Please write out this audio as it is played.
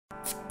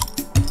Is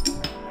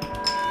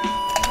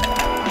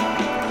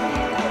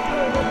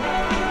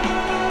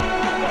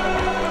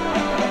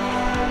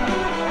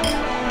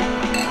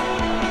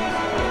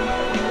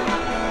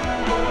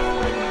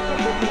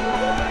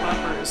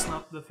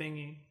not the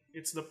thingy.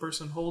 It's the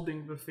person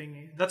holding the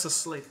thingy. That's a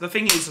slate. The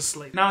thingy is a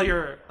slate. Now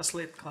you're a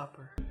slate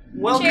clapper.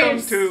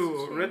 Welcome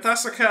to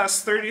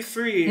RetasoCast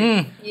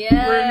 33.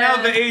 Yeah. We're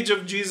now the age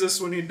of Jesus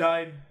when he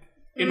died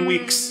in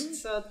weeks.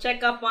 So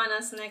check up on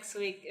us next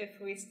week if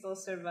we still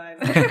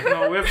survive.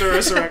 No, we have to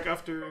resurrect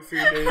after a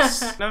few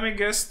days. Let me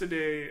guess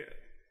today.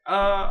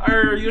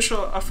 Our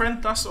usual, a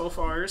friend of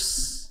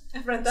ours.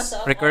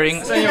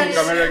 Recurring. Saan yung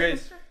camera,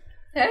 guys?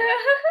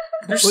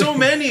 There's so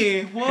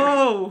many.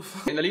 Whoa.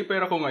 Nalipay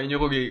ako nga inyo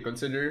ko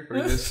i-consider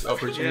for this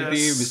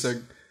opportunity.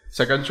 Bisag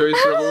second choice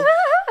ako.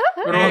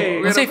 Pero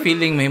kasi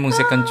feeling may mong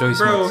second choice.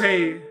 Bro,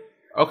 hey.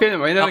 Okay,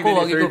 may na lang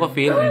ako, wag third. ko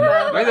ka-feel.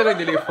 May na lang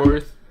dili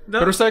fourth.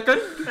 Pero second?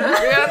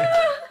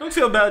 Don't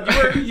feel bad.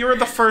 You were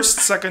the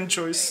first second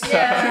choice.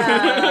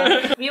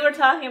 Yeah. We were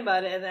talking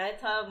about it and I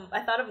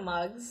thought of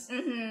mugs.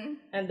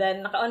 And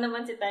then nakaon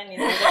naman si Tiny.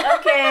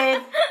 Okay.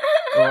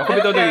 Ako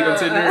bitaw na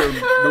i-consider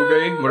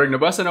dugay. Murag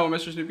nabasa na ako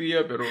message ni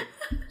Pia pero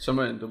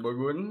sama yan,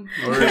 tubagon.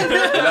 Or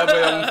wala ba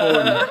yung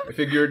phone? I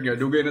figured nga,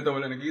 dugay na ito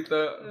wala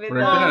nakita.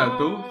 Murag pa na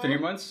 2-3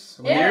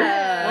 months? 1 year?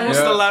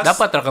 Almost the last.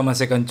 Dapat ra ka man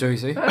second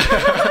choice eh.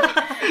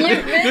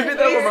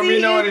 Bibitaw ko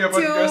paminaw niya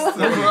podcast.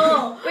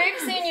 We've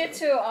seen you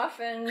too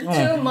often.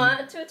 2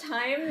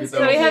 times.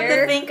 So we have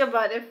to think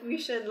about if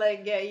we should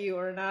like get you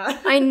or not.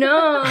 I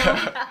know.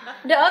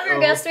 The other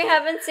guests we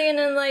haven't seen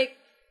in like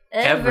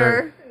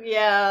ever.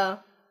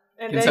 Yeah.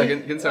 And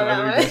Kinsa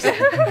other guys.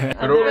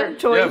 Pero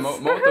yeah, mo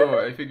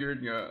to I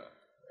figured nga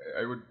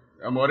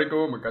I'm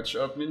ko mag-catch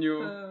up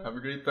ninyo, have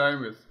a great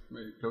time with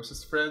my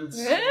closest friends.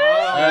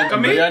 And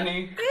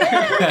Bayani.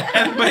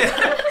 And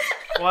Bayani.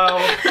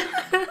 Wow.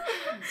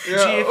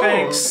 Yeah, Gee,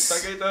 thanks.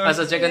 As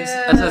a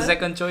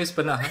second choice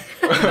pa na.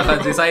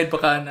 Naka-decide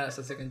pa ka na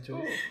sa second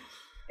choice.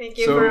 Thank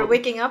you for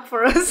waking up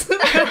for us.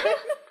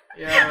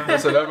 Yeah.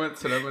 Salamat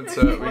sa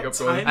wake up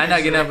call. Ana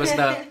ginabas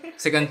na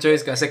second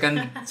choice ka, second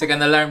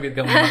alarm gid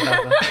ka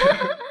mamata pa.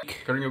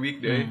 Karong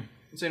weekday.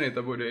 Unsa na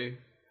itabo day?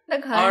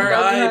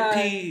 RIP.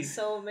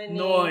 So many.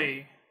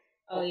 Noy.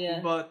 Oh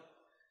yeah. But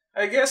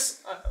I guess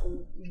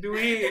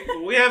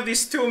we have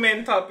these two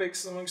main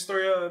topics among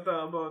story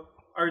about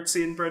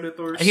artsy and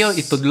predators. Ayaw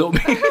itudlo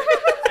me.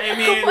 I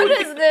mean, What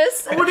is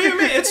this? what do you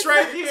mean? It's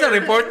right here. Sa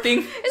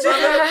reporting.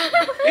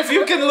 If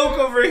you can look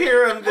over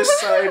here on this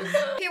side.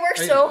 He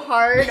works so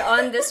hard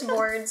on this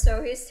board,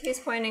 so he's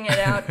pointing it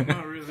out.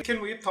 Not really.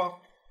 Can we talk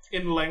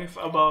in length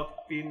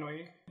about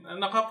PNoy?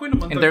 Nakapoy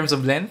naman In terms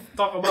of length?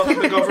 talk about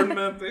the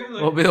government.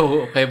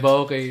 Okay ba?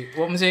 Okay.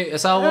 Wa mo say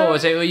asawa, wa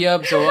say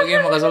uyab, so wag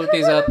yung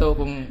makasulti sa ato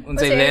kung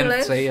unsay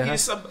length sa iya.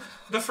 He's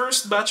the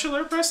first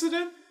bachelor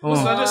president? Was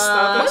that his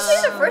status? Was he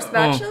the first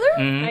bachelor?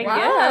 I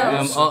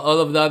guess. All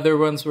of the other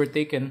ones were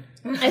taken.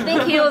 I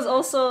think he was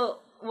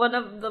also one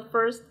of the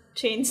first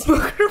chain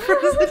smoker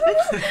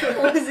presidents.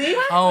 Was he?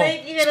 Oh,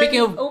 Like, speaking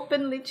of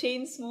openly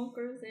chain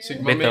smokers. Yeah.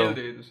 Sigma male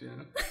day to siya.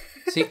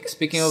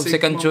 speaking of Sigma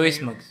second choice,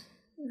 male. Mags.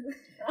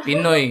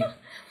 PNoy.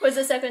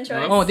 Was the second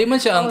choice? Oh, di man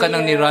siya ang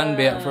kanang ni Ran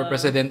for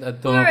president at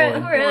Who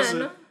ran?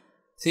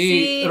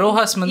 Si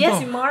Rojas man to. Yes,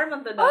 si Mar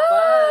man to dapat.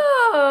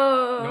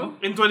 Oh.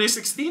 In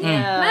 2016?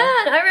 Yeah.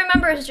 Man, I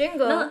remember his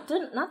jingle. Not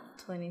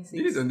 2016.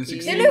 Dili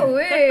 2016. Dili,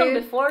 wait.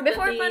 Before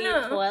pa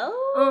na.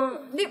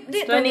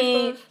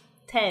 2012?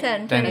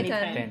 10.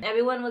 2010.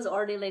 Everyone was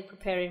already like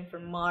preparing for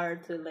Mar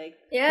to like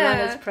Yeah.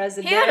 run as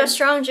president. He had a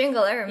strong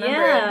jingle, I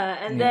remember. Yeah,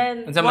 and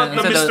then What,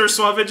 the Mr.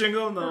 Suave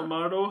jingle? No,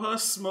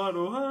 Marojas.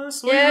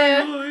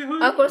 Yeah. Hoy,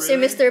 hoy, Ako si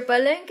really? Mr.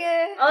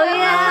 Palenque. oh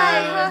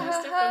yeah,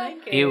 Mr.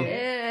 Palenque. Ew.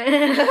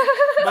 Yeah.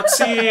 But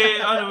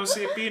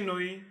si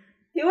PNoy,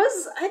 He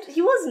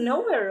was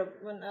nowhere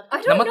when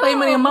I don't Namatay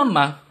man know. yung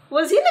mama.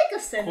 was he like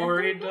a senator?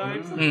 Corey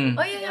died. Oh yeah,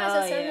 he was a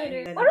Oh, yeah.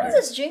 senator. What was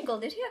his jingle?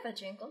 Did he have a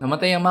jingle?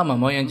 Namatay yung mama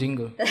mo yung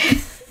jingle.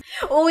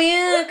 Oh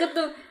yeah,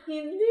 kato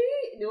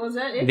hindi. Was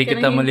that it? Hindi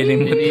kita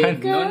malilimutan.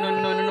 No.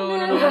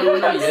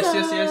 Yes.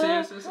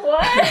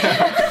 What?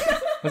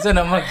 Masa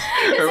na, Mags?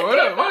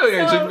 Wala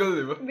yung jingle,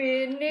 di ba?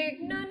 Binig,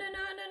 no.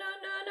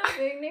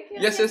 Binig,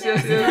 Yes.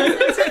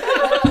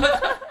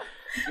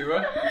 Di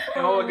ba?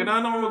 Oo,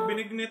 ganahan ako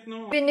magbinignit,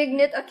 no?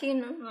 Binignit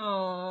Aquino.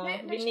 Oh,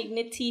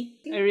 benignity.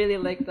 I really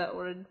like that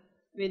word.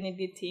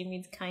 Benignity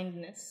means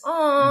kindness.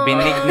 Oh.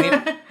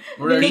 Benignit.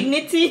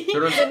 Benignity.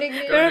 Pero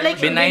Pero like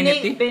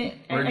Benignity?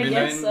 I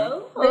guess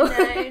so.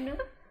 Benign.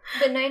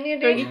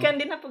 Pero gikan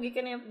din na po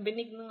gikan niya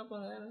benigno nga po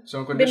nga.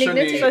 so ang condition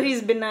ni So he's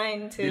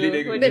benign too.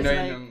 dili which is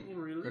benign like,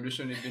 ang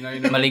condition ni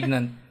benign na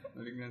Malignant.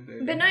 malignant.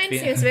 Benign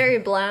seems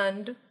very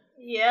bland.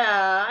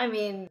 yeah, I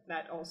mean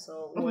that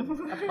also would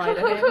apply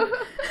to him.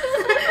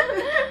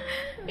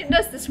 It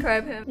does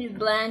describe him. He's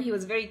bland. He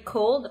was very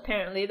cold.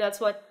 Apparently, that's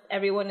what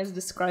everyone is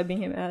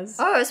describing him as.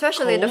 Oh,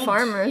 especially the Cold?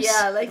 farmers.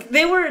 Yeah, like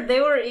they were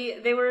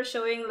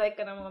showing like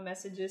mga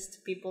messages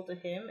to people to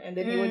him, and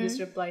then he would just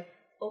reply,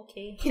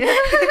 okay.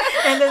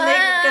 And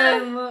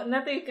then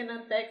nato yung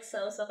kanang text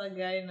sa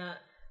kagay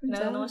na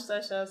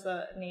namusta siya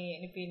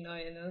ni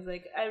PNoy, and I was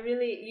like,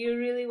 you're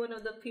really one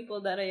of the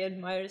people that I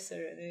admire, sir.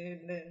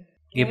 And then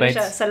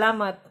siya,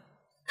 salamat.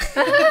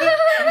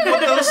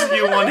 What else did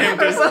you want him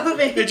to?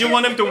 Did you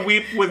want him to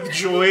weep with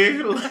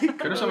joy? Like,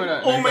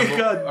 oh my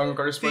God! Ang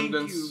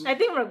correspondence. I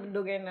think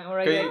dugay na.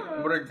 Kay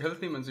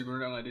healthy man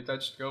siguro na nga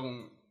detached ka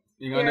kung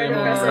inga na yung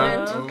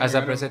mga as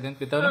a president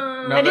bitaw.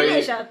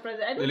 Dili siya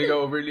president. Dili ka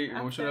overly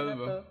emotional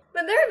ba?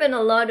 But there have been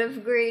a lot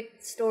of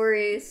great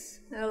stories,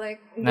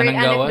 like great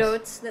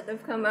anecdotes that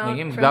have come out from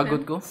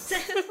him. Ko.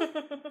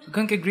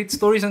 Kan kay great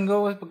stories ang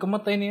gawas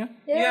pagkamatay niya.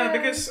 Yeah,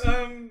 because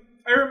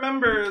I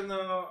remember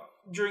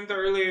during the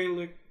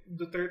early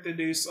the 30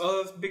 days,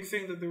 a big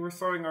thing that they were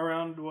throwing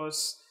around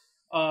was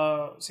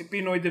si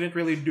PNoy didn't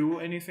really do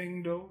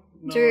anything though.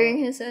 No. During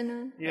his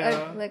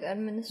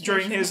administration.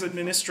 During his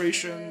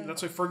administration,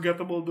 that's why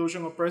forgettable daw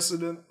siyang a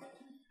president.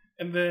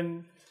 And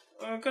then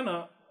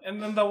and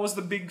then that was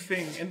the big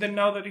thing. And then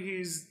now that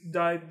he's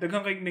died,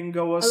 daghang kay ning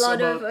gawas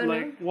about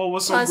what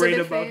was so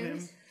great about him.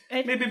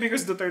 Maybe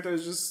because Duterte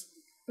is just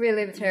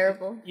really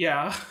terrible.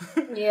 Yeah.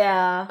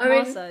 Yeah. I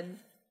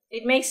mean,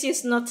 it makes you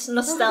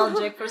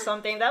nostalgic for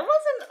something that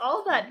wasn't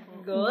all that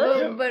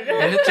good. But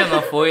ano siya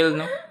nga foil,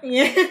 no?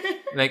 Yeah.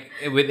 Like,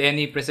 with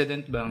any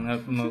president bang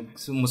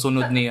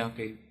musunod niya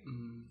kay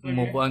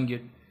umupuan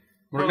yun.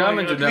 Murag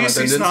naman dyan na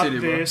tendency, di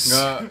ba?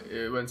 Nga,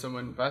 when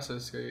someone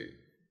passes kay...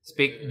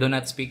 Do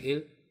not speak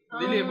ill?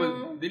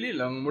 Dili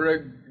lang.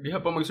 Murag, di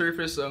pa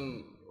mag-surface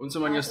ang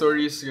unsa man nga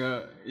stories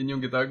nga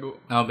inyong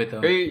gitago. Bitaw.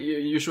 Kay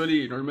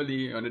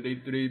normally, on a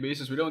day-to-day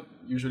basis, we don't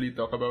usually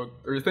talk about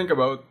or think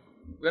about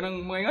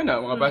ganang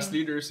mga past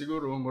leaders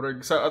siguro,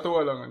 murag sa ato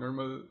lang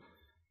normal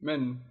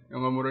men,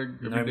 yung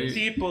murag everyday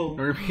people,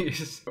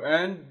 normies.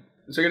 And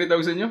sa ganito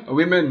tawag sa inyo?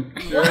 Women.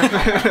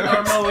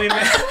 Normal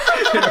women.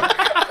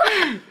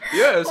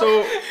 Yeah,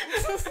 so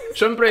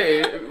syempre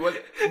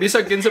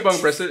bisag kinsa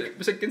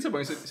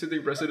bang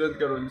sitting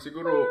president karon,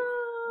 siguro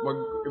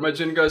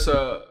mag-imagine ka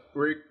sa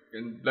work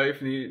and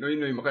life ni Noy,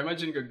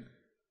 maka-imagine ka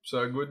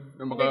sa good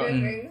na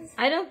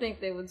I don't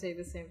think they would say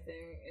the same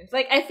thing. It's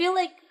like, I feel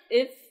like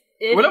if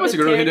wala man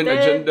siguro hidden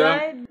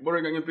agenda.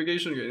 Murag ang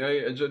implication kay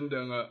ay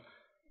agenda nga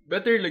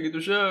better lagi to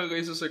siya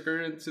kaysa sa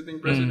current sitting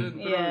president.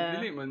 Pero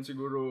dili man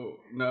siguro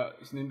na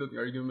sinindot ng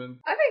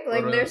argument. I think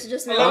like there's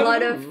just a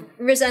lot of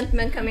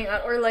resentment coming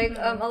out, or like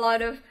a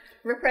lot of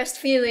repressed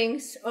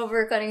feelings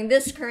over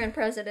this current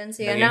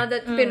presidency. And now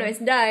that PNoy's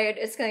died,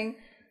 it's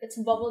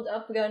bubbled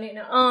up gani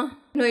na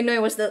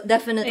Noy was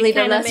definitely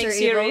the lesser evil. It kind of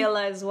makes you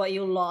realize what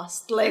you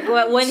lost. Like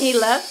when he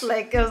left,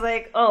 like I was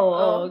like,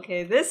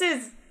 okay,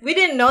 we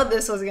didn't know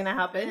this was gonna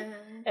happen,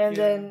 and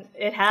then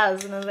it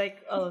has, and I was like,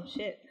 oh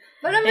shit.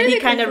 But I'm and really he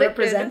kind of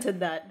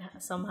represented that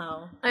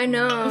somehow. I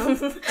know.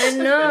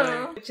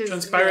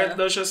 Transparent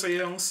daw siya sa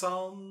iyong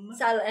psalm.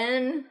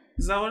 Salen.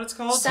 Is that what it's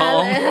called?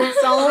 Song. Like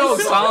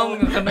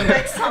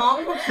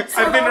song.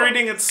 I've been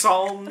reading it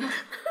psalm.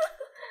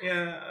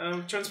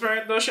 Yeah,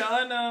 transparent daw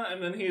siya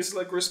and then he's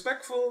like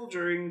respectful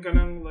during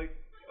ganang like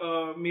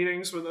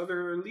meetings with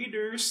other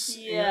leaders.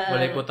 Yeah.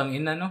 Walay putang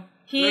ina, no?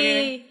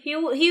 He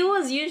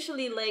was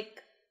usually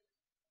like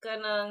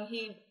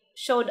he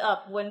showed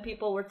up when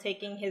people were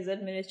taking his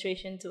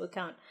administration to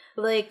account.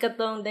 Like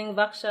katong ding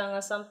vaksha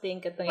nga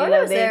something katong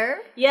was there?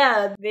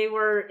 Yeah, they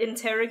were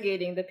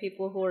interrogating the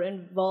people who were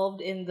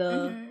involved in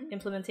the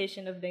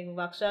implementation of ding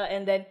vaksha,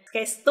 and then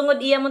kay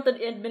tungod iya man to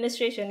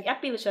administration,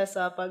 appeal siya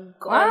sa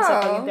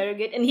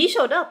pag-interrogate, and he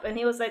showed up and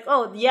he was like,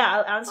 "Oh, yeah,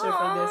 I'll answer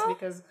for this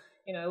because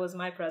it was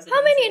my president."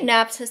 How many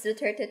naps has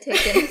Duterte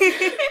taken?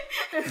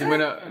 Di ba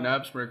na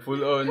naps, Mark?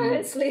 Full on.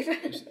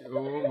 Sleeping.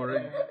 Oo,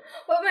 Mark.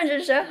 What man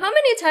siya? How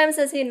many times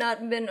has he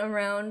not been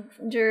around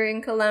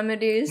during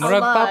calamities?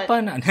 Murag papa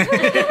na.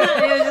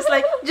 He was just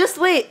like, just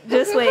wait.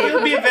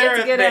 He'll be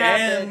there at the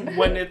end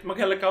when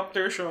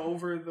mag-helicopter siya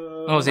over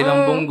the...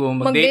 silang bunggo.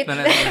 Mag-date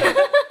na natin.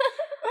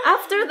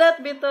 After that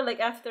bito, like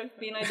after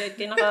PNoy died,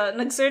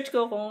 nag-search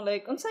ko kung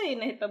like unsay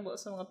nahitabo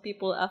sa mga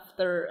people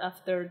after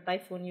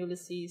Typhoon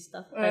Ulysses,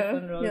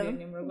 Typhoon Rogan,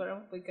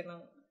 parang pwede ka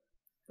ng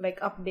like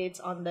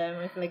updates on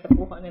them, if like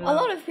napuha nila. A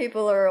lot of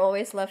people are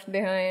always left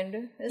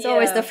behind. It's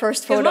always the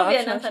first photo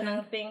option. Kasi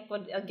mabiyang thing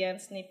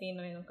against ni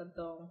PNoy ng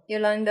katong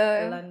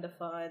Yolanda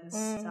funds,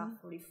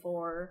 Safely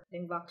 4,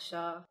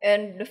 Dingvaksha,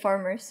 and the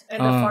farmers. And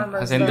the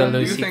farmers.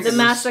 The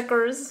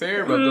massacres.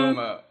 Fair ba ito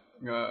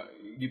nga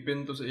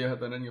gipinto sa iya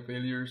hatanan nga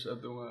failures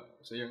ato nga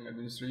sa iyang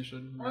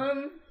administration?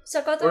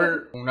 Sa katong...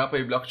 Or kung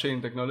napay blockchain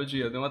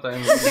technology ato nga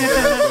tayo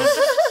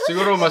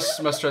siguro mas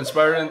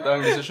transparent ang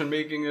decision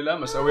making nila,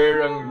 mas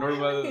aware ang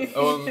normal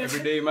ang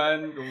everyday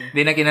man kung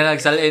di na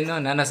kinalagsalin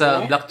no na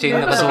nasa blockchain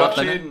na kasuwat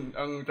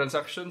ang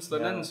transactions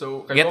tanan.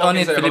 So get on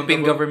it,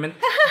 Philippine government.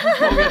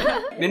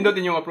 Nindot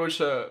inyong approach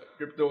sa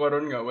crypto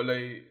karon nga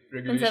walay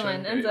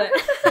regulation.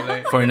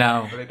 For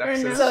now.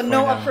 So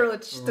no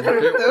approach to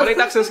crypto. Walay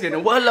taxes kay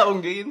wala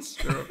ang gains.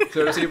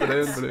 Pero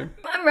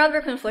I'm rather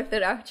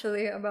conflicted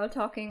actually about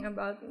talking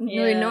about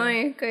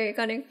Noy kay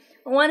kaning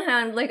on one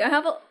hand, like I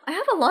have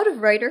a lot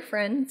of writer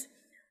friends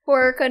who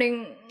are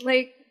cutting,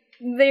 like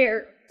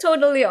they're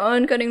totally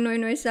on cutting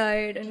Noy's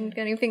side and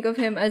kind of think of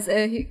him as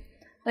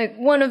like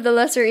one of the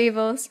lesser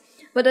evils.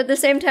 But at the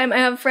same time, I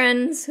have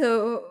friends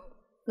who,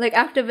 like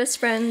activist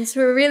friends,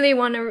 who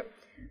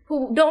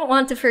don't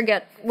want to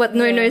forget what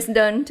Noy's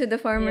done to the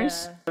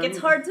farmers. Yeah. It's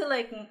hard to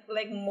like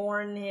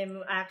mourn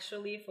him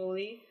actually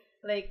fully,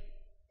 like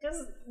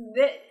because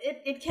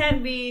it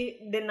can't be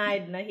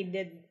denied na he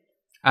did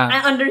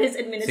under his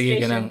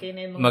administration.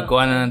 Sige,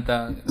 magkuha na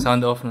nanta,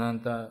 sound off na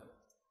nanta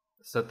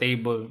sa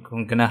table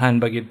kung ganahan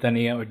ba gid ta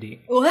niya or di.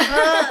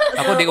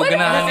 Ako di ko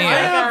ganahan niya.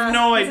 I have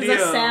no idea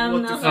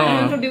what to say.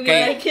 Do we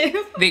like him?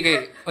 Di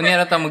kay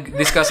unya ta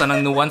mag-discuss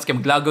anang nuance kay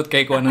maglagot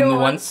kay ko anang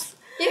nuance.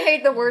 You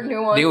hate the word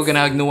nuance. Di ko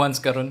ganahan nuance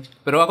karon.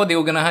 Pero ako di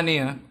ko ganahan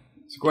niya.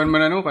 Si Kuan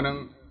man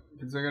kanang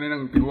kinsa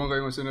ganinang tiguang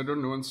kayo ng senador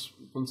nuance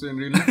concern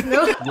really.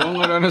 Buong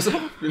na sa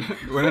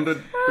 100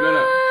 pila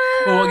na.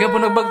 Wag gyud po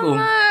nagbago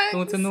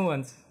tungod sa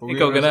nuance.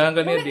 Ikaw ganahan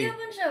ka niya di.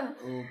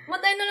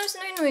 Matay na lang si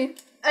Noy.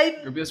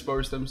 Gabias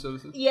power stem cells.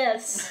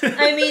 Yes.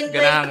 I mean,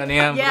 like,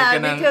 yeah,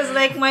 because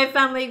like my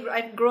family,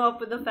 I grew up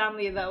with a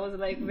family that was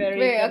like very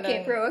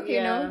pro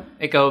Aquino.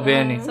 Ikaw,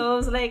 Benny. So I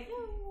was like,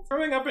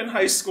 growing up in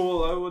high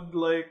school, I would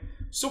like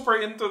super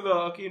into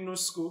the Aquino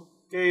school.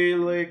 Okay,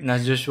 like na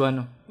Joshua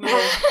no. No,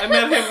 I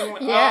met him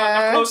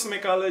close to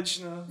my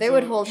college na. They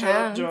would hold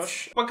hands.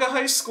 Josh. Pagka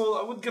high school,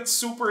 I would get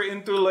super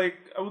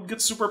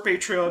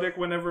patriotic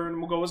whenever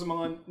magawa sa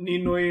mga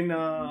Ninoy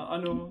na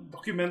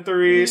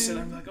documentaries,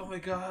 and I'm like, oh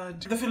my god,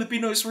 the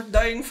Filipinos were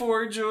dying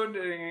for Jude.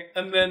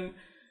 And then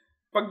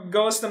pag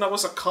gawas na ako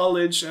sa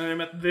college and I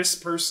met this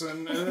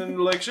person, and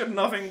then like she had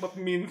nothing but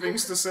mean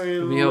things to say.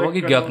 Yeah, wag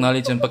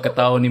i-acknowledge ang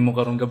pagkatao nimo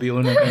karong gabi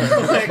una.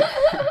 Like,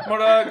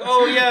 marag,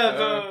 oh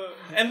yeah,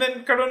 and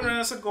then karon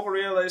na sad ko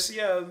realize,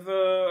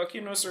 the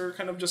Aquinos are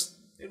kind of just,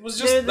 it was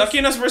just the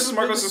Aquinos versus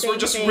Marcoses were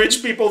just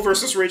rich people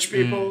versus rich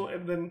people,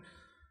 and then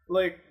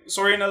like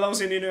sorry na lang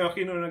si Ninoy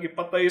Aquino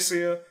nagipatay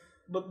siya,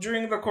 but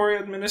during the Cory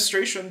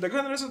administration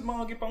daghan na sad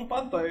mga gipang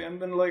patay,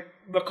 and then like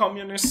the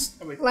communists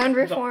land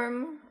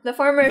reform, the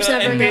farmers the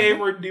NPA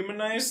were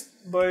demonized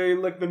by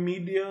like the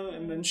media,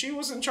 and then she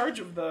was in charge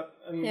of that.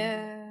 And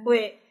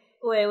wait,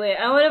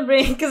 I want to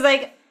bring, because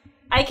like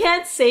I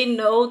can't say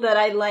no that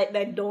I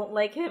don't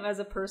like him as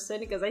a person,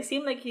 because I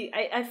feel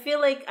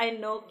like I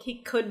know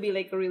he could be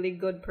like a really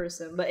good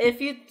person. But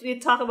if you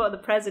talk about the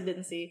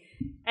presidency,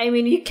 I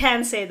mean, you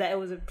can say that it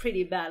was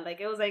pretty bad.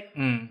 Like it was like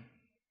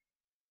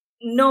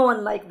no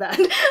one liked that.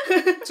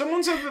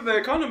 Someone said that the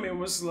economy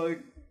was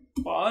like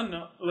fun,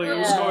 like it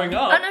was going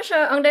up. Ano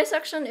siya, ang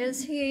dissection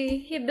is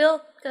he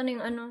built kaning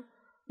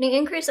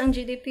increase ang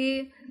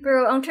GDP,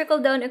 pero ang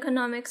trickle down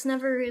economics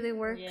never really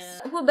works.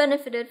 Yeah. Who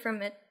benefited from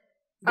it?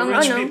 The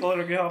rich people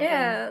are gihapon.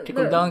 Yeah.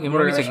 Trickle down,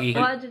 gimura sa gihi.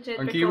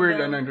 Ang keyword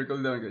na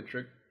trickle down, get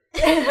trick.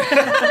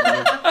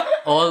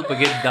 All pag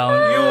get down.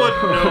 You would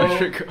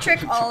know.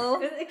 Trick all.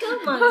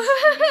 Come on.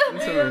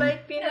 Do you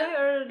like PNoy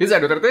or?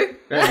 Isa, Duterte?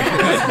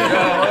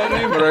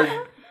 Yeah, murag.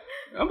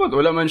 Ambot,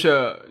 wala man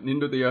siya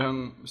nindot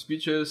iyahang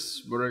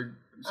speeches, murag.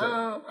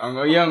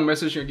 Ang iyang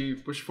message nga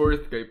gi-push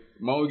forth kay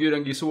mao gyud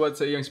ang gisuwat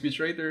sa iyang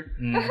speechwriter.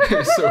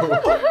 So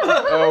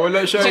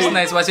wala siya. It's just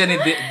nice was siya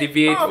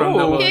deviate from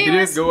the he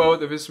didn't go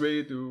out of his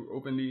way to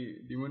openly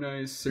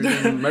demonize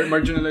certain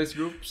marginalized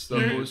groups.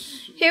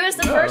 Tapos he was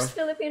the first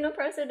Filipino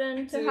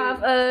president to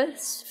have a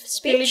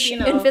speech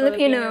in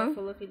Filipino.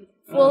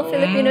 Full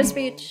Filipino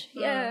speech.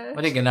 Yeah.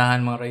 Pati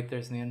ganahan mga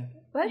writers niya.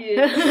 What?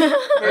 Yeah.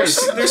 There's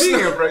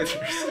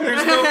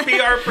no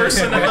PR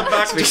person at the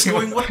back just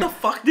going, what the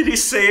fuck did he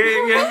say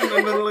again?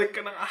 And then like,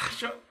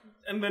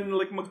 and then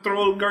like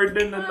mag-troll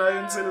garden and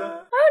dayon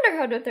sila. I wonder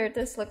how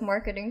Duterte's like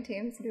marketing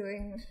team's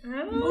doing.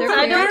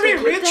 They're very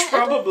rich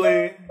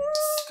probably.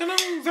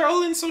 They're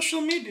all in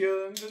social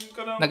media. And then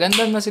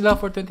nagandam na sila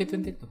for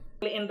 2022.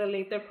 In the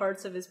later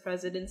parts of his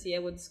presidency, I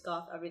would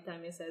scoff every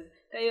time he says,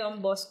 "Kayo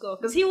ang boss ko,"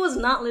 because he was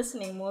not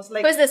listening most.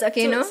 Like, who's this,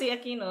 Aquino? Si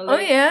Aquino. Like,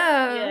 oh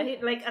yeah. Yeah,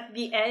 like at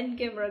the end,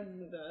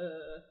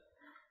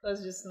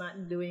 was just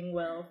not doing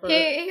well. For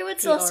he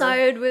would still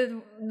side with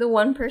the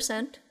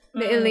 1%,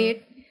 the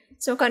elite.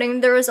 So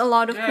there was a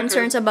lot of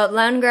concerns about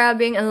land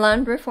grabbing and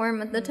land reform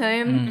at the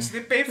time. Because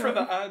they pay for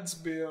the ads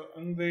bill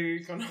and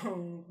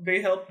they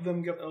help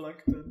them get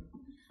elected.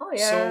 Oh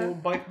yeah. So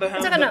bite the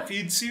hand that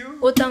feeds you.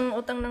 Utang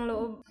ng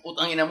loob.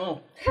 Utang ina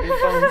mo.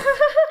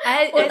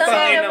 I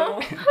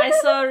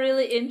saw a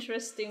really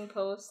interesting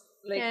post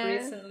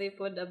recently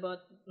put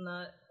about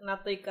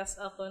natoy kas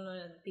ako no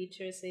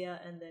teacher siya,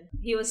 and then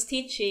he was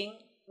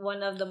teaching one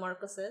of the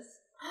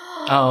Marcoses.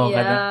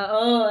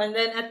 And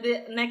then at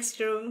the next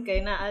room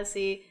kay naa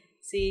si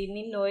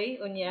Ninoy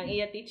unya ang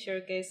iya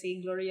teacher kay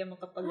si Gloria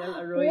Macapagal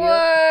Arroyo in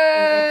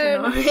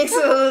economics.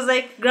 So it was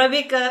like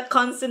grabe ka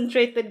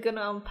concentrated ka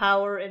na ang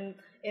power in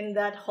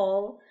that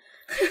hall.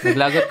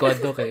 Naglagot ko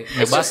adto kay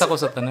nabasa ko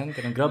sa tanan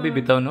kanang grabe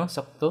bitaw no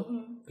sakto.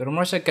 Pero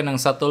more siya kanang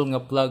subtle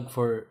nga plug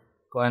for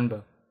kuan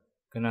ba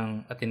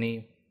kanang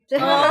Ateneo.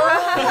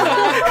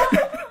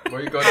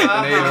 Boycott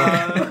Ateneo.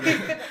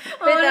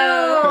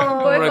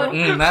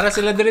 Nara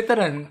sila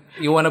diritaran.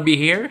 You wanna be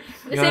here?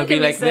 You wanna be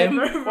like them?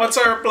 What's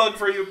our plug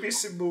for you,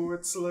 Cebu?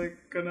 It's like,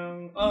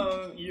 kanang,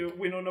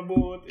 Winona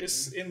Boat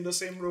is in the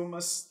same room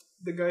as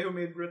the guy who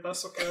made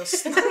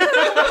RetasoCast.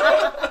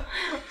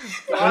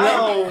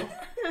 Wow!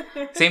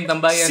 Same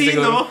tambayan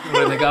siguro.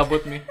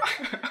 Nag-abot me.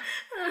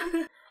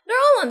 They're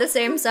all on the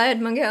same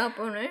side,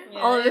 mangyapon, eh? Yeah,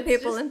 all of the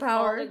people in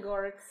power.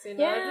 Oligarchs, you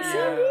know? Yeah. The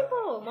same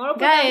people. More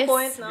Guys.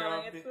 point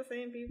now. It's the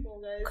same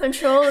people, guys.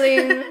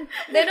 Controlling.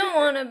 They don't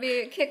want to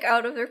be kicked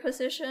out of their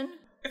position.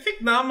 I think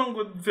namang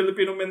good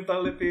Filipino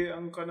mentality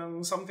ang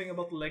kanang something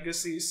about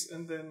legacies,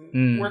 and then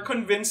we're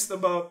convinced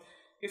about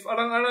if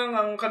arang-arang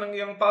ang kanang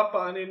iyang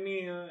papa anin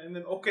niya, and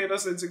then okay ra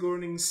sad siguro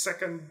ning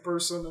second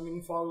person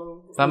aning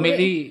follow.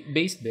 Family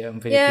based ba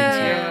ang Philippines?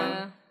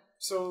 Yeah.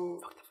 So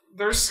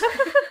there's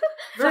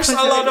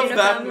a lot of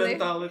that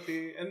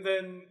mentality, and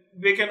then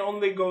they can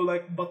only go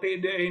like bati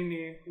de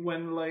ni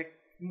when like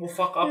mo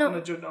fuck up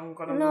na jud ang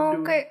kanang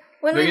dude. Okay.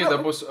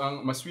 Tapos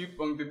ang masweep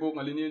ang tibok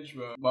nga lineage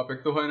ba,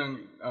 maapektuhan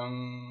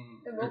ang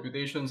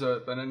reputation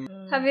sa tanan.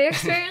 Have you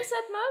experienced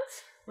that,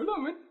 Max?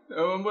 Wala man.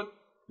 But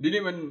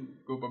dili man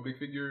ko public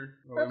figure.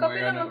 Or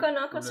kapila mo ka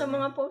na ako sa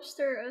mga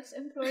poster as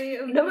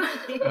employee of the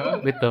month.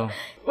 Bito.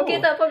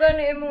 Makita pa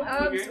gani imong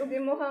abs ug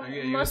imong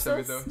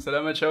muscles.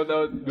 Salamat,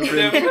 shoutout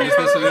Blueprint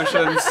Business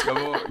Solutions.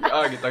 Kamo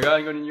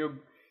gitagaan ko ninyo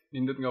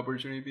nindot nga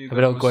opportunity.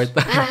 Pero court.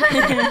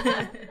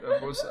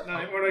 Tapos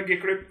na mo ra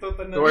gi-crypto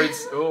tanan.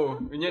 Towards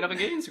unya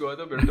naka-gains ko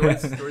ato, pero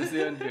towards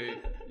the end kay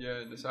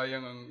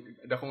nasayang ang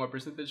dako nga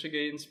percentage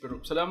gains,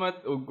 pero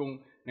salamat og kung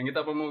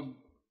nangita pa mo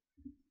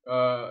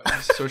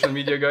social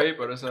media guy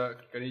para sa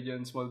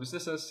Canadian small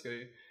businesses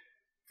kay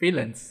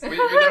Freelance. Wait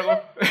ako.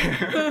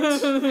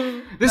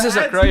 This is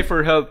a cry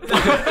for help.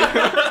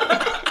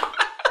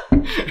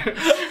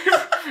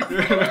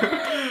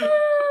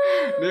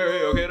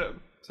 Okay ra.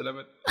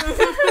 Salamat.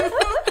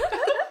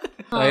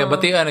 Ay,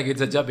 batian na gid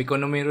sa job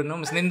economy ron no.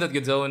 Mas nindot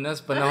gid sa unas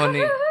panahon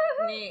ni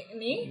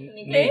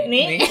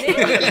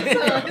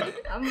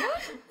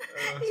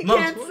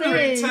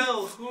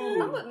Tell who.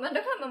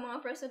 Madaka mga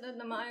president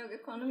na maayog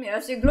economy.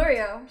 As si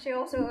Gloria, she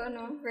also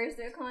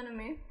raised the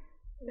economy.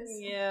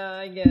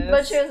 Yeah, I guess.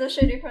 But she was a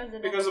shitty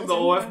president. Because of the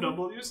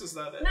OFWs, is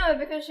that it? No,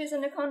 because she's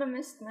an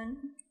economist, man.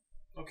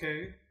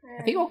 Okay.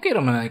 I think okay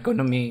raman ang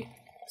economy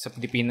sa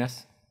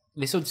Pilipinas.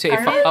 Lisod siya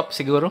i-fuck up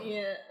siguro.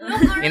 Yeah.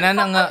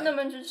 Inana nga,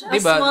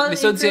 diba,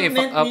 lisod siya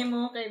i-fuck up.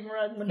 Mo kay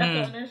Murad,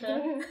 madako na siya.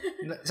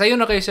 Sa'yo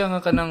na kayo siya nga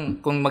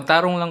kanang, kung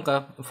magtarong lang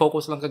ka,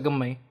 focus lang ka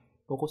gamay,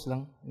 focus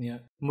lang. Yeah.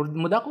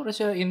 Mudako na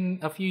siya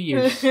in a few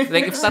years.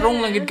 Like, if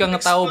tarong lang gid ka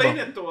nga tao ba?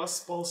 Explain it to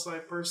us,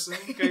 Pulsai person.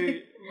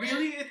 Okay,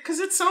 really?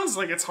 Because it sounds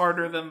like it's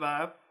harder than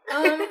that.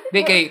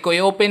 Di, kay, kung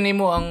i-open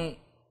mo ang,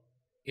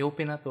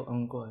 i-open na to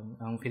ang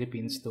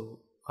Philippines to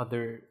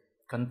other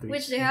countries.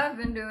 Which they have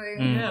been doing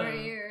for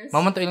years.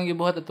 Maman to ilang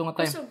gibuhat at nga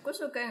time.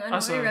 Kusog kayong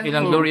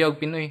Ilang Gloria og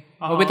Pinoy.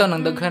 Mabitaw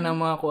nang daghan ang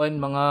mga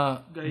mga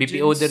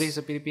BPO diri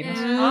sa Pilipinas.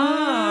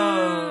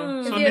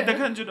 So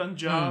nidaghan jud ang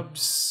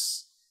jobs.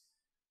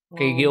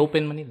 Kay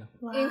gi-open man nila.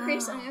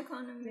 Increase ang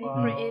economy.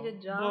 Created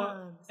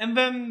jobs. And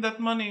then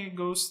that money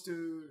goes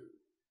to,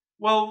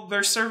 well,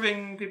 they're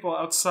serving people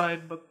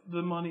outside, but the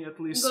money at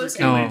least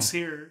circulates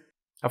here.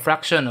 A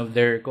fraction of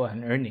their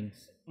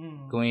earnings.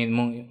 Kung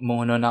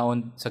mo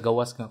naon sa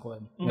gawas nga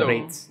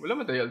rates. Wala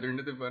man tayo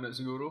alternative pa na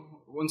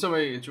siguro. Unsa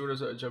may itsura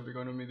sa job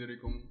economy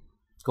diri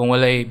kung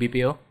walay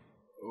BPO?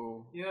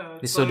 Yeah,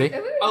 like,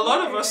 a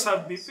lot of us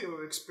have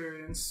BPO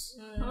experience.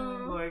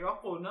 Like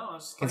ako na.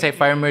 Kinsay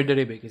farmer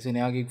diri ba? Kasi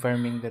niagig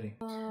farming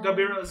diri.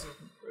 Gabiras.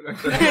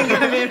 Si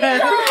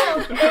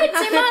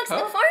Max,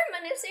 the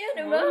farman is siya,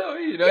 diba?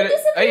 He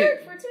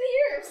disappeared for 2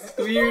 years.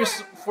 2 years,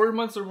 4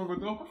 months or mga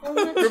ito.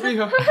 Grabe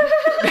ha.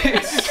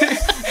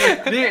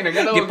 Di,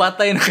 nagkatawag.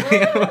 Gipatay na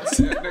kanya.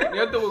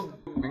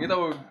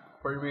 Nagkatawag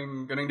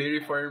farming, kanang dairy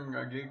farm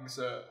nga gig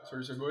sa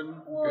Sorsogon.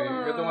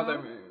 Kaya gato nga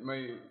time,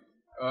 may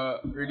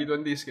early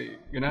 20s kay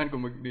ganahan ko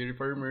mag dairy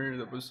farmer.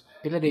 Tapos,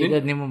 pila di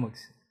edad ni mo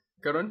Max?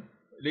 Karon?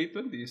 Late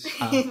 20s.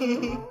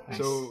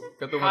 So,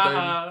 katong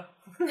time.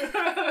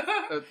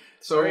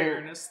 Sorry,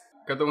 Ernest.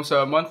 Katong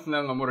sa month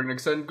na nga murag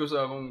nag-send ko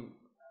sa akong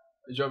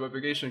job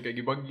application kay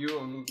gibagyo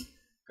ang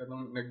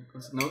katong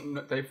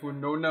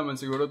typhoon no naman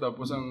siguro,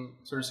 tapos ang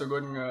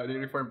Sorsogon nga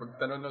dairy farm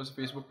pagtanon na sa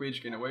Facebook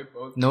page kay na wipe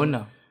out. No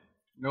na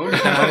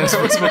sa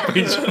Facebook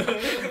page.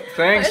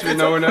 Thanks,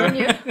 Winona.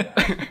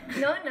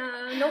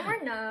 No more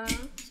na.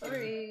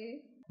 Sorry.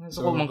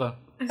 So man ka.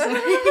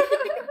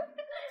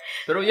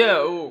 Pero yeah,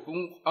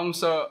 kung ang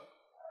sa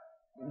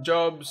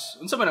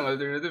jobs, unsa man ang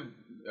alternative?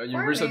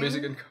 Universal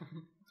basic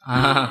income.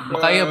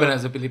 Makaya ba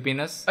na sa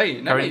Pilipinas?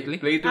 Ay, currently?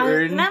 Play to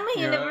earn. Naman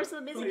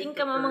universal basic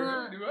income ang mga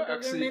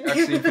government.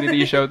 Axie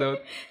Infinity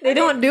shoutout. They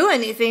don't do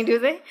anything, do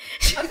they?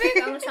 I think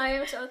ang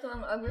sayang sa ato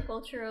ang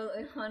agricultural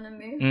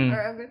economy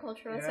or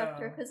agricultural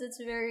sector because it's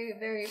very,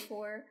 very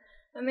poor.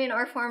 I mean,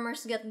 our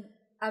farmers get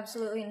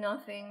absolutely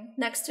nothing,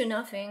 next to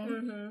nothing.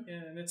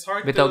 Yeah, and it's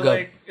hard Bitaw to gab.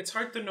 like, it's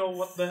hard to know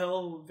what the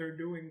hell they're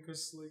doing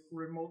because like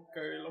remote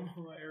kayo lang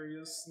mga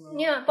areas. Na,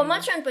 Yeah,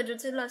 pamatchan pa jud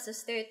sila sa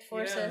state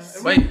forces.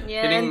 Yeah. Wait,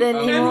 Yeah, and then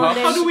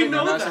how do we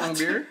know nasa that? ng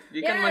beer?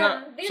 Gikan Yeah, man na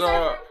these sa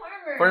are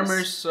from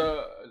farmers.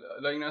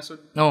 laing nasod.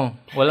 No,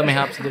 wala may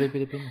haps diri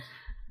Pilipinas.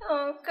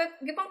 Oh,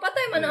 gipang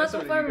patay man ang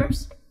atong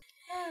farmers.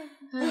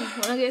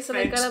 Okay, so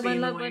Thanks,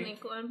 nagkalaban-laban PNoy.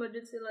 kung ano ba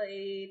dyan sila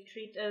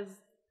i-treat as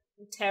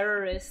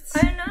terrorists.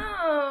 I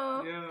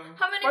know. Yeah.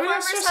 How many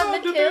Parehas farmers siya sa have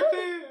been Duterte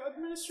killed?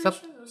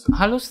 administration.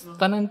 Halos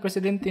tanan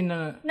presidente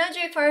na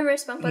Najay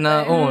farmers pang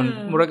patay.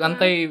 murag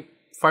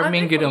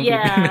anti-farming gid ang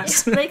Yeah.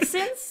 Pilipinas. Like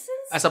since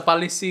As a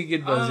policy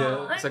gid ba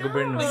siya sa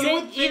gobyerno.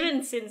 even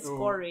since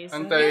Cory's.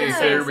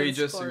 Anti-fair Since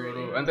wages Cory.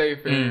 siguro.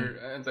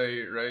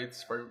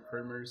 Anti-rights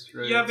farmers.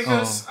 Right? Yeah,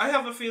 because I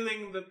have a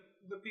feeling that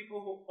the people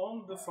who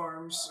own the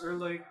farms are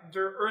like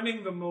they're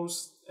earning the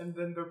most and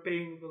then they're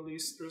paying the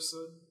least,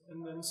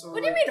 and then so.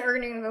 What do you mean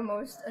earning the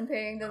most and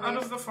paying the Out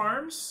least? of the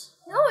farms?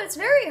 No, it's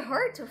very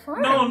hard to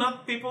farm. No,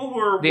 not people who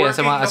are Di, working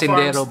sa mga the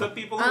asindero farms. ba? The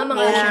people who Mga own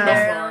the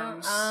asindero.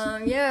 farms.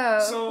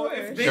 Yeah. So of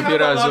if course. they have a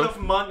lot Gabirazo. of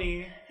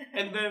money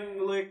and then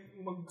like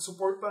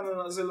mag-suporta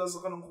na sila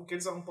sa kanang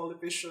kinsa ang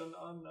politician,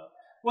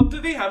 what do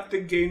they have to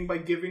gain by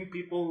giving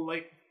people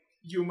like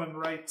human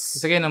rights?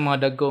 Sa kaya ng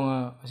mga dagko nga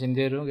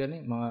asindero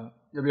gani, mga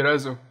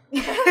Gabirazo.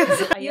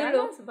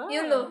 Yulo.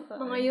 Yulo.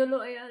 Mga Yulo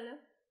Ayala.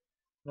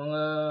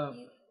 mga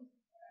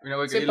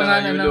Pinawag kasi ka ilang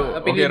pangalan yulo. ng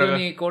apelyido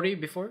ni Cory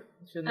before?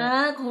 Siya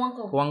na.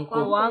 Kuwangko. Kuwangko.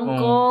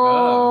 Kuwangko.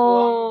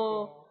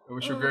 Yung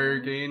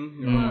sugar cane,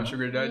 yung mga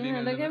sugar daddy. Yeah,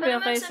 na lagyan nila.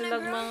 pa kayo Sa sila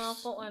Negros. mga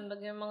kuan,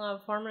 lagyan mga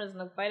farmers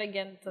nag-fight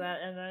against that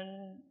and then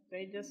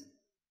they just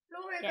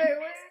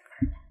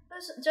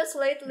Just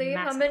lately,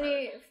 how Massacre.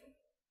 many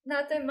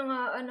natin mga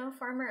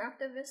farmer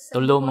activists sa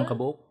Tulo Bohol, man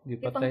kabuok, di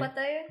patay.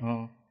 ipangpatay.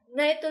 Oo.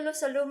 Naitulo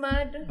sa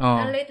lumad.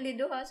 Oh. And lately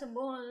duha sa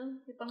Bohol,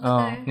 Oh,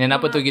 ipangpatay. niya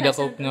napo to Mga gid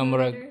ako peasant nga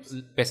murag leaders.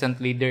 peasant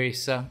leader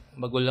isa,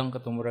 magulang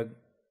katong murag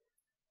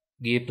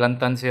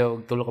giplantan siya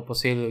og tulo ka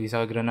pusil og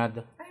isa ka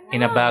granada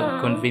in a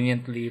bag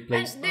conveniently And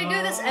placed. they do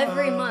this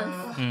every month.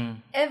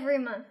 Mm. Every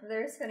month,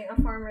 there's a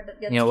farmer that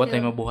gets Yeah, what ay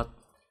killed. mabuhat.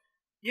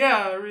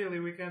 Yeah, really,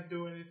 we can't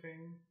do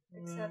anything.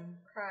 Except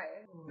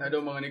cry. Na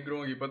daw mga negro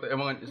nga gipatay,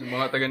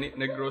 mga taga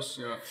negros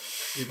nga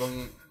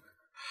ibang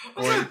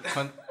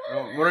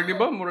murag di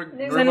ba? Murag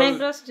sa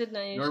Negros jud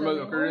na normal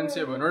usually. occurrence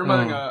ba? Normal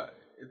nga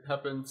it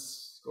happens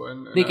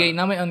kuan. Di kay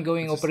na may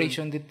ongoing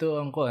operation dito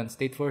ang kuan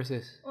state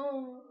forces.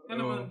 Oh,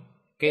 Ano man?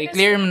 Kay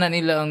clear man na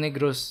nila ang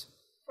Negros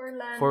for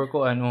land. for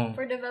kuan oh.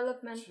 For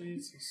development.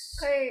 Jesus.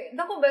 Kay,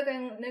 dako ba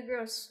kayong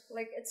Negros?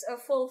 Like, it's a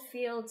full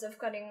fields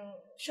of cutting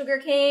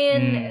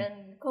sugarcane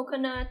and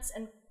coconuts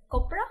and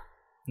copra?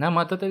 Na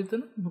mata ta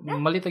dito no?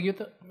 Malitag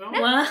yuta. No?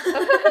 Wow.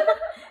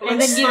 And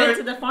then give it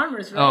to the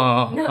farmers, right?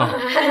 Oh.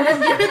 And then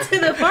give it to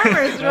the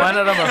farmers, right?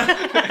 Wala ra ba?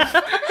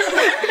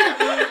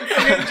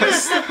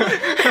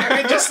 I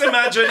can just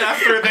imagine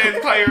after the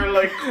entire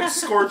like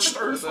scorched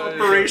earth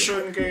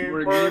operation kay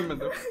Murag parang game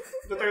to.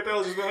 the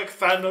turtle just like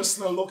Thanos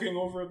na looking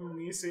over at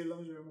ngisi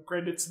lang siya.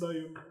 Credits na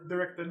yun.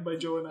 Directed by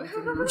Joe and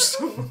Anthony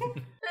Russo.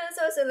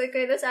 So like,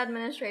 this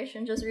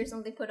administration just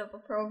recently put up a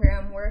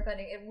program where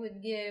it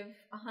would give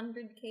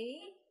 100K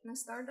na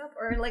startup,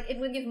 or like it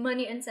would give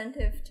money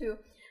incentive to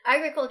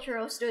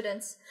agricultural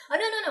students. Oh,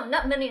 no,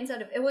 not money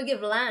incentive. It would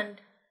give land,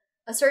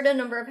 a certain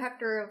number of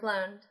hectare of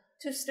land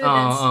to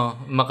students.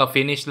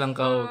 Maka-finish lang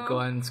ka og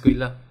kuan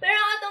eskwela. Pero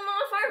ang atong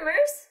mga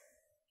farmers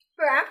who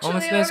are actually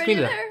mas na already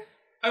eskwela. there.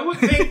 I would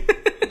think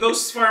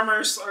those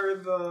farmers are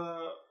the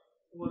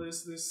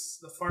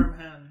farm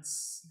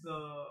hands, the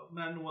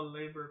manual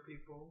labor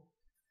people.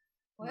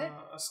 What?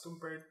 As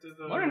compared to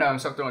the Mura na ang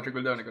sakto nga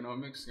trickle down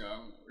economics nga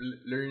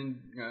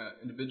learned nga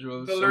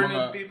individuals the sa learned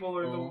mga people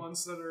are the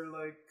ones that are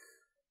like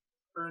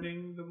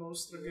earning the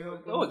most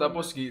nagihap.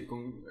 tapos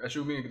kung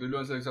assuming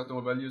gituluan sa sakto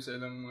nga value sa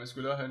ilang mga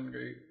eskwelahan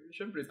kay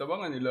syempre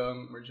tabangan nila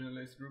ang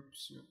marginalized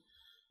groups.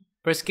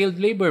 Per skilled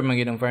labor man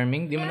gid ang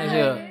farming, di man na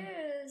siya.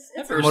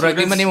 It's Murag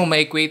di man nimo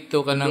ma-equate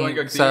to kanang Tuluan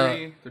kag sa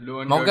theory,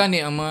 tuluan mao kag- gani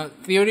ang mga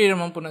theory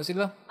naman po na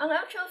sila. ang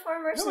actual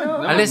farmers, Naman, no?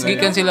 naman. Unless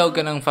gikan sila og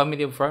kanang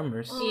family of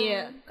farmers.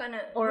 Yeah.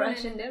 Or Ganun.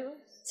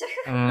 ashenderos.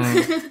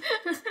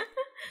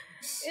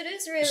 It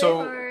is really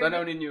So, hard.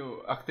 tanaw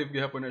ninyo, active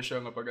gihapon na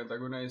siya nga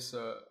pag-antagonize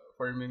sa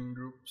farming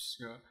groups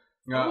nga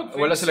I would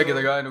wala think sila so.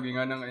 gitagaan og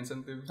inganang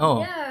incentive. Oh.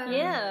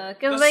 Yeah,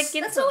 because That's- like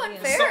it's that's so yeah.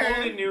 It's the unfair.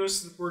 only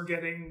news that we're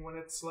getting when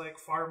it's like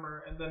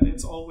farmer, and then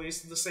it's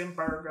always the same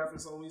paragraph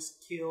is always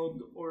killed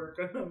or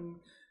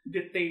kanang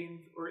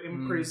detained or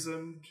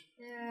imprisoned.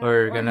 Yeah.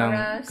 Or kanang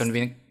harassed,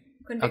 convicted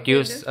convicted.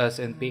 accused as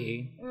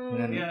NPA.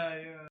 Ganun.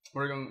 Yeah.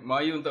 Murag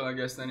maayon ta nga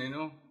guest na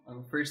nino.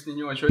 Ang first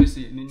ninyo nga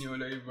choice ninyo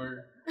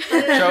liver.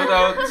 Shout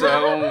out sa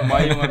akong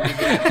maayong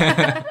amigo.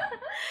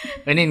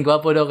 Anin,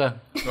 gwapo daw ka.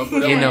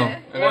 You know.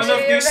 One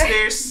of these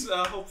days,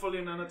 hopefully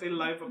na natin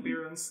live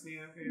appearance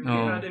niya. We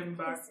Oh. had him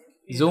back.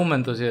 Zoom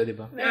man to siya, di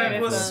ba? Yeah,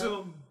 it was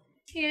Zoom.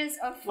 He is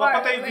a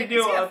Wapatay farmer.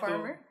 video Is he a ato.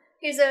 farmer?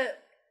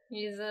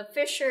 He's a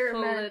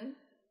Fisherman.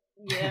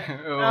 Yeah.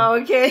 Oh.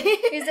 Okay.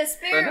 He's a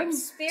spear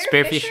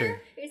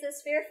Spearfisher. He's a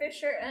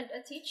spearfisher and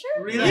a teacher.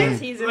 Really? Yes,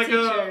 he's a like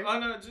teacher.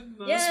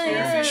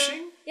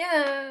 Spearfishing?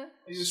 Yeah.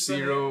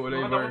 Spiro,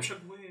 whatever.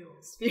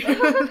 Whales.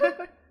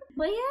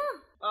 Well, yeah.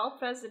 All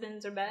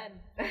presidents are bad.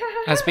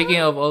 And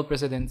speaking of all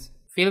presidents,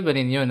 feel ba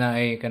ninyo na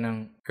ay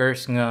kanang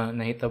curse nga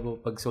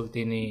nahitabo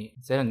pagsulti ni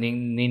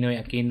Ninoy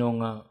Aquino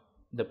nga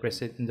the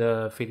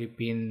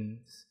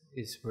Philippines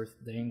is worth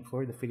dying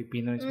for? The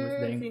Filipino is worth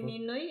dying Si for?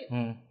 Ninoy?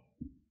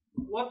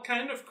 What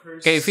kind of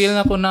curse? Kay feel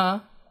na ko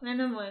na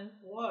Ano man?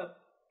 What?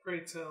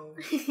 Pray tell.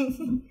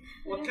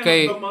 What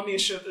kind of mummy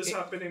shit is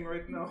happening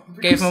right now?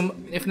 kay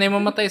if na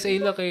mamatay sa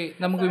ila kay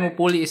namagay mo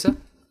puli isa.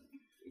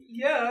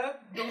 Yeah.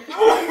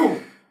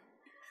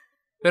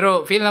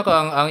 Pero feel na ko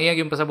ang iyang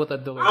yung pasabot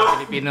adto kay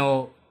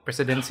Filipino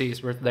presidency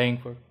is worth dying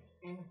for.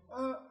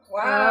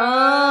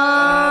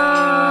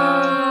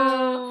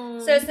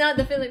 So it's not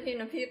the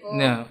Filipino people.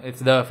 No,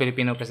 it's the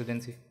Filipino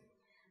presidency.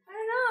 I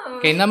don't know.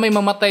 Kay na may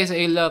mamatay sa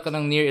ila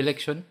kanang near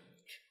election.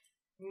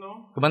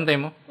 No. Kabantay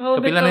mo? Oh,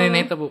 Kapila na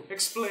nahitabo.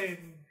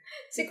 Explain.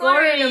 Si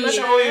Cory naman.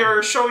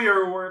 Show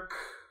your work.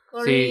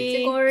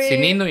 Si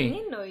Ninoy.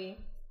 Ninoy.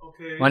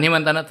 Okay.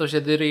 Manimanta na to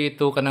siya diri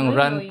to kanang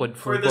run pod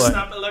For for the kuan.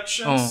 snap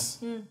elections.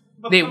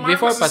 But Di, the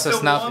before Marcoses pa sa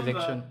still snap won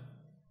election.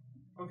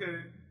 that. Okay.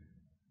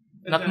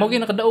 And Nakmogi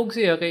nakadaog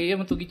siya kay iya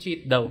mo to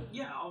gi-cheat daw.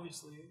 Yeah,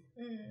 obviously.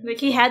 Like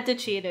he had to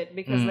cheat it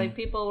because like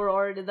people were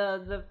already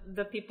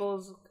the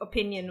people's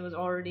opinion was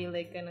already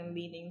like kind of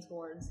leaning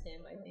towards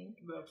him, I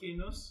think. The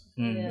Aquinos.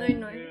 Yeah.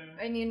 Noy.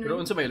 I mean, Pero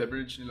unsa may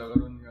leverage nila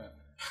karon nga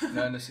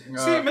na Si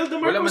Imelda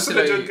Marcos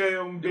sila dyan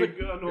kayong big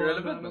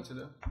relevant man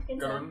sila.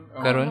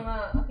 Karon?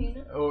 mga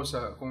Aquino.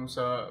 Kung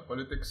sa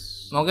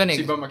politics Mo gani.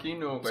 si Bam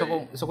Aquino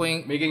So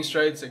kung making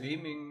strides sa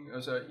gaming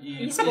sa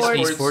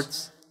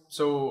esports.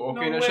 So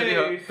okay No na siya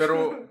diha way.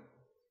 pero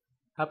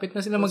hapit na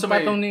sila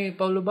magpatong ni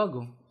Paulo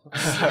Bago.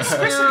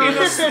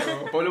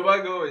 Paulo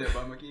Bago,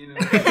 Bam Aquino.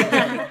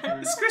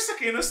 Is Chris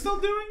Aquino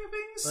still doing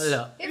things?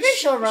 Wala. If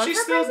she'll run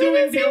She's for still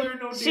doing presidency. Deal or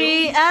No Deal. She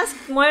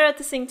asked Moira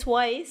to sing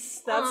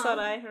twice. That's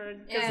what I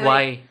heard. Yeah.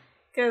 Why?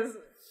 Because,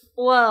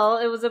 well,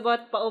 it was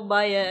about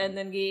paubaya and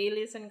then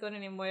giilisan ko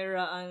na ni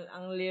Moira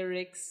ang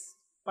lyrics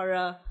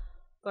para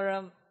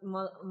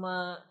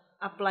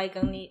ma-apply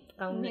kang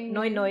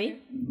Noy.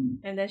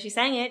 And then she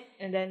sang it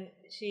and then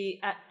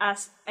she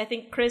asked, I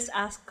think Chris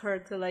asked her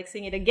to like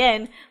sing it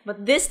again,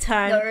 but this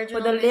time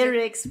with the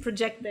lyrics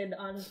projected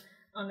on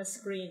a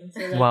screen so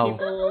that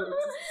people will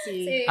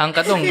see. Ang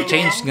katong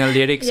change nga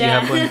lyrics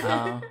gihapon.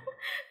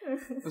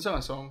 Unsa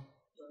nga song?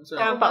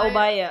 Ang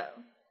paubaya.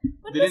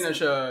 Dili na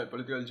siya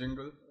political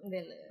jingle.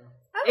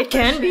 It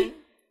can be.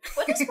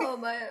 What is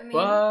paubaya? I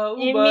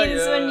mean, It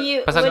means when you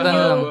Pasagdan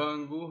lang.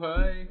 Ang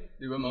buhay.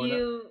 Di ba mauna?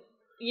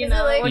 you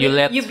know like- You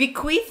let you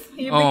bequeath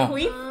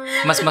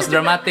mas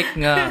dramatic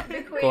nga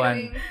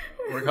kuan.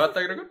 Work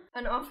hatag ra gud?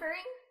 an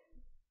offering?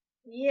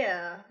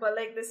 yeah, but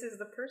like this is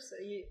the person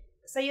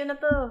sa'yo na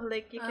to,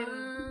 like you can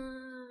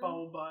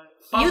Paubay.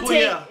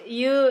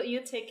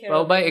 you take care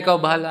Pao of ba it ikaw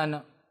now. bahala na.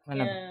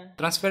 Ano? Yeah.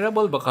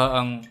 Transferable ba ka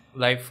ang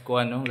life ko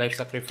life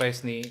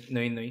sacrifice ni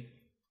Noy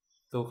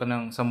to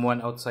kanang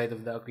someone outside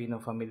of the Aquino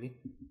family?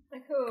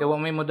 Like who? Kaya wa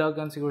may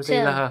modagan siguro sa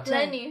ilaha.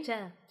 Lenny.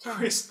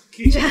 Chris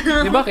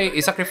Aquino. Di ba kay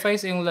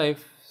i-sacrifice yung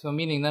life? So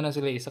meaning na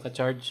sila isa ka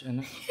charge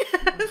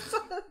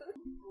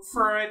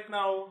For right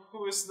now,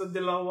 who is the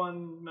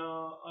Dilawan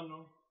na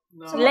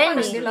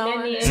Lenny Si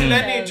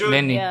Lenny Jud.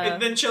 Lenny. Yeah.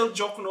 And then Chel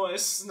Jokno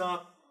is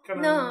not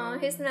No,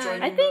 he's not.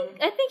 I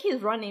think he's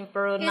running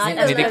for He's not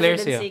in as the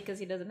presidency list. because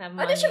he doesn't have Oh,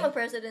 money. did siya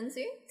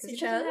mag-presidency? Si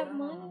Chad?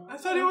 I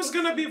thought he was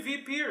gonna be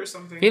VP or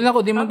something. Feel na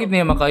ko di man gid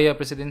niya makaya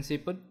presidency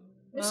pod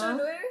Mr.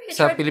 Lawyer?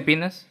 sa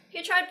Pilipinas.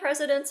 He tried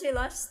presidency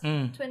last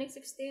Mm.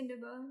 2016,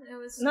 diba? It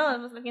was No,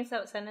 it was like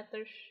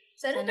senator.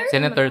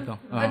 Senator to.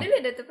 Oh,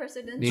 dili dito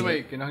presidency. So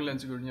may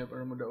kinahanglan siguro niya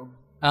para mo daog.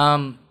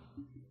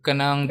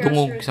 Kanang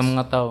dungog sa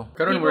mga tao.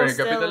 Karon People mo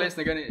still- capitalize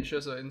na gani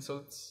siya sa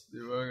insults, di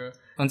ba?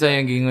 Unsa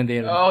yung gingon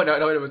dito?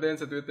 Nakita ba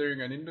sa Twitter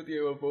nga nindot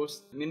yung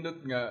post, nindot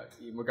nga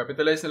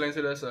mag-capitalize na lang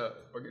sila sa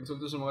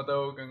pag-insulto sa mga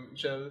tao kang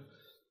Shell.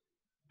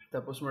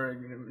 Tapos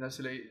na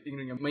sila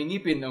ingrid nga may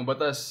ngipin ang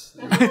batas.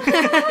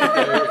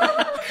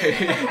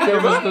 Kaya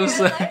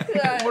bastusa.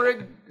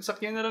 Murag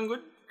sakyan na lang good.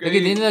 Lagi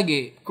din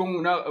lagi.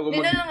 Kung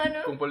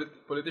Kung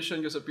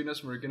politician ka sa Pinas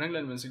mo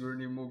kinahanglan man siguro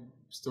nimo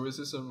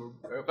stoicism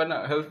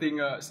kana healthy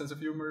nga sense of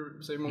humor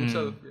sa imong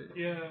self.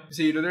 Yeah.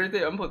 Si Duterte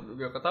ambot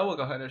katawa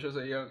ka na siya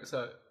sa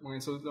mga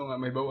insulto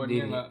nga may bawaan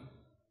niya nga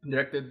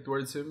directed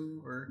towards him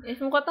or If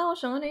mo kataho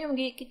siya, ano yung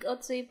kick out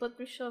si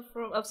Patricia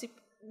from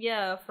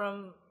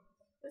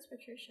Who's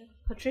Patricia?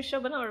 Patricia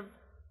ba na or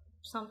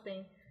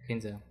something?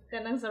 Kinsa.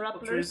 Kanang sa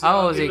Rappers.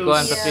 Si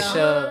Kuan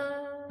Patricia.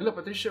 Wala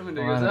Patricia man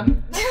dahil sa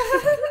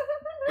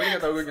Pwede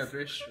ka tawagin nga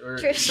Trish or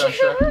Trish.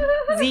 Sasha.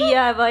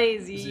 Zia.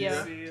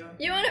 Yeah.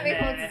 You want to be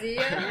called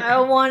Zia? I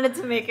wanted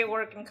to make it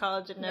work in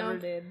college, it never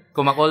did.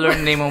 Kung makolor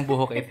name ang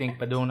buhok, I think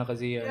padung na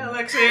kasi yan. Yeah,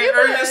 like say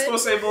Ernest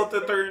was able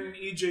to turn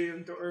EJ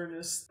into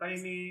Ernest.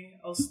 Tiny,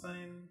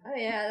 Alstein. Oh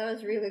yeah, that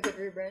was really good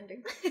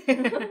rebranding.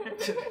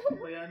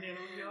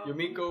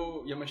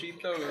 Yumiko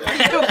Yamashita.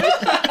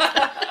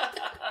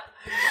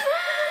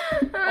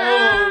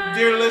 Oh,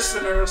 dear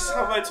listeners,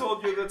 have I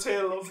told you the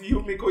tale of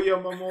Yumiko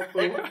Yamamoto?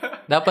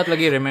 Dapat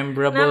lagi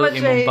rememberable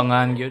imong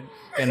pangan yun.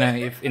 Kana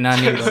if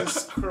inani ko.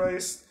 Jesus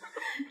Christ.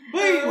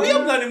 Bay,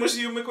 uyab na ni mo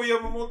si Yumiko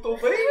Yamamoto,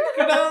 bay.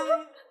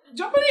 Kanang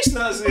Japanese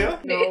na siya?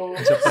 No.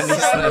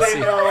 Japanese na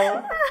siya.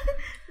 No.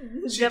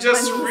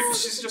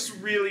 She's just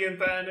really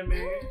into anime.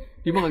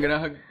 Di ba nga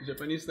ganahag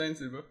Japanese lines,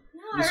 di ba?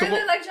 No, I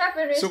really like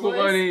Japanese Suko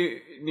ka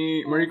voice.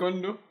 ni Marie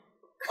Kondo?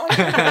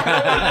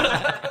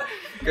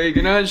 Kaya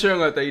ganahan siya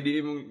nga, tayo di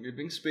mong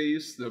giving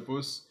space,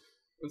 tapos,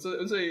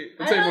 unsay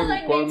mong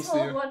like qualms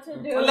being niya? told what to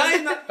do.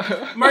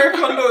 Marie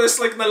Kondo is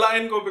like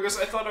nalain ko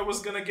because I thought I was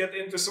gonna get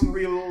into some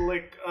real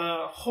like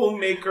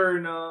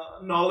homemaker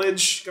na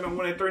knowledge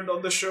when I turned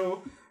on the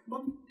show.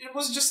 But it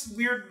was just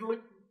weird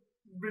like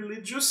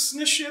religious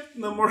na shit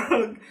na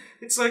morag.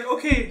 It's like,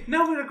 okay,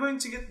 now we're going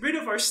to get rid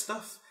of our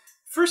stuff.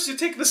 First you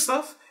take the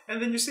stuff,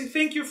 and then you say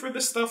thank you for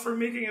the stuff for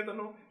making it,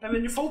 and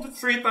then you fold it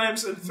 3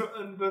 times and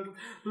then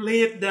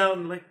lay it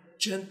down like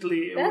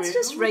gently. That's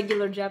just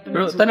regular Japanese.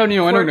 Pero tanaw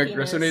niyo, anong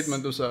nag-resonate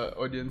man to sa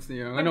audience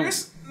niya?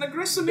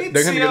 Nag-resonate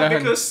siya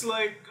because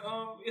like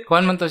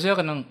Kuan man to siya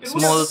kanang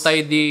small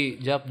tidy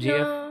Jap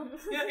GF.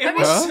 Yeah, it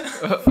was.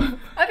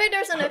 I think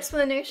there's an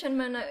explanation,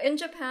 man. In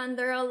Japan,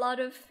 there are a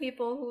lot of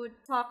people who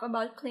talk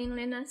about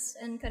cleanliness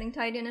and cutting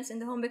tidiness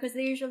in the home because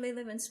they usually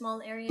live in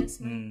small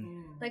areas,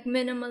 like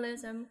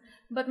minimalism.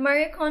 But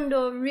Marie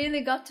Kondo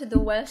really got to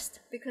the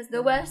West because the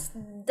West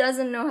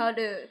doesn't know how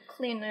to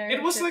clean their...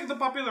 It was like the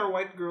popular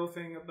white girl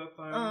thing at that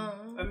time.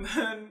 And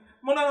then,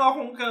 muna nga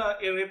akong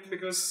ka-irrit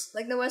because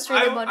like the West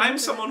really I'm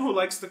someone who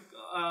likes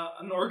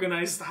an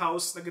organized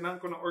house. Naganahan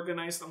ko na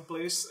organized ang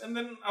place. And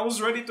then, I was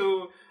ready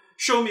to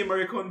show me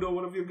Marie Kondo,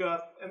 what have you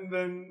got? And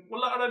then,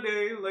 wala ka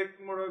day, like,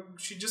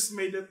 she just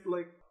made it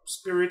like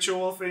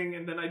spiritual thing,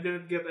 and then I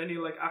didn't get any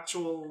like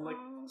actual like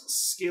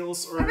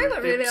skills or I think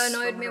what really tips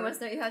annoyed from me her. was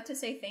that you had to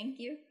say thank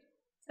you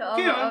to all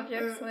the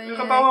objects when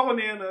Nakatawa ko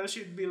niya na,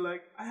 she'd be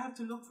like, I have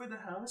to look for the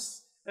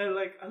house. And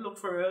like, I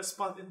look for a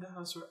spot in the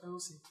house where I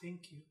will say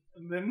thank you.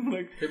 And then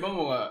like... Iba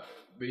mo nga,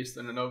 based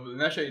on a novel.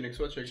 Na siya yung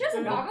nag-swatch. She has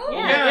a novel?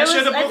 Yeah, she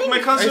had a I book. think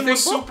My cousin I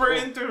was think super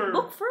into her.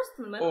 Book first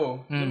naman.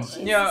 Oh.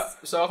 Niya,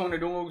 sa akong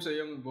nadungog sa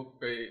iyang book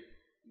kay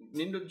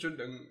nindot jud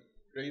ang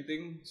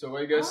rating. So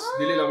I guess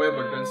dili lang may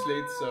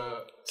pag-translate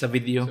Sa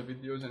video. sa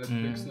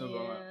Netflix na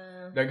mga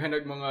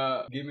daghanag mga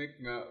gimmick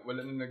nga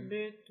wala na nag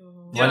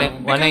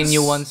Wala yung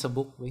new one sa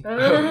book. Wait.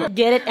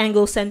 Get it,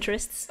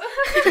 Anglo-centrists.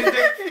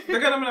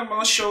 Daga naman ang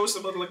mga shows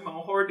about like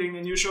mga hoarding,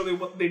 and usually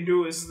what they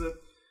do is that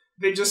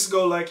they just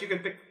go like, you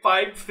can pick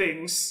 5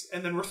 things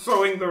and then we're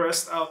throwing the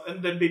rest out, and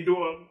then they do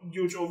a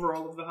huge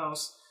overhaul of the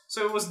house.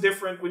 So it was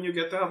different when you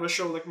get to have a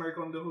show like Marie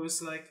Kondo, who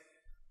is like,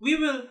 we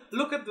will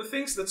look at the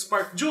things that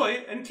spark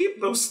joy and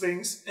keep those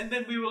things, and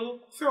then we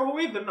will throw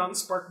away the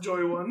non-spark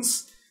joy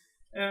ones.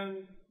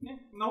 And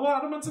yeah, nawa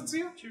naman sa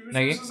siya. She was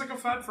just like a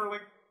fad for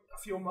like a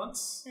few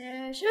months.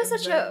 Yeah, she was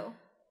such a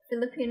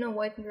Filipino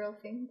white girl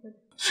thing.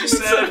 She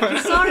said,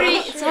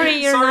 Sorry,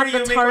 you're not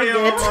the target.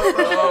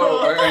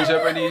 ang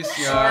Japanese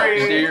nga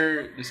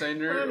interior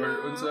designer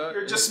or unsa.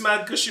 You're just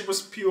mad because she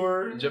was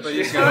pure.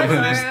 Japanese nga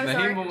novelist na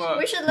himo nga.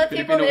 We should let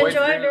people Filipino white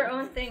enjoy girl. their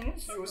own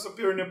things. She was a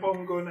pure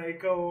Nipongo na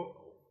ikaw,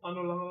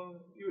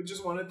 you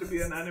just wanted to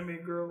be an anime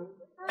girl.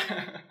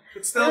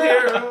 It's still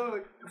here,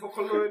 like,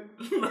 Vocaloid.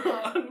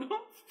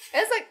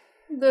 It's like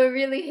the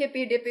really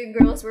hippy dippy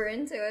girls were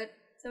into it.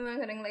 Someone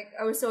kind like,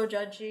 I was so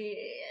judgy,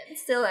 and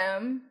still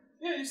am.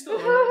 Yeah, you still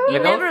are.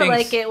 You never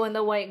like it when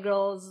the white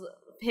girls,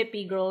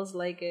 hippie girls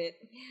like it.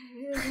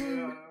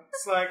 Yeah.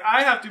 It's like,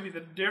 I have to be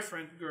the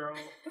different girl.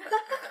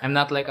 I'm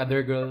not like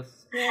other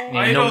girls.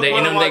 I don't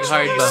want to watch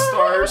hard these ba?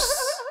 stars.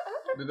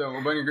 Dito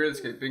ang ubang girls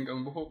kay pink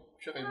ang buhok,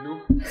 siya kay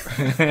blue.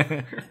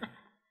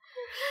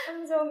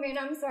 I'm so mean,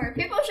 I'm sorry.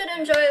 People should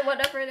enjoy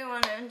whatever they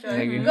want to enjoy.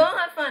 Okay. Go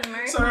have fun,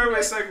 Mary. Sorry I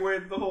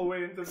segued the whole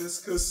way into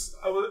this because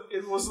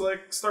it was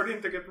like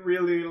starting to get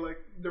really like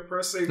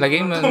depressing.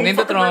 Lagi man,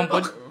 nindot naman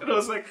po. It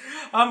was like,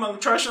 ang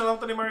trash na lang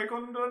to ni Marie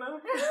Kondo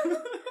na.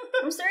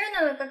 I'm sorry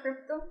na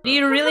nagka-crypto. Do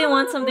you really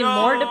want something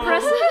more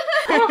depressing?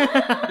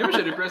 Di ba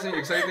siya depressing?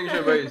 Exciting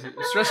siya ba?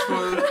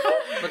 Stressful,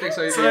 but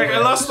exciting. It's like,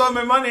 I lost all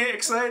my money.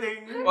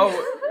 Exciting. Oh,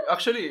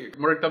 actually,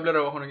 murag tabla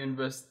raw ako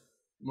nag-invest.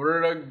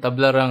 Murag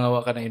Tabla ra nga wa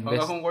ka na ang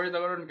invest. akong kwarta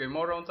karon kay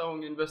mo round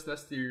akong invest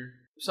last year.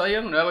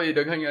 Sayang na ako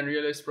daghan nga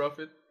unrealized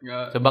profit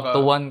nga. So back to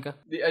 1 ka.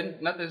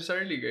 Not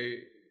necessarily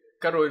kay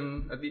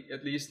karon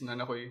at least na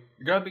nakoy.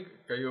 Grabe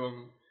kayo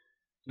ang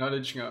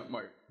knowledge nga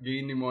Mark.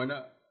 Gain ni mo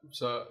na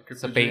sa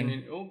crypto Sa pain.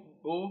 journey.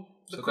 Oh.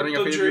 The Sa tanang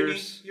crypto nga journey.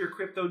 failures. Your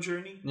crypto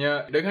journey.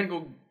 Yeah, daghan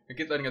ko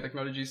nakita nga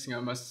technologies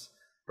nga mas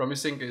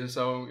promising kaysa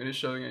sa akong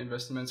initial nga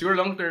investment. Siguro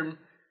long term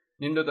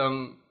nindot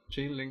ang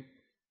Chainlink.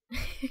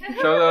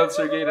 Shout out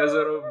Sergey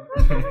Nazarov.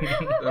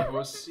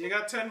 Tapos, You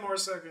got 10 more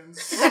seconds.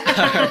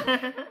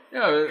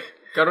 yeah,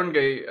 karon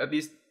kay at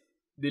least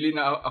dili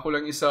na ako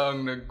lang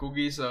isang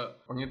nagkugi sa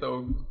pangita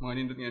og mga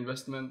nindot nga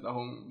investment.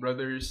 Akong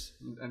brothers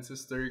and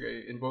sister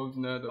kay involved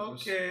na.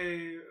 Tapos,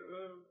 Okay.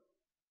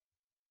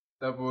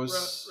 Tapos,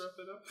 Wrap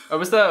it up.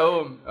 basta,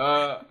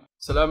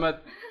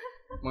 salamat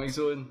mga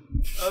igsoon.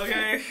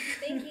 Okay.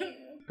 Thank you.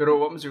 Pero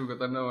wala man siguro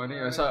katanaw.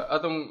 Sa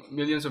atong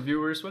millions of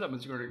viewers, wala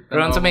man siguro. Pero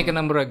ang sa may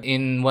kanamurag,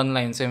 in one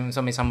line, sa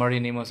may summary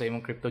nimo sa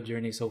imong crypto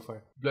journey so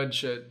far.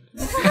 Bloodshed.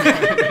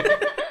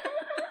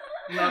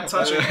 Not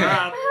touching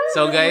that.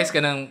 So guys,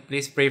 kanang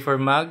please pray for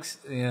Mugs.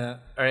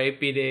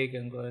 RIP Day,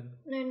 kang God.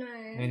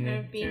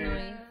 PNoy.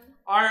 PNoy.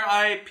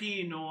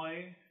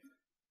 RIPNoy.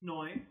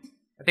 Noy.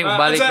 I think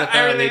balik na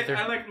tayo later.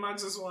 I like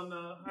Mags's one.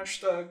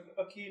 Hashtag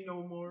Aki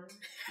no more.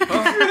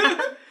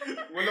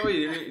 Wala ko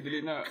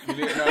dili na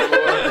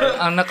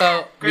Ang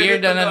naka-weird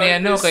na niya,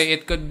 no, kay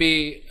it could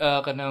be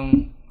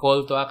kanang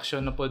call to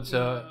action na pod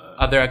sa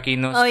other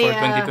Aquinos for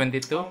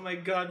 2022. Oh my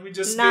God, we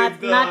just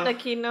Not gave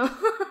Aquino.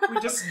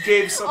 we just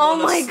gave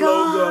someone a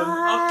slogan.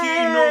 Aki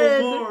no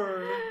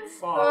more.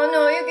 Fuck. Oh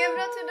no, you gave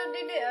that to the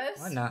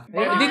DDS. Wala.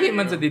 Dili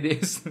man sa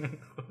DDS.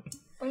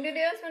 Ang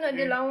DDS mo na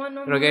dilawan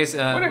no. Pero guys,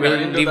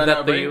 we'll leave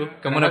that to you.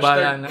 Kamu na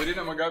bahala na. Pwede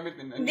na magamit.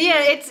 Yeah,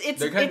 it's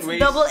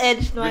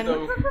double-edged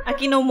one.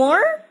 Aki no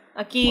more?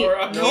 Aki Or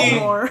Aki. no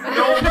more.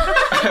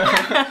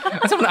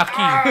 Asa man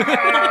Aki?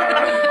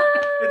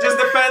 It just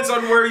depends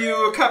on where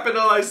you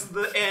capitalize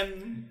the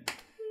N.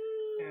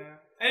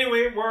 Yeah.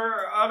 Anyway,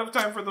 we're out of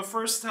time for the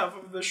first half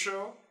of the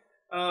show.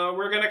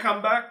 We're gonna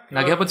come back.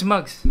 Nagyapon si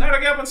Mugs.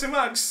 Nagyapon si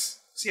Mugs.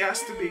 She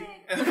has to be.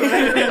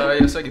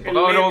 Tayo sa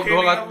gipakaw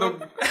ko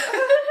hotdog.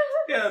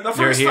 Yeah, the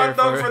first hot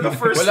dog for the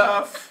first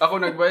half.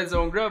 Ako nagbayad sa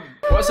akong Grab.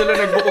 Wala sila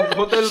nagbook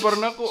hotel para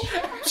nako.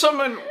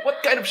 Someone,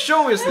 what kind of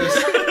show is this?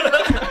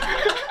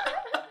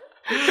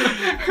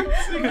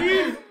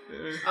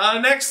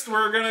 Next,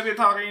 we're gonna be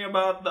talking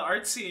about the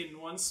art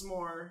scene once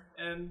more,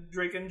 and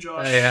Drake and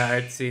Josh. Yeah,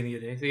 art scene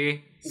yun eh.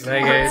 Sige.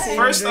 Bye guys.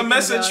 First, a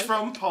message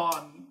from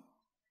Pawn.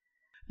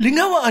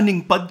 Lingawa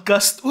aning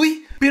podcast,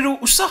 uy, pero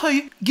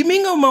usahay,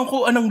 gimingaw man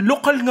ko anang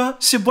lokal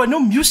nga Cebuano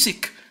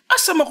music.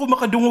 Asa man ko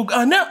makadungog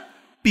ana?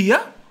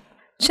 Pia?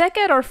 Check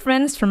out our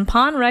friends from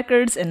Pawn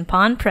Records and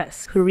Pawn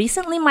Press, who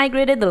recently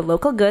migrated their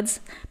local goods,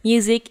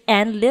 music,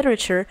 and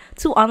literature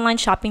to online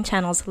shopping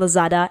channels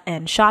Lazada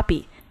and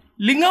Shopee.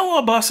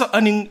 Lingawa ba sa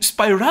aning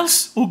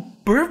spirals o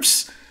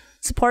burbs?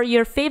 Support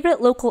your favorite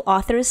local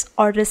authors,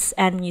 artists,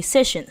 and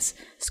musicians.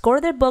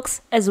 Score their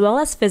books as well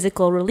as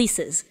physical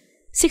releases.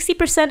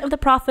 60% of the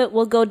profit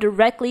will go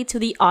directly to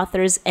the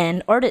authors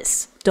and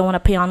artists. Don't want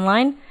to pay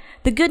online?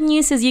 The good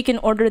news is you can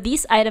order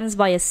these items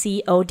via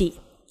COD.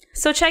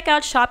 So check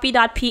out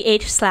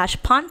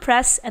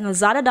shopee.ph/pawnpress and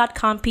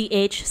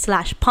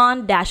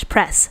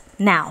lazada.com.ph/pawn-press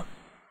now.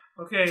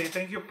 Okay,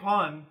 thank you,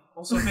 Pawn.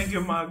 Also, thank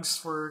you,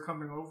 Mugs, for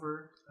coming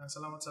over.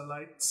 Salamat sa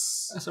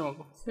lights. Asa mo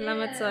ko?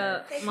 Salamat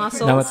sa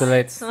muscles. Salamat sa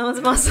lights. Salamat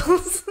sa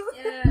muscles.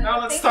 Now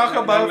let's talk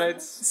about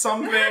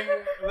something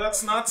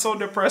that's not so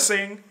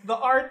depressing. The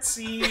art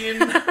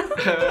scene.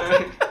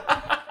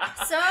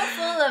 So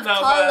full of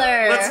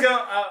color. Let's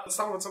go. Let's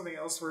talk about something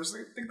else first.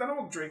 Tignan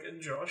mo Drake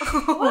and Josh.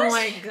 Oh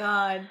my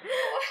God.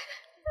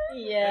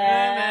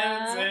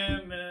 Yeah.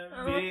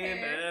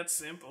 That's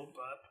simple,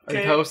 but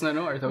Art house na,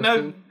 no? Art house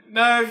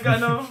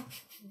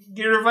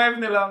gi-revive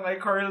nila ang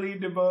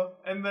iCarly, diba?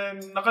 And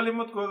then,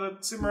 nakalimot ko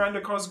that si Miranda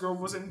Cosgrove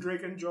was in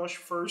Drake and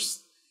Josh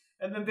first.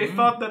 And then they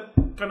thought that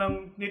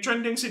kanang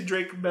ni-trending si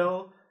Drake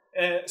Bell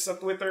sa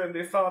Twitter, and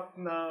they thought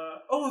na,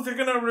 oh, they're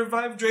gonna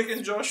revive Drake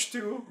and Josh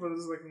too. But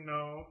it's like,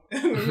 no.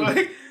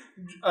 Like,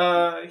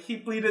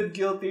 he pleaded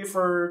guilty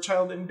for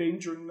child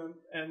endangerment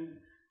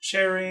and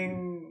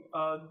sharing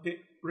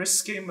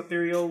risque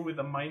material with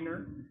a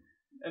minor.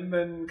 And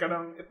then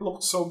kanang it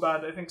looked so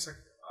bad. I think it's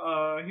like,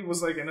 he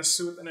was like in a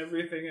suit and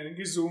everything, and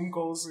he Zoom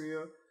calls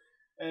you,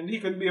 and he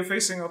could be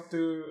facing up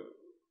to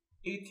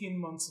 18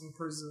 months in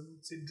prison.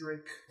 Si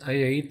Drake.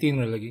 Ay,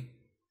 18 na lagi.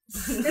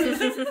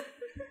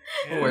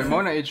 Oh,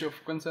 mo na age of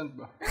consent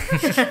ba?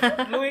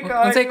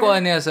 Unsay ko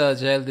niya sa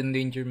child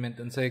endangerment?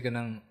 Unsay ka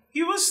nang... He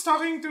was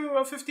talking to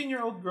a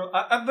 15-year-old girl.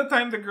 At the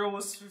time, the girl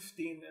was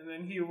 15, and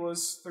then he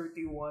was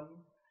 31.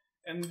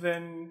 And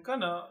then,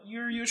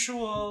 your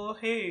usual,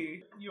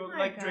 hey, you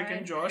like God. Drake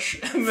and Josh.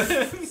 And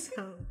then...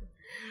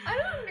 I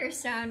don't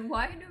understand.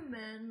 Why do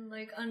men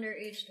like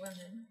underage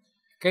women?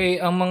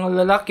 Kay ang mga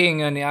lalaki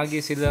nga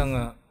niagi sila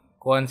nga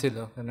kuan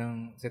sila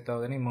kanang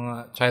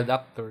mga child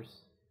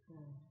actors.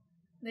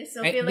 They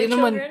still feel like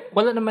children?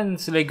 Wala naman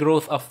sila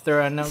growth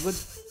after good.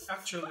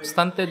 Actually,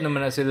 stunted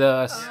naman na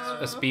sila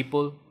as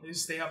people.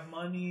 They have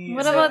money.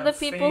 What about the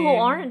people who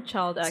aren't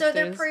child actors? So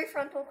their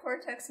prefrontal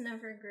cortex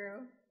never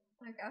grew.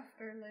 Like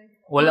after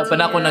wala pa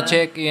na ako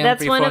na-check yung that's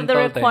prefrontal. That's one of the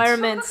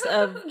requirements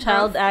of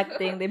child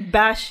acting. They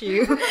bash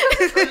you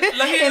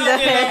in the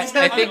head.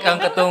 I think ang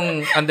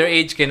katong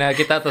underage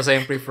kita to sa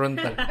yung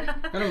prefrontal.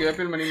 Anong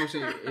gapil man mo si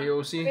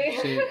AOC,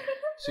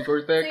 si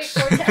Cortex.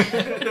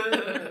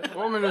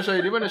 Oo man na siya,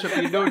 di ba na siya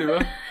pedo, di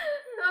ba?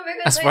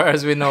 because As far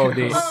as we know,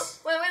 this.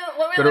 when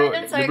we Pero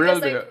learned in psych, liberal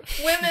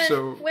it's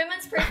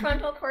women's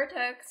prefrontal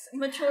cortex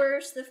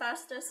matures the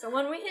fastest. So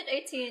when we hit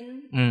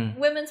 18,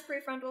 women's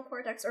prefrontal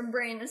cortex or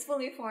brain is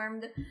fully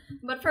formed.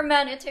 But for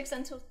men, it takes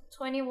until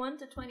 21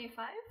 to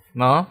 25.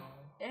 No?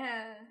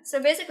 Yeah.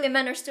 So basically,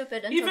 men are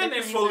stupid until Even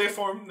they're if fully 25.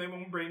 formed na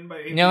yung brain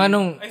by 18, Yung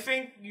anong... I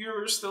think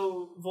you're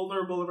still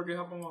vulnerable pag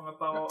hapong mga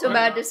tao. To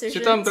bad decisions.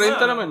 Si Tom,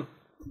 30 naman.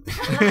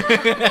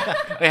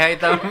 Ay, hi,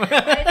 Tom.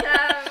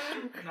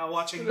 Now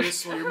watching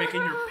this while you're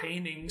making your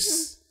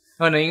paintings.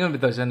 Oh, naingon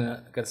bitaw siya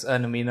na kasi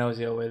minaw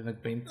siya while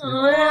nagpaint.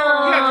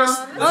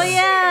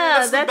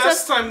 That's the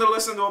best time to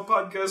listen to a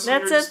podcast.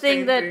 That's a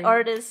thing painting. that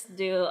artists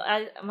do.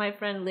 My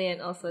friend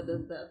Lian also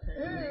does that.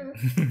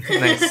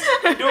 Nice.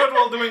 I do it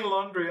while doing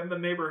laundry and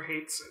the neighbor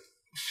hates it.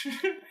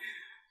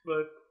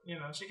 But,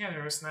 she can't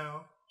hear us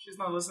now. She's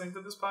not listening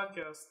to this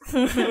podcast.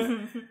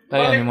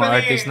 Tayo yung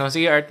mga artist, no?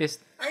 Sige,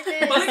 artist.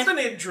 Balik na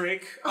ni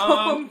Drake.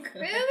 Really?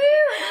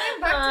 We're going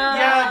back to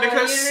Yeah,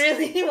 because You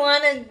really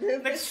want to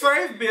do this?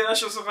 nag-thrive ba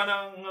siya sa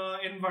kanang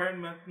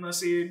environment na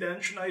si Dan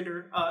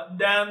Schneider.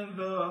 Dan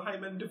the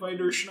Hymen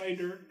Divider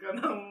Schneider.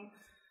 Kanang,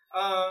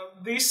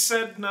 they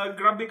said na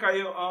grabe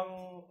kayo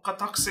ang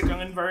katoxic ang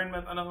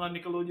environment anang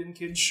Nickelodeon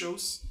kids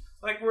shows.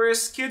 Like,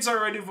 whereas kids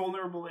are already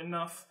vulnerable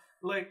enough,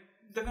 like,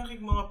 dagang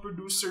mga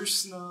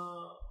producers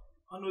na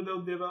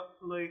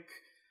like,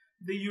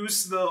 they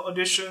use the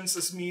auditions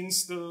as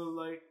means to,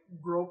 like,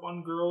 grope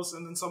on girls,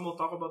 and then some will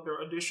talk about their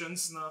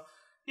auditions na,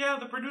 yeah,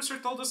 the producer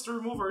told us to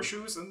remove our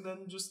shoes, and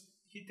then just,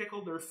 he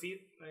tickled their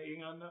feet.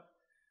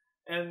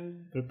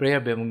 And,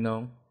 Preya ba mong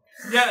no?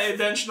 yeah,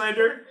 Dan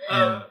Schneider,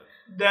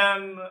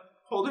 Dan,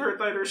 hold her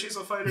tighter, she's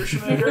a fighter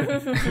Schneider.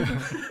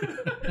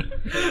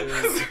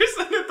 There's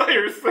an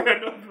entire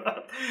thread of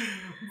that.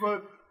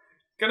 But,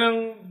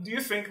 do you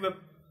think that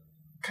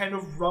kind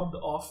of rubbed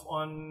off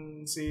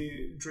on,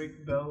 say,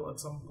 Drake Bell at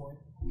some point?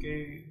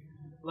 Okay,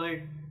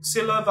 like,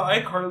 sila, the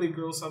iCarly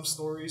girls have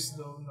stories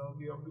though, no,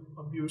 the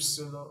abuse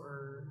sila,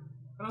 or,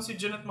 si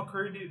Janet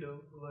McCurdy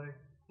though, like,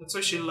 that's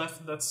why she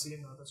left that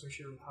scene, that's why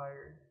she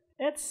retired.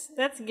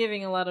 That's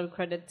giving a lot of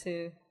credit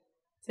to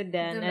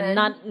Dan The and men.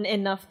 not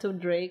enough to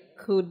Drake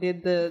who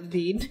did the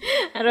deed.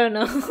 I don't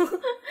know.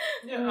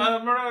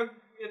 Yeah,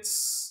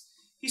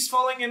 he's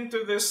falling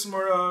into this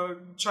more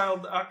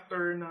child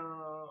actor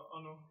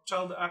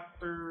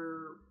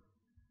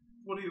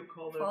what do you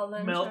call it?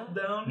 Fallen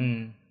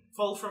Meltdown?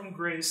 Fall from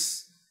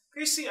Grace.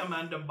 Okay, see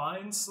Amanda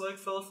Bynes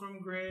like fell from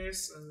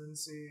grace, and then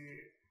see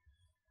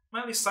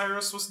Miley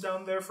Cyrus was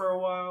down there for a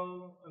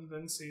while, and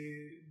then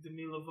see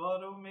Demi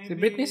Lovato maybe. Si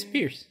Britney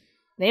Spears.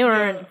 They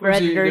weren't Si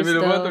predators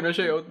Demi Lovato though. na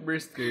siya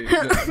outburst kay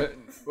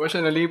wa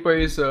siya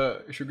nalipay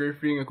sa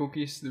sugar-free nga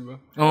cookies, di ba?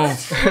 Oh.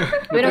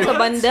 Pero sa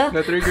banda.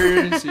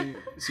 Na-trigger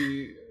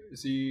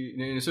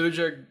nasulod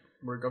siya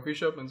more coffee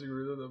shop and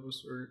siguro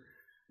tapos or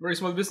more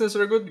small business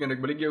or good nga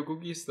nagbalik yung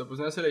cookies tapos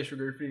na sila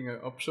sugar-free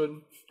nga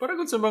option para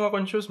good sa mga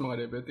conscious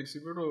mga diabetics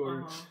siguro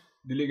or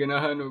dili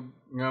ganahan og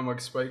nga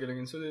mag-spike lang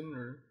insulin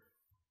or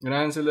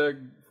ganahan sila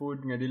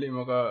food nga dili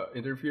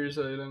maka-interfere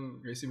sa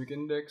ilang glycemic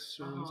index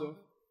or so.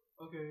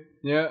 Okay.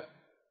 Yeah.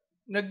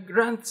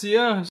 Nag-rant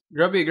siya.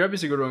 Grabe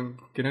siguro ang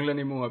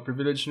kinahanglan nimo nga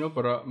privilege no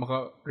para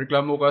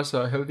maka-reklamo ka sa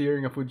healthier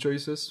nga food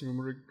choices.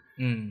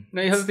 Na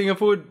healthy nga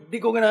food, di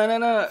ko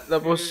ganahan na.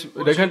 Tapos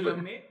daghan pa.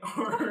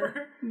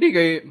 Di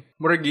kay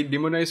murag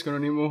demonize kuno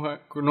nimo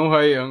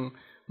kunuhay ang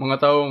mga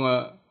tawo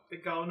nga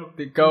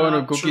tikaw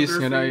ng cookies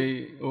nga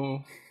nay.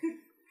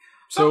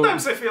 So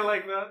sometimes I feel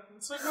like that.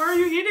 It's like, why are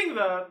you eating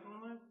that?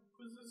 I'm like,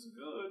 because it's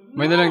good.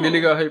 may nalang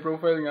dili ka high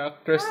profile nga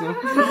actress no.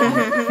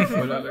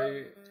 Wala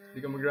kay di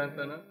ka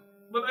magranta na.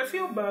 But I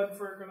feel bad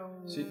for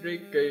Si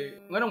Drake kay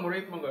nganong mo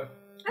rape man ka?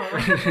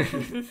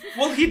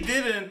 Well, he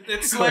didn't.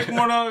 It's like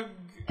more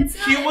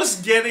he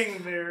was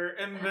getting there,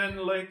 and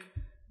then like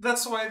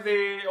that's why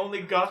they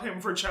only got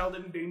him for child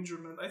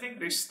endangerment. I think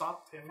they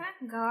stopped him.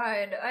 Thank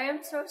God. I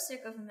am so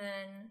sick of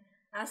men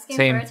asking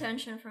Same. for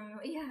attention from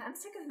me. Yeah, I'm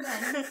sick of men.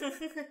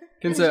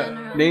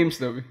 Kinsa names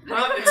daw.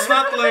 It's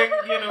not like,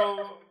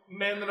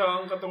 men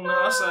ra ang katong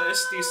naa sa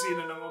STC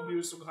na nang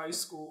abuse of high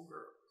school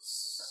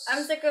girls.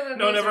 I'm sick of abusers.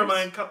 No, never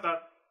mind. Cut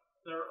that.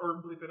 Or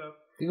bleep it out.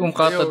 Di kong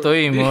kata to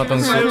eh, mga tong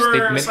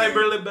statement.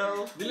 Cyber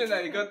libel. Dili na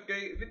ikat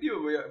kay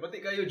video ba?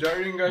 Bati kayo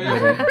jarring kayo.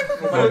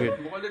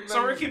 So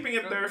we're keeping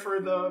it there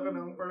for the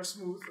para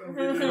smooth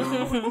video.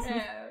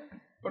 Yeah.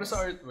 Para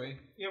sa art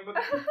way. Yeah,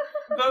 but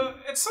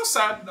it's so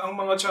sad ang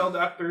mga child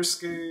actors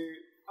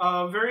kay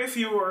very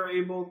few are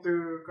able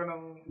to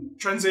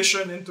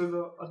transition into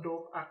the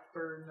adult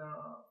actor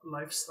na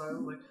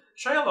lifestyle. Like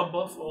Shia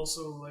LaBeouf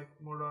also like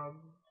more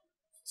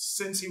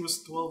since he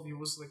was 12 he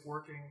was like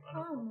working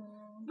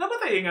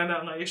namatay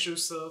nga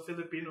issues sa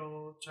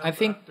Filipino child I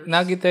think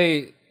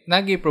actors.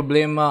 nagi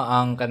problema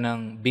ang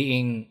kanang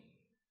being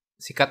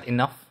sikat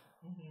enough.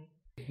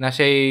 Na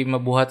siya'y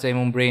mabuhat sa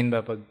imong brain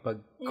ba pag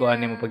kuan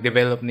nimo pag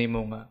develop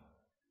nimo nga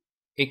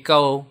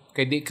ikaw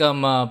kay di ka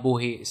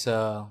mabuhi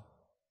sa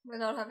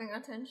Without having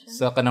attention.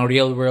 sa kanang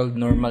real world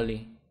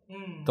normally.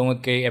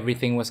 Tungod kay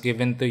everything was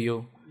given to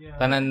you. Yeah.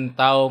 tanan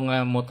tao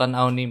nga mo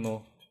tan-aw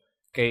nimo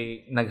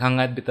kay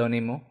naghangad bitaw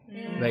nimo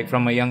like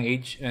from a young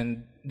age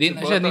and din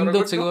na siya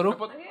nindot siguro.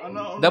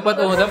 Dapat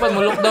mo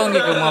lockdown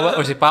gyud mga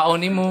or si paon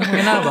nimo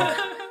ina ba.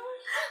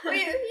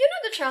 You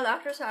know the child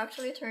actors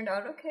actually turned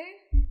out okay.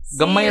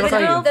 Gamay ra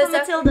kayo. The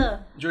Matilda.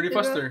 Jodie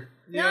Foster.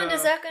 No, the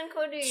Zack and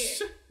Cody.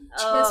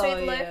 The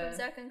Sweet Life of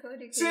Zack and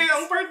Cody. See,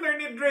 ang partner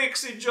ni Drake,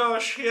 si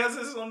Josh, he has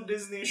his own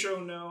Disney show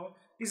now.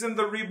 He's in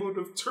the reboot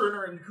of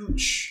Turner and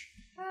Hooch.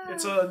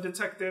 It's a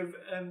detective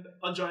and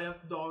a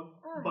giant dog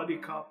buddy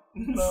cop.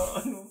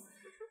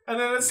 And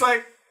then it's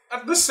like,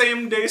 at the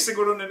same day,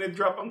 siguro na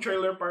ni-drop ang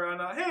trailer para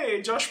na,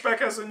 hey, Josh Peck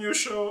has a new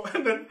show.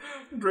 And then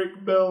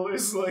Drake Bell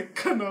is like,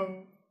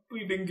 kanang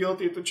pleading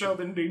guilty to child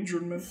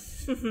endangerment.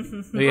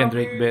 Yan,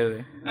 Drake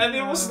Bell. And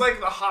it was like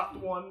the hot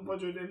one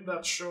budget in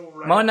that show,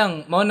 right?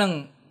 Mao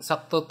nang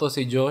sakto to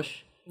si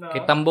Josh.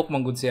 Kay tambok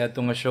man gud siya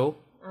atong nga show.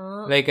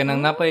 Like kanang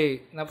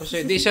napay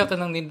siya, di siya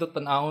kanang nindot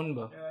tan-aon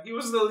ba. Yeah, he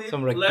was the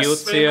Some less cute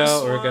famous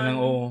siya or one. kanang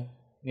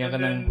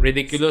kanang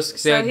ridiculous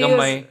siya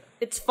gamay.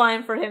 It's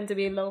fine for him to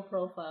be low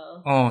profile.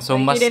 Oh, so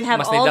Like,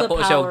 mas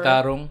nidako siya og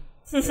tarong.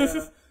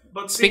 Yeah.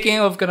 But see, Speaking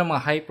of kanang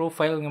mga high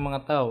profile nga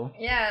mga tao.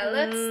 Yeah,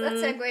 let's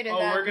segue to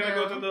that. we're gonna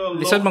go to the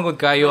Lisod man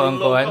gud kayo ang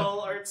kuan.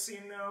 local art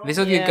scene now.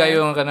 Lisod gid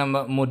kayo ang kanang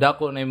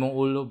mudako na imong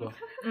ulo ba.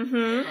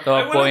 To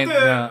a point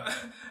na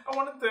I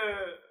wanted to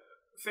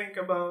think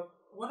about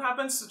what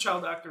happens to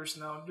child actors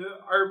now.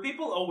 Are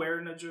people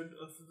aware na jud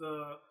of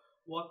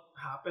what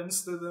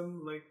happens to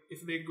them, like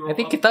if they grow I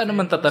think up kita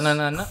naman famous? tatanan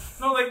na.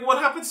 No, like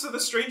what happens to the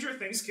Stranger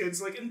Things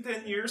kids? Like in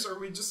 10 years, are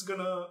we just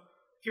gonna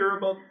hear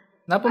about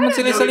Napaman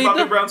sila Millie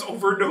Bobby salita. Brown's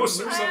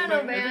overdose or I don't know,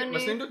 something? man.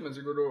 Mas nindot man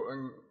siguro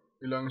ang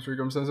ilang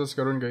circumstances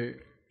karon kay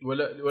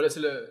wala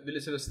sila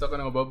dili sila stuck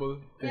na bubble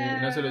kay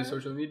na sila sa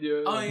social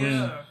media. Oh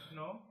yeah,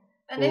 no.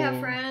 And they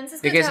have friends. It's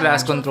Di good guys to have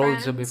last actual control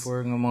friends. sa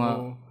before ng mga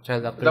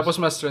child actors. Tapos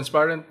mas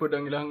transparent pud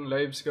ang ilang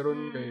lives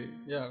karon kay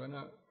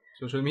kana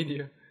social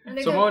media. And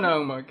they So go- mao na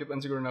ang makitaan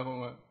siguro na ako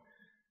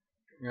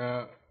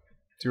nga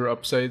your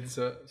upside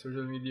sa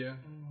social media.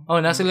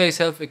 Oh, na sila yung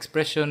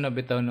self-expression na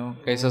bitaw no.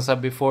 Kaysa sa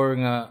before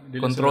nga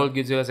control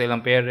gyud sila sa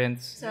ilang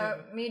parents So,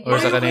 media. or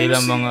sa Well,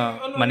 kanilang see, mga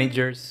ano,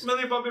 managers.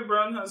 Millie Bobby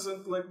Brown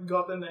hasn't like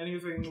gotten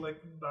anything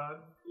like bad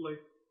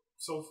like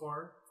so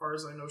far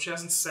as I know. She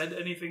hasn't said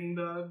anything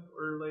bad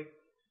or like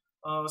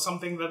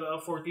something that a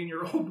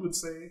 14-year-old would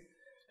say.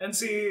 And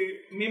si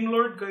Meme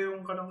Lord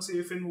kayong kanang si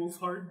Finn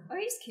Wolfhard. Oh,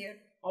 he's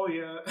cute. Oh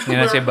yeah.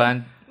 Yan si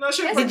band. No,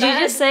 she, Did you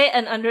just say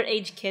an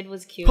underage kid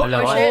was cute?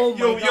 Hello. Oh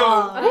yo, my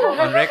god.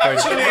 On record.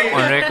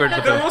 On record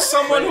there to. was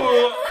someone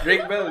who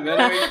Drake Bell,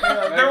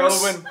 there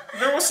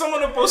was someone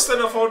who posted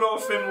a photo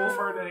of Finn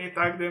Wolfhard and he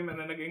tagged him and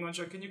then nag-ingon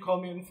siya, can you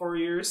call me in 4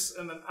 years?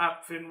 And then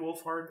at Finn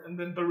Wolfhard and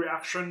then the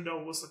reaction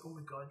though was like, oh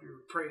my god,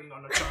 you're preying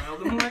on a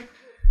child. And I'm like,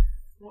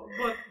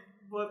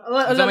 but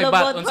Unsa may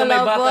bata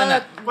na.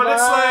 But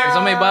it's like Unsa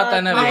may bata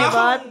na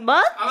rin.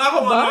 But? ang ako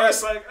one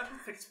is like, I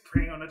don't think it's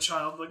preying on a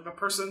child. Like the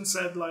person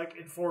said like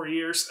in 4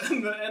 years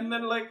and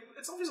then like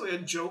it's obviously a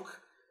joke.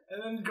 And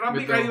then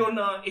grabe Bitaw. kayo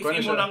na if Kuha na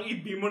imo siya. nang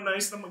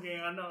i-demonize na maging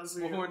ana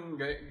kasi. Puhon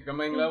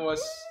gamayng lawas.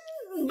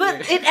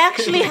 But it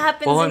actually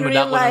happens Pohon, in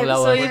real madako ng life, so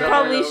lawas. you Madako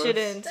probably ng lawas.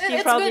 shouldn't. You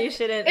It's probably good.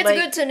 shouldn't. It's like,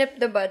 good to nip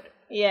the bud.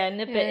 Yeah,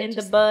 nip it in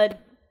the just- bud.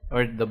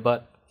 Or the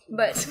butt.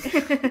 But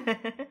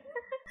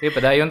Okay,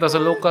 padayon ta sa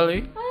local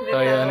eh.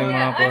 Kaya ano yung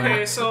mga kuha.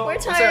 Okay, so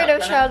we're tired of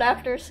child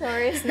actor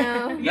stories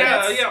now.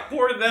 yeah,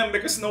 poor them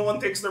because no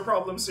one takes their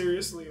problem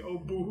seriously. Oh,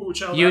 boohoo,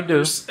 child You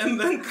do. actors. And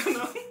then,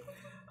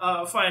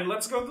 fine,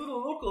 let's go to the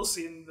local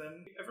scene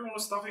then. Everyone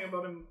was talking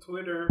about him on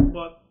Twitter,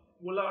 but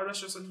wala ara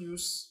siya sa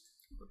news.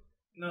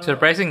 Na,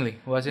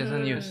 Surprisingly, was it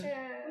on news?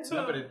 So,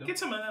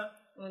 kitsa man na.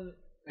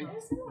 Okay.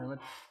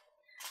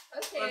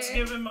 Let's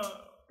give him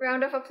a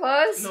Round of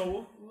applause.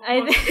 no. I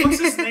What's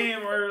his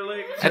name or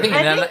like? I think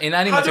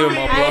inani mo How do siguro we-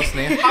 mga applause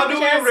niya. How do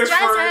we Just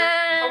refer?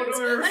 presents. How do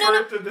we No, refer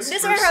no. to this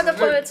These person? are how the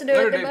poets do it,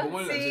 Pero diba?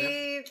 bumula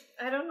siya.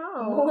 I don't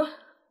know.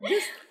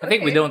 I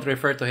think we don't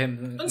refer to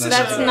him. Let's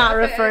not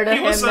refer to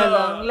He him was, na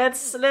lang.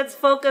 Let's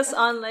focus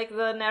on like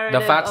the narrative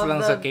The facts of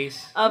lang the, sa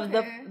case. of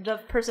the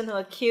person who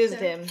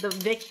accused him, the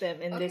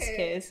victim in this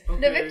Okay. case.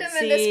 The victim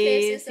in this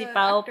case is Si an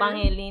Pao actor.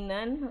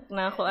 Pangilinan,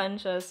 nakuan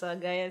siya sa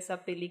gaya sa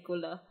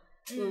pelikula.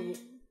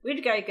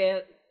 Weird guy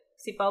kaya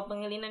si Pao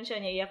Pangilinan siya,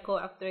 niya iyak ko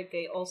actor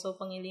kay also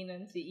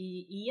Pangilinan, si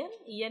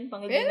Ian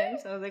Pangilinan.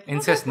 So I was like,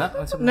 Incest na?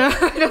 no,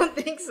 I don't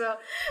think so.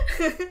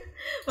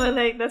 But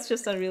like, that's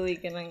just a really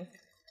kinang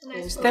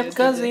Step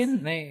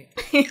cousin. Nay.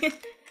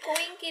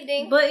 Winky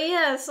dink. But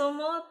yeah, so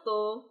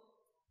Moto,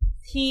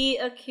 he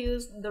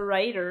accused the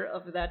writer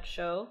of that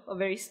show, a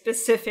very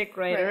specific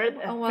writer,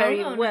 Right. a A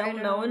very well-known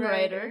well-known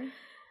writer.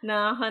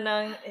 na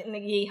kanang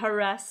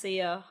nag-harass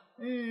siya.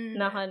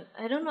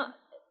 I don't know.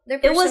 The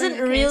It person wasn't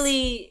accused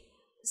really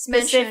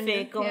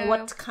specific mentioned, on yeah,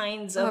 what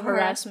kinds of of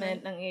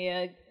harassment harassment. ng iya.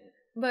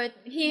 But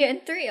he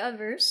and 3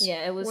 others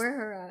Yeah, it was- were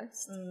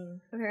harassed.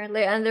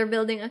 Apparently, and they're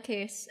building a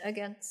case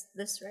against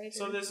this writer.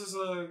 So this is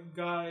a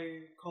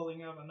guy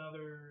calling out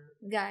another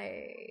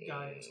guy.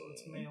 guy, so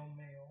it's male.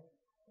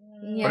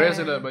 Yeah. Pareha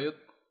sila bayot.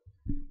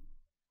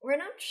 We're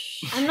not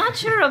I'm not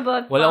sure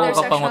about Wala their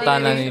ko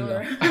kapangutanan sexuality. nila.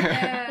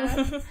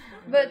 Yeah.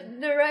 But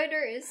the writer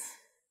is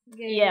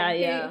gay.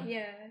 Yeah.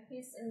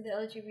 He's in the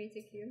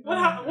LGBTQ.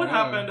 What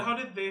happened? How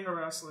did they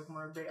harass like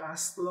Mark? They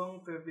asked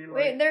long to be like.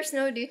 Wait, there's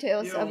no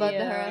details Yo, about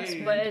the yeah.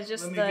 harassment. But it's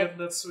just let me that- get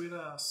that sweet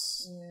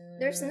ass.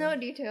 There's no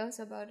details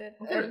about it.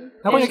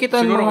 Ako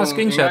nakita ng mga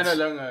screenshots.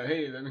 Siguro lang,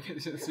 hey, let me get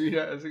this sweet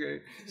ass.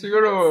 Okay.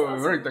 Siguro,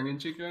 marag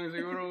tangin-cheek lang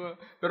siguro.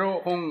 Pero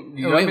kung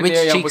gigamit Which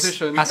niya yung cheeks?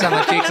 position. Asa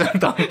nga cheeks ang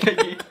tawag?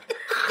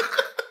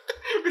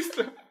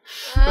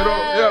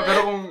 pero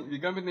kung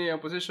gigamit niya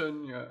yung position,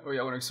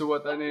 ako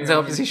nagsuwat ani.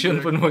 Sa position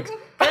po mag...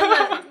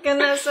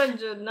 Kana sa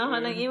Jud, nang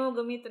imo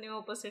gamiton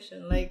imo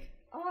position. Like,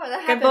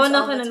 That kay happens Bono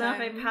all ko the na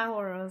time.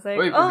 power. I was like,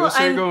 Wait,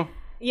 producer I'm... go.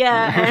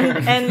 Yeah,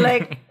 and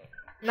like,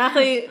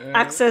 naki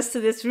access to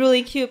this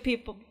really cute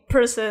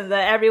person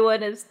that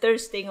everyone is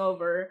thirsting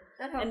over.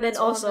 That And then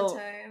happens all also,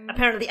 the time.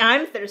 apparently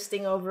I'm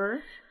thirsting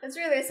over. It's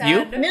really sad.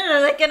 You?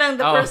 No, like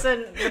kanang the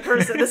person,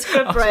 the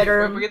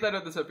scriptwriter. Pakita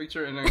natin sa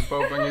picture ng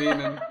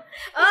pagpapangilinan.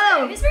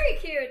 Oh, He's very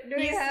cute. Do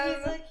we he's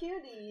have... a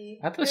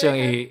cutie. Ato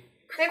siyang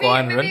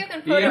Maybe you can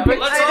put Yeah, a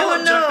Let's picture. all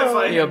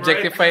objectify him,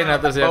 i-objectify right?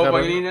 nato siya karon.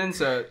 Pagpapangilinan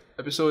sa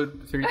episode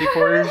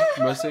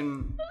 34.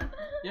 Basin,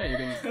 you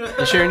can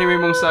i-share niyo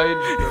yung mong side.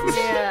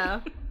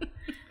 Yeah.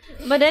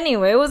 But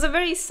anyway, it was a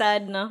very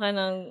sad na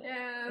kanang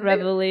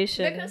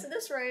revelation. Because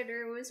this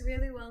writer was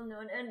really well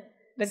known and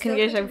The still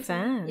Kangesha continues-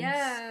 fans.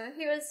 Yeah,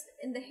 he was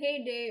in the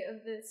heyday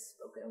of this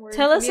spoken word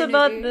Tell us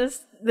about community.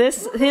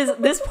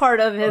 this part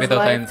of his Bito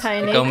life, times.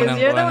 Tiny, Ikaw mo because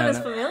nang you're the kuha one na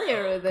who's familiar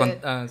with it.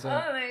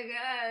 Oh my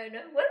god.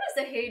 When was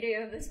the heyday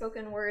of the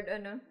spoken word?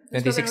 The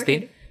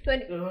 2016?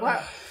 spoken word wow.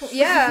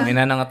 Yeah. May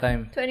na nga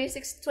time.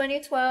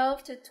 2012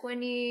 to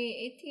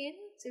 2018.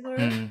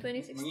 Siguro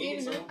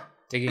 2016. No?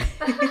 Sige.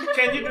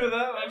 Can you do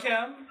that? I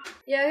can.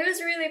 Yeah, he was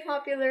really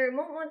popular.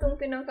 Mo tong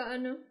pinaka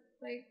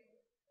like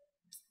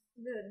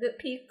the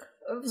peak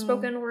of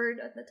spoken word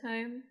at the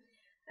time.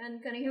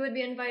 And he would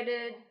be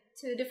invited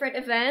to different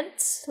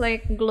events,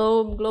 like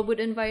Globe would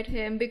invite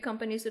him, big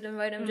companies would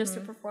invite him just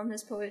to perform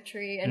his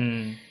poetry,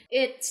 and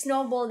it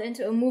snowballed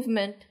into a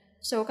movement.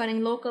 So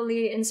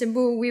locally in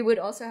Cebu, we would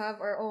also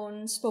have our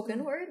own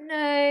spoken word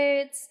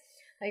nights.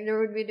 Like there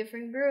would be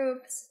different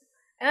groups,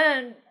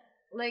 and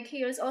like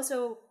he was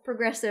also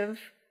progressive.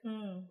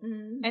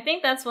 I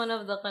think that's one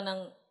of the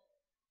kanang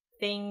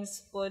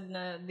things pod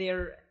na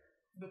they're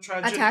The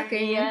tragedy.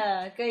 Attacking.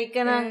 yeah kay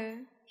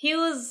kanang he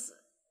was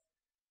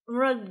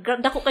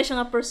dako kay siya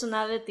nga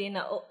personality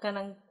na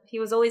kanang he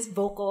was always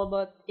vocal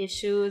about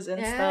issues and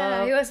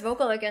stuff. He was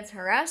vocal against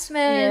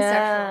harassment,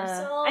 sexual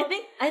assault.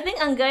 I think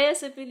ang gaya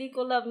sa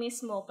pelikula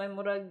mismo kay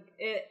murag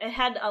it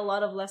had a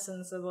lot of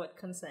lessons about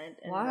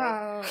consent and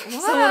Wow.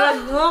 so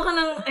murag mo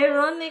kanang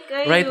ironic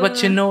ay Right what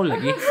you know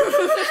lagi.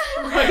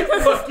 Like,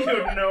 what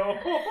you know?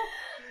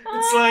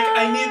 It's like,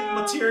 I need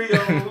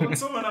material.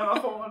 Someone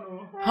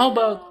How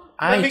about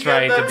let I me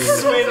try get to that be...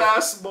 sweet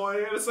ass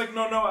boy. It's like,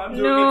 no, I'm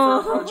doing it for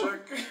a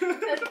project.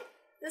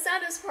 The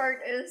saddest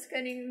part is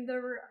the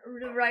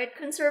right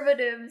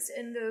conservatives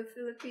in the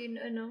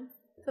Philippine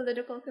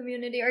political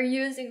community are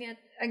using it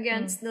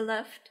against the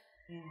left.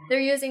 They're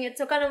using it.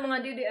 So kanang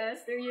mga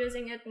DDS, they're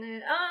using it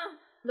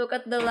look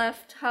at the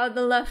left, how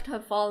the left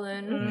have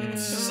fallen.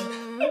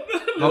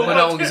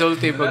 Mapuna akong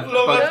gisulti pag...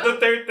 Look pag at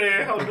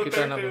Duterte, how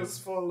Kita na Duterte ba? has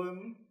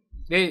fallen.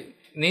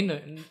 Ninoy.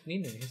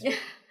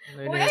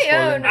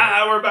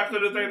 We're back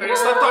to Duterte.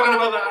 Stop talking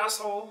about the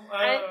asshole.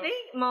 I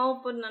think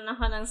maupod na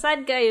kanang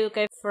sad kayo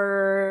kay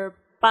for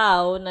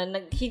Pao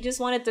na he just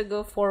wanted to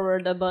go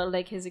forward about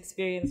like his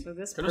experience with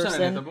this Kano saan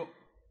person. nalita po?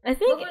 I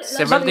think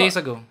Several days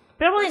ago.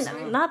 probably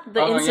not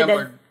the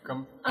incident.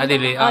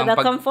 Dili. That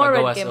come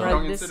forward paggawas, came oh.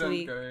 right this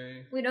week.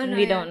 We don't know.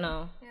 We yet. don't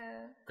know.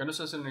 Yeah. Kano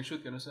sa sila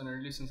nag-shoot? Kano sa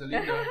na-release sa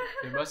liga?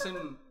 Kaya basin...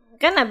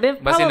 Kana Basta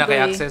probably.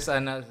 naka-access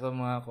sa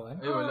mga kuan.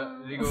 Ay, wala.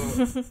 Hindi ko...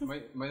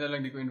 May na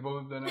lang di ko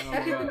involved na ng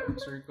mga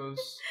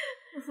circles.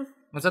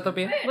 Masa to,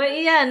 Pia? But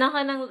yeah,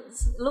 nakanang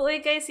luoy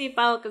kay si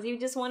Pao because he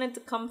just wanted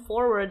to come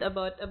forward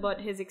about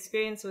his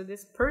experience with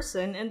this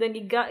person, and then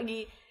he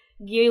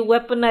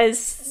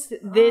weaponized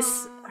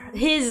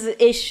his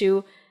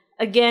issue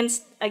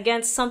against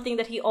something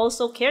that he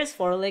also cares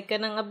for, like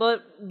kanang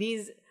about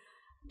these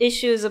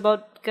issues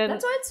about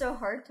That's why it's so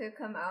hard to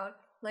come out,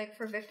 like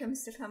for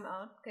victims to come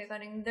out. Okay,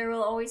 there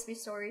will always be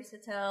stories to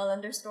tell,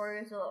 and their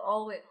stories will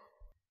always,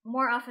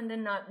 more often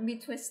than not, be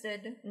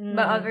twisted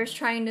by others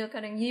trying to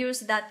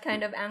use that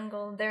kind of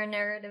angle, their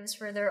narratives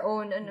for their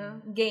own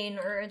gain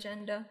or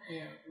agenda.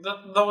 Yeah,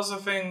 that was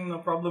the thing, the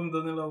problem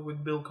nila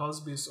with Bill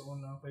Cosby's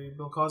own.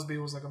 Bill Cosby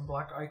was like a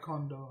black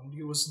icon though, and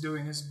he was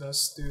doing his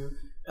best to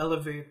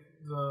elevate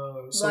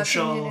the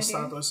social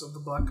status of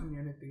the black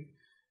community.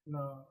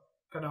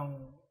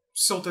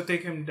 So to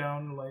take him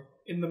down like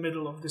in the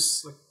middle of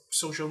this like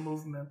social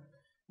movement,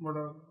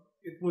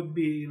 it would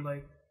be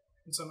like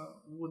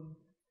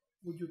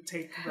would you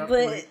take that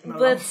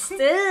but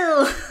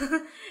still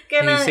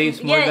he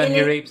saves more than he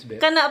rapes, bitch.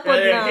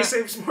 He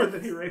saves more than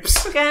he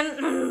rapes.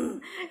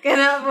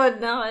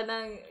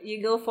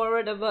 You go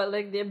forward about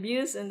like the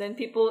abuse, and then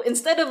people,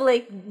 instead of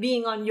like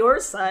being on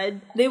your side,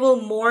 they will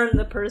mourn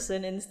the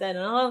person instead.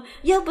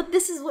 But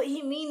this is what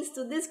he means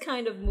to this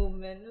kind of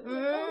movement.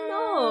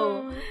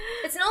 No,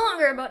 it's no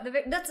longer about the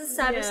victim. That's the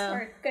saddest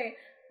part. Okay,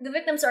 the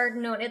victims aren't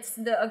known. It's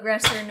the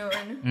aggressor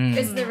known.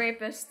 It's the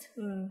rapist.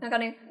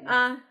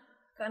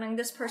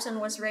 This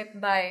person was raped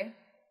by.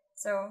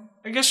 So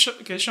I guess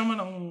siya man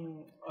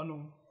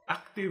ang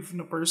active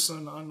na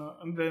person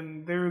and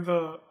then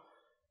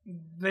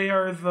they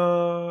are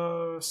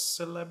the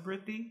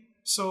celebrity.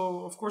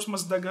 So of course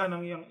mas daghan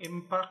ang iyang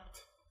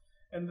impact,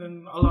 and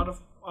then a lot of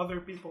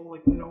other people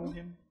like know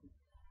him.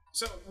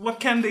 So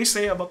what can they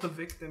say about the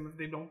victim if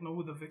they don't know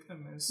who the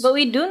victim is? But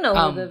we do know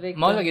who the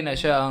victim. Mao lagi na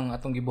siya ang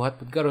atong gibuhat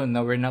pud karon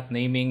na we're not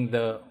naming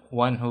the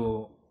one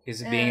who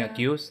is being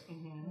accused.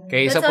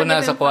 Kaya isa po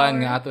na sa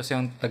kuan nga ato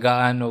siyang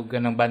tagaan og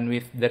kanang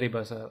bandwidth diri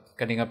ba sa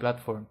kaninga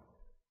platform.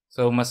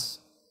 So mas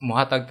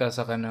muhatag ta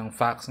sa kanang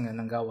facts nga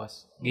nang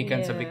gawas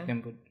gikan sa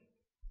victim po.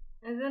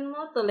 And then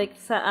mo to like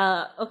sa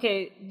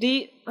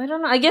I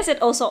don't know. I guess it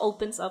also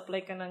opens up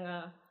like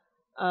kanang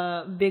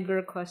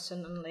bigger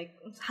question on like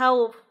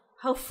how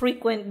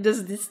frequent do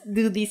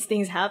these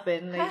things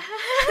happen? Like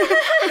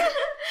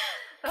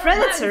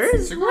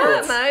predators?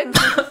 Siguro.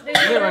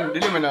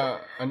 Dili man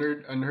na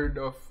unheard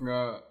of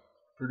nga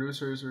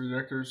producers or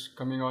directors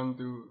coming on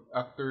to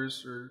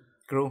actors or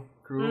crew.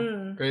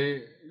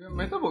 Kay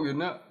may tabog yun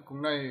na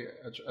kung naay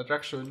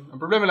attraction. Ang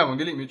problema lang kung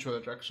dili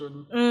mutual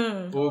attraction.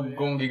 O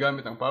kung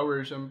gigamit ang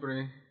power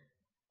syempre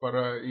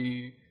para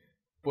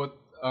i-put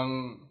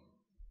ang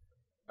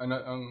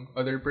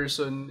other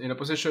person in a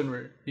position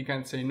where he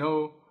can't say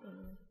no.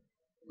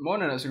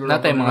 Mo na siguro.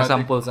 Natay mga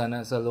samples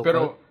ana sa local.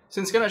 Pero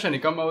since kana siya ni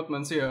come out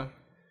man siya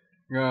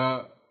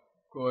nga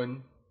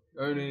kuan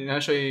na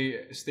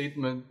siya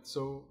statement,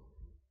 so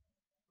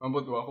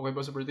ambot ako kay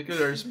ba sa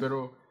particulars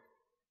pero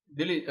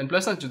dili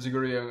unpleasant jud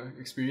siguro yung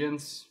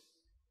experience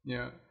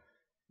niya.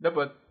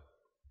 Dapat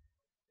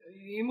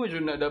imo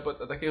jud na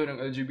dapat atakehon ang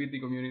LGBT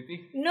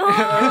community. No.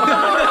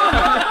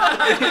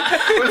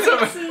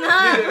 It's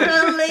not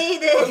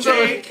related.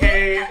 JK.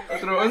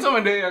 Pero unsa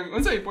man day ang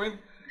unsa i-point?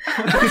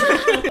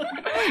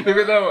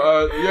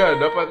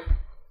 Dapat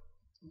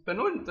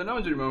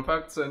tanawon jud mga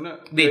facts na.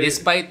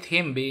 Despite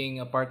him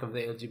being a part of the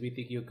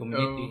LGBTQ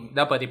community,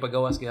 dapat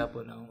ipagawas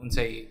gihapon ang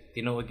unsay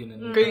tinuod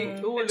yun. Kay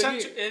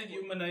it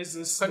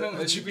humanizes kanang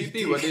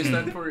LGBT. What they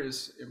stand for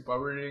is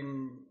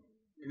empowering,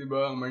 di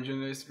ba, ang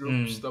marginalized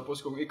groups.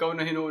 Tapos kung ikaw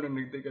na hinuon ang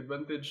nag-take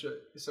advantage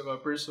isa ka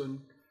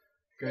person,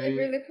 it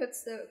really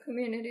puts the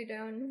community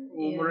down.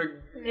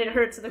 It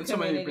hurts the community. Sa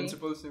may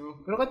principles nimo.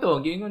 Pero kato,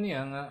 giingon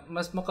niya nga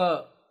mas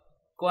maka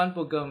kuan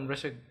po kam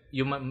Russia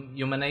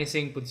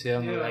humanizing pud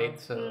siya ang right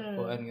sa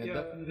kuan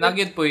nga.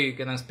 Nagid po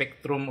kanang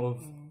spectrum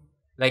of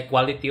like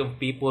quality of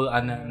people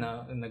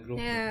na group.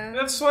 Yeah.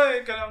 That's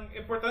why kanang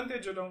importante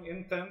jud ang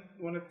intent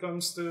when it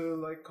comes to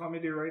like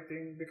comedy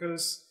writing,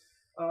 because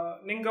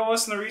ning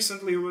gawas na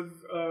recently with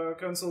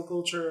cancel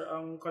culture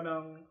ang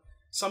kanang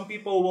some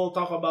people will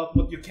talk about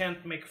what you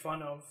can't make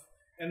fun of,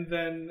 and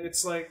then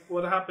it's like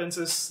what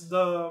happens is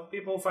the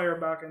people fire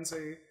back and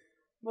say,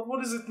 but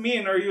what does it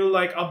mean? Are you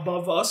like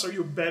above us? Are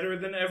you better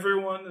than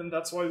everyone? And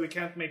that's why we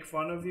can't make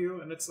fun of you?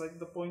 And it's like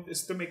the point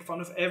is to make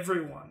fun of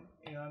everyone.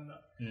 Yan.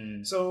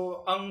 So,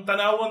 ang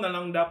tanawan na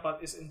lang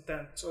dapat is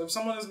intent. So, if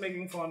someone is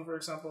making fun, for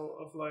example,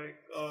 of like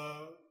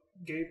a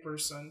gay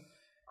person,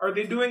 are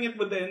they doing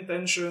it with the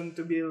intention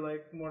to be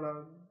like more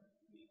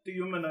to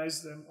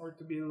humanize them, or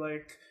to be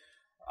like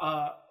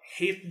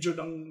hate jud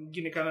ang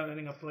ginikanan na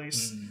nga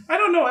place?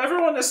 I don't know.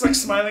 Everyone is like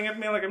smiling at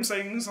me like I'm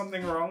saying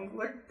something wrong.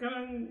 Like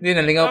kanang Hindi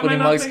nalingaw ko ni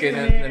Max kay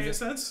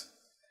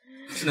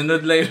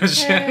nanudlay ro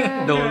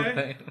siya the whole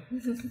time.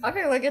 I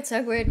feel like it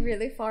segued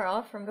really far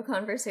off from the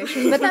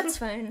conversation, but that's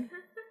fine.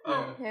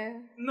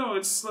 No,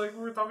 it's like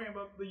we're talking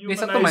about the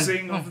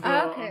humanizing of the...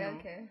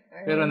 Okay.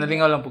 Pero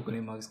nalingaw lang po ko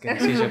ni Max kaya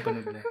siya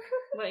panudlay.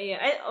 But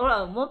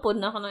mo pod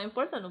na ako na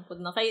important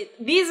pod na kay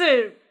these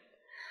are.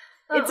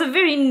 It's a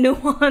very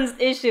nuanced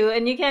issue,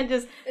 and you can't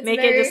just make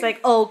it just like,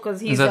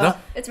 because he's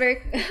It's very...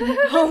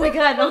 Oh my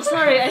god, I'm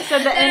sorry, I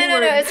said the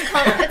N-word. No, it's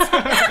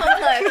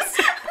complex.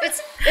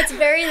 It's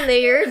very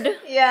layered.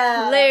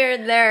 Yeah.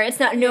 Layered there. It's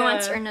not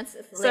nuanced or not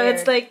layered. So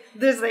it's like,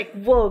 there's like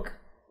woke.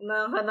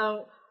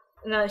 No,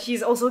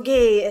 she's also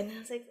gay. And I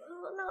was like,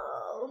 oh no.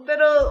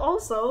 But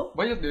also...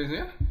 Bayad din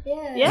siya?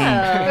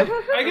 Yeah.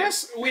 I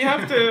guess we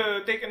have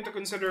to take into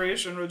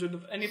consideration, Roger,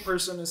 that any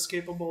person is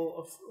capable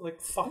of like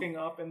fucking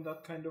up in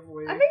that kind of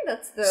way. I think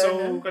that's the...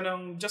 So,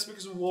 kanang, just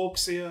because woke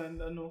siya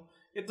and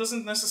it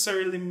doesn't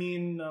necessarily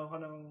mean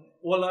kanang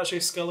wala siya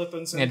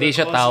skeletons in the di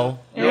siya tao.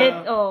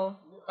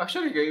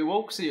 Actually, kay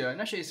woke siya,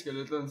 na siya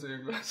skeletons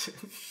in the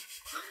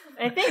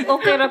I think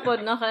okay ra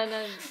pod na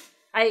kanang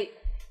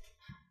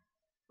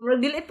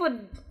dili pod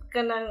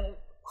kanang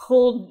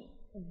hold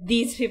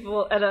these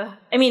people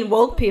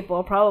woke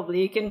people probably.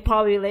 You can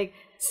probably like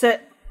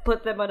set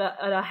put them at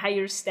a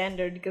higher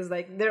standard because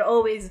like they're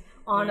always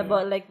on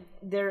about like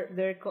their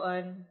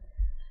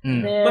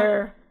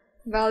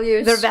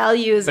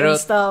values Pero and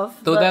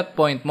stuff. To that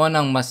point, mo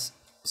nang mas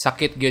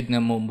sakit gyud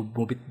nga mo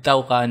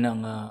bitaw ka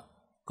nang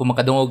kung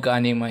makadungog ka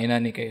ani mga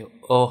inani kayo.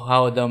 Oh,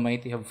 how the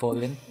mighty have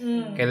fallen.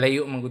 Kay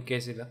layo man gud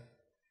kay sila.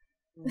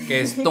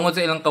 Kay tungod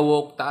sa ilang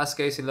kawok, taas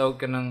kay sila og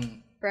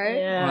kanang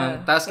Right?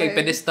 Yeah. taas kay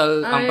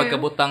pedestal ang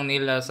pagkabutang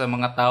nila sa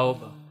mga tao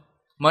ba.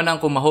 Mo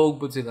nang kung mahog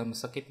pud sila,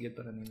 masakit gyud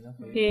para nila.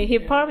 He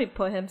probably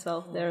put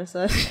himself there,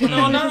 so.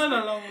 No,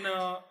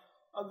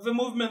 the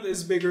movement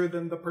is bigger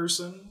than the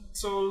person.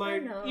 So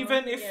like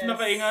even if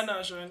nakainga na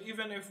siya, and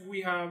even if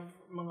we have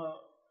mga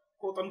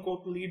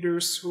quote-unquote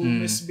leaders who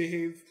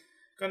misbehave,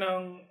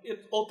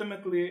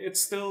 ultimately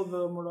it's still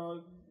the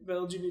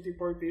LGBT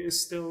party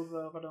is still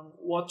the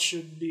what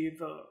should be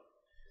the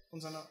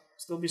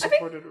still be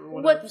supported or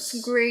whatever. What's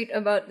great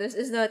about this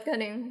is that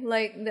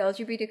like the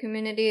LGBT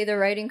community, the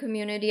writing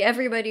community,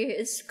 everybody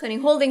is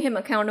holding him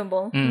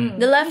accountable.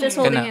 The left is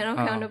holding him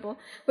accountable.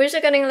 Which is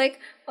like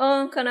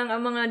ang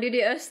mga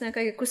DDS na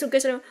kay kusog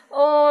kasi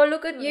oh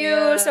look at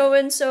you so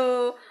and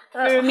so.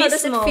 How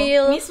does it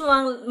feel? Mismo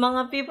ang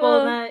mga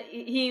people na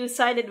he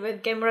sided with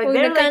camera,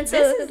 they're like,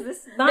 this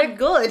is not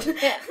good.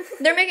 Yeah,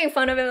 they're making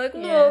fun of it. Like,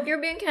 look, you're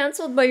being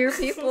cancelled by your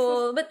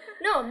people. But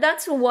no,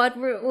 that's what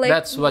we're like.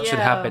 That's what should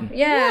happen.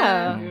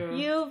 Yeah.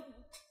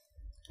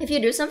 If If you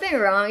do something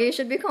wrong, you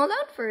should be called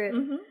out for it.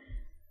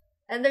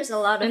 And there's a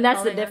lot of. And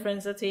that's the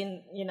difference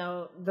between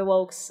the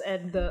wokes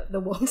and the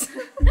wokes.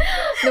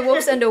 The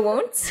wokes and the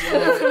won'ts.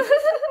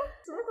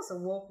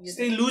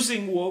 Stay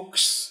losing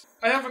wokes.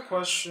 I have a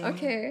question.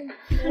 Okay.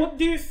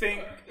 What do you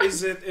think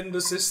is it in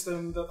the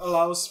system that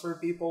allows for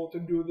people to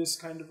do this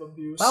kind of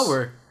abuse?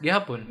 Power,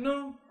 gihapon.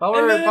 No.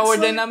 Power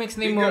dynamics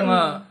nimo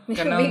nga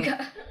kanang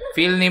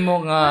feel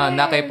nimo nga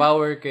na kay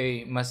power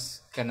kay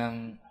mas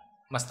kanang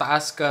mas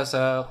taas ka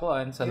sa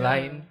sa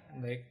line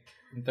like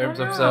in terms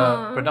of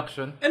sa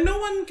production. And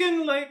no one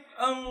can I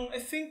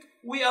think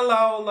we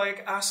allow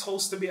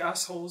assholes to be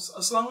assholes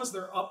as long as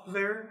they're up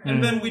there,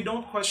 and then we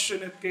don't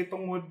question it kay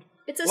tungod.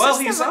 It's a well,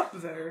 system. he's up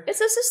there.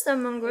 It's a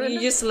system, You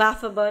just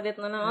laugh about it.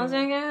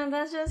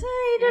 That's just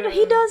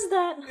he does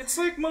that. It's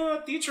like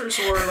mga teachers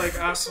who are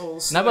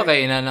assholes. Na ba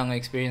kay ina lang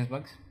experience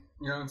Max?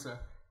 Yan sa.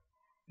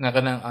 Na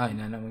kanang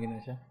ina na magina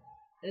siya.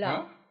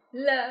 La.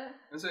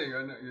 Kasi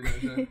yun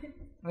siya.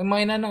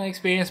 May ina lang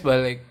experience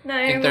ba like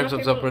in terms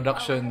of sa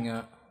production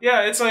nga.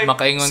 Yeah, it's like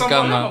makaingon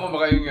ka nga. Ako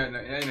makaingon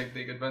na.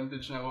 Nag-take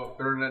advantage na ako.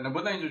 Pero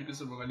nabutang yung ko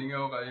sa mga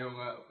lingaw kayo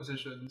nga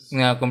positions.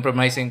 Nga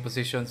compromising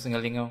positions nga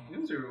lingaw.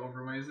 Yun sir,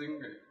 compromising.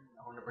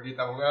 Ako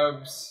napakita ko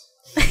abs.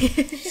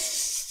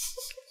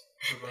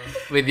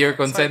 With your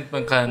consent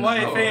man kan.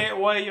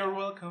 Why you're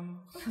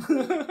welcome.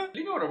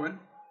 Lingaw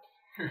raman.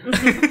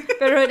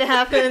 Pero it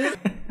happened.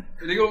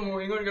 Hindi ko mo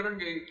ingon karon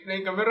kay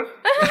na yung camera.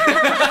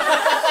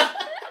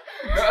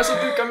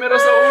 Naasot yung camera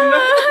sa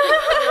una.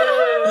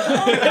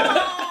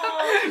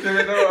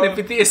 May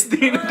PTSD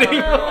na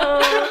tayo.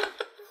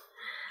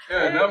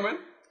 Yeah, naman.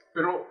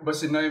 Pero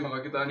basin na yung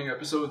makakita ng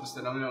episode, tapos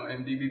tanong ng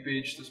MDB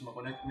page, tapos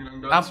makonect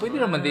nilang dots.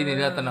 Pwede naman din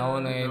nila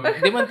tanawon na yun.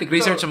 Hindi man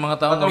research ang mga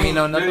tao na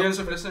minaw na to. Yan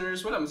sa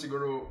listeners, wala man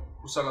siguro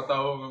usa ka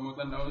tao nga mo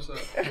tanaw sa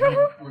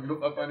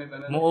mag-look up ani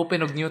tanan. Mo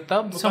open og new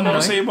tab sa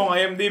mga sa imong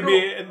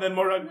IMDb and then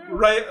more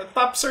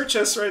top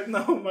searches right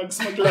now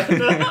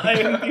maglaan na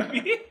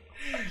IMDb.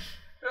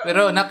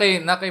 Pero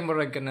nakay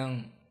murag ka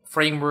ng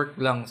framework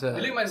lang sa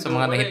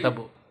mga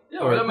nahitabo.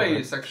 Yeah, wala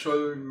may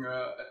sexually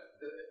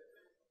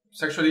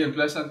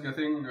unpleasant nga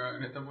thing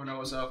nahitabo na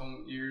ako sa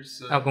akong years.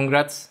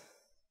 Congrats.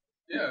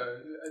 Yeah,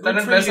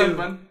 tanan pleasant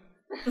man.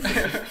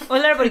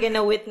 Wala pa rin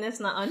na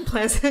witness na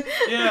unpleasant.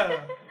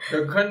 Yeah.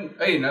 Daghan,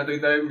 natoy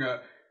time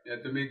nga,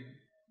 tumig.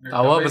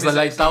 Tawa, basta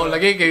light tao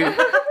lagi, kay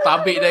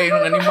tabi na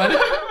yung animal.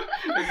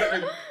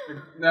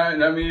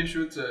 Nami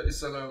shoot sa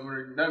isa ka,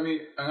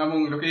 ang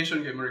among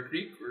location kay Murray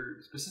Creek,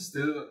 or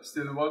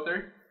still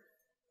water.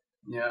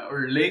 Yeah,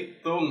 or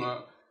lake to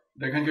nga,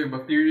 daghan kay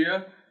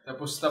bacteria,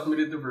 tapos stuck mo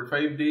dito for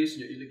 5 days,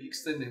 niya ilagi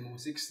extend na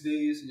mga 6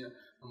 days, niya,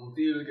 among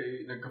til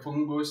kay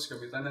nagka-fungus,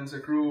 kapitanan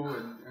sa crew,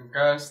 ang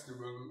cast,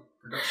 ang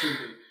production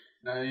kay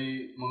na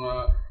mga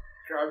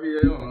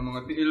grabe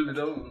mga tiil na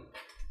daw.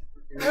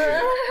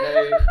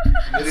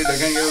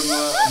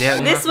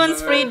 This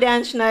one's free,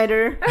 Dan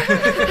Schneider.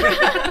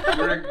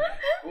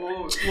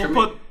 We'll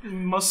put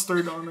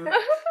mustard on it.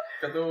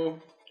 Kato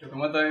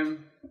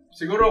time.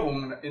 Siguro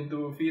kung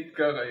into feet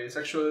ka kay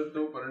sexual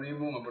to para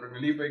nimo nga parang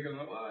nalipay ka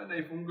nga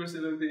na-fungus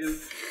silang tiil.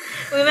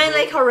 We meant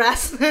like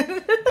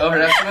harassment.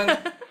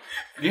 Harassment.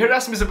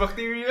 Di-harass me sa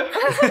bacteria.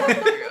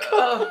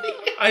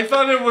 I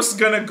thought it was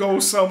gonna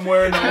go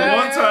somewhere. Now,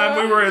 one time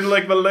we were in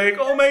the lake.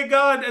 Oh my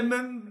god! And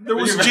then there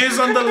was jizz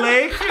on the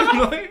lake.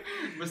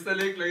 Basta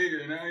lake lagi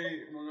kay na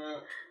mga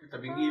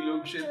tabing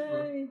ilog shit.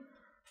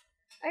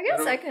 I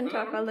guess I can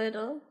talk a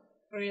little.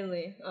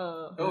 Really?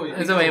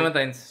 It's a way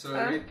times. So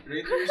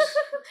raters.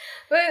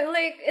 But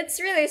it's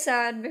really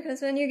sad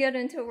because when you get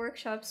into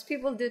workshops,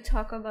 people do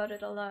talk about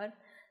it a lot.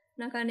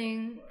 na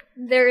kaning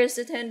there is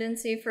a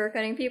tendency for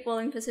kaning people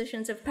in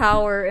positions of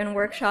power in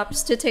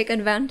workshops to take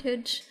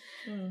advantage.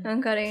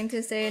 Ang kaning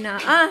to say na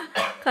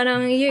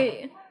kanang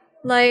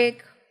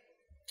like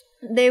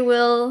they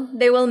will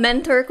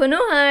mentor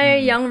kunuhay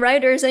young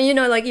writers, and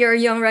like you're a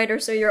young writer,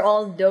 so you're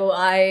all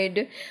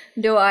doe-eyed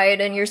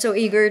and you're so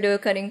eager to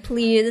kaning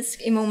please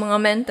imong mga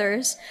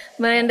mentors,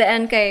 but in the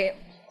end kay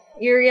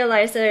you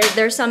realize that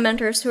there's some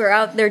mentors who are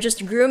out there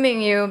just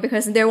grooming you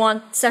because they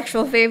want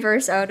sexual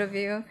favors out of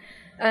you.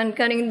 And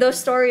kaning those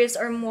stories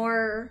are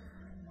more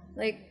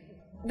like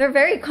they're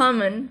very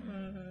common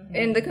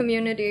in the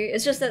community.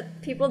 It's just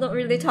that people don't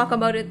really talk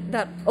about it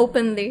that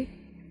openly.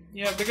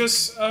 Yeah,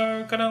 because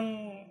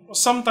kanang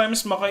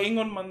sometimes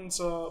makaingon man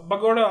sa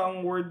bagora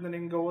ang word na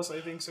ning gawas,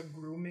 I think sa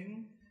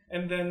grooming.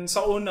 And then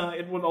sa una,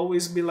 it would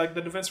always be like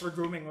the defense for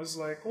grooming was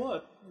like,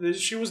 what?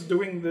 She was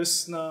doing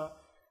this na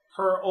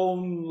her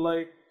own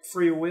like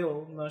free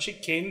will. Na she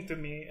came to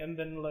me and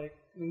then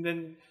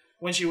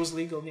when she was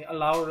legal, ni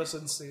allow us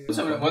and say.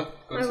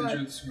 What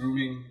constitutes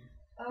grooming?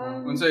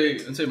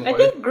 I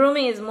think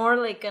grooming is more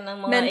like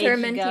kanang mga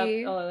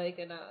mentor-mentee.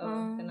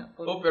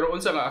 Pero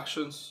unsa nga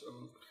actions?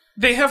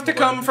 They have to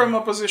come from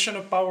a position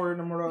of power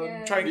na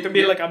trying to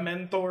be like a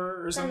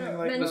mentor or something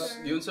like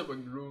that. Yun sa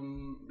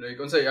pag-groom, like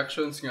unsay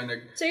actions nga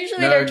so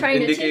usually they're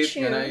trying to teach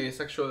you. Nga na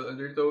sexual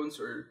undertones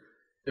or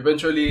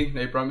eventually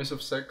na promise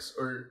of sex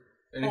or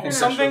anything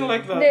something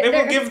like that. They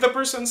will give the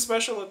person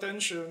special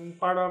attention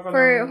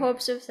for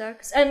hopes of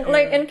sex. And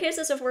like in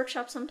cases of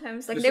workshops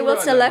sometimes like they will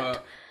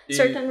select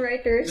certain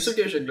writers. Gusto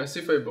kayo siya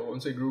classify ba kung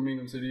sa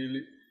grooming ng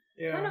sarili?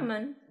 Yeah. Ano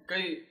man?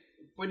 Kay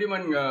pwede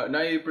man nga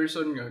naay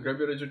person nga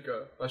grabe ra jud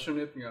ka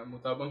passionate nga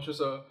mutabang siya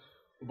sa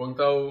ubang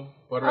tao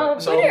para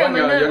sa uban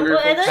nga younger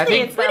folks. I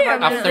think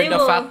after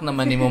the fact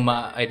naman nimo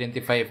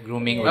ma-identify if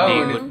grooming or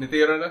good.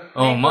 Nitira na.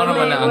 Mo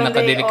naman ang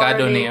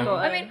nakadelikado niya.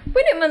 I mean,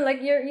 pwede man like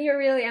you're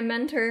really a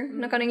mentor.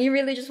 Na kanang you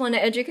really just want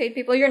to educate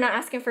people. You're not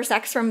asking for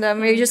sex from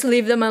them. You just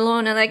leave them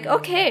alone and like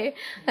okay,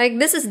 like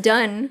this is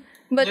done.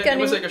 But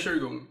kanang mas like sure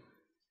kung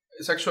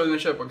sexual na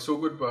siya pag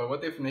sugod pa.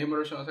 What if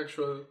nahimo ra siya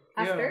sexual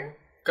after?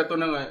 Kato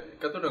na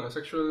nga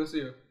sexual na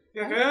siya.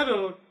 Yeah,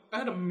 I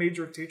had a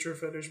major teacher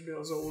fetish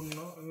bill sa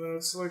una. And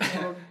it's like,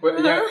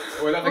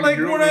 wala kang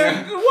groom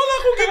niya. Wala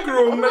akong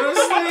kag-groom. And I was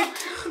like,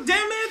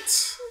 damn it!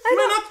 Am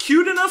I not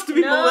cute enough to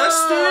be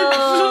molested?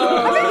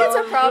 I think it's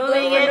a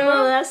problem.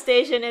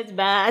 Molestation is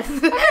bad.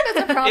 It's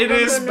a problem. It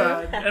is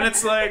bad. And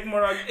it's like,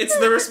 it's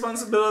the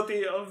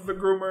responsibility of the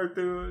groomer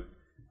to,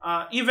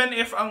 even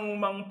if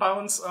ang mang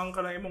pounds ang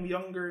kanay mong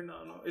younger na,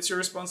 it's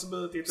your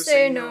responsibility to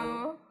say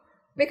no.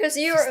 Because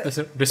you're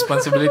the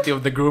responsibility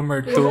of the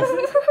groomer too.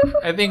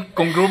 I think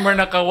kung groomer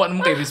na kawan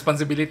mo kay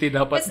responsibility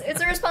dapat.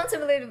 It's a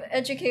responsibility of the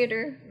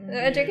educator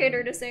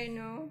to say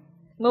no.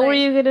 What were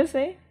you gonna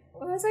say?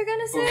 What was I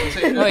gonna say?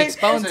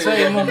 Expound sa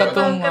imong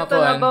katong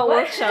about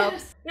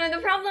workshops. No,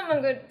 the problem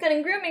ang good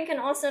kaning grooming can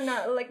also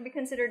not like be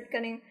considered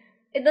kaning.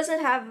 It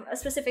doesn't have a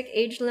specific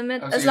age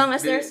limit as long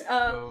as there's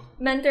a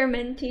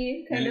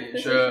mentor-mentee kind of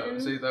position.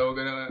 Say tawag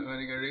ka na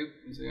nga rape.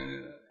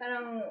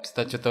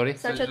 Statutory.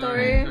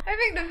 I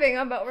think the thing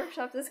about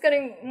workshops is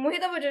kaning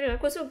muhita mo dyan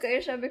kusog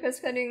kayo siya because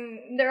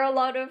kaning there are a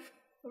lot of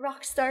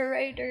rock star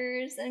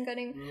writers and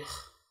kaning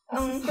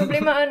ang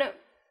problema ana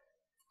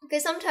okay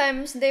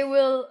sometimes they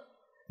will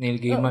Neil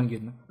Gaiman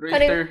yun.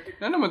 Writer.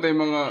 Ano naman tayo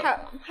mga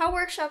how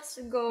workshops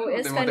go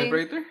is kaning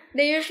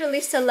they usually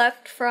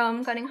select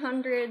from kaning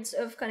hundreds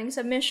of kaning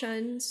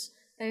submissions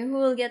who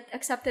will get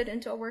accepted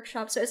into a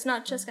workshop. So it's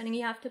not just kaning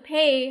you have to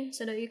pay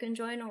so that you can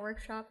join a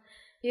workshop.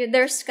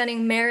 There's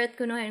kaning merit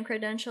kuno and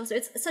credentials. So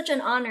it's such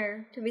an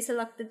honor to be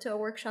selected to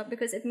a workshop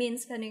because it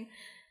means kaning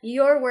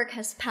your work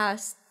has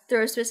passed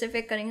through a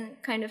specific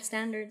kaning kind of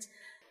standards.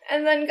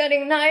 And then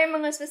kaning naay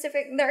mga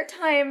specific there are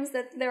times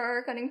that there are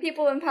kaning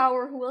people in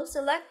power who will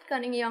select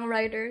kaning young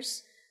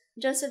writers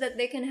just so that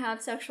they can have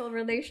sexual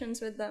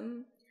relations with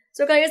them.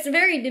 So kaning it's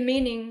very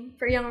demeaning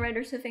for young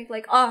writers to think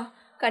like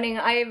kaning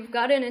I've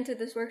gotten into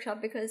this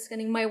workshop because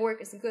kaning my work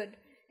is good.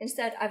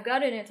 Instead, I've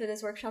gotten into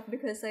this workshop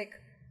because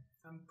like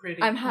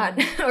I'm hot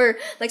or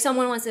like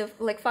someone wants to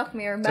like fuck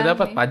me or bang me. So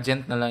dapat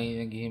pageant na lang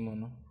yung gihimo,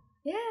 no?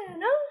 Yeah,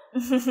 no?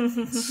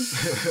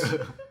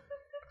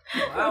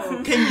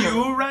 Wow. Can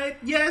you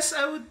write? Yes,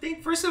 I would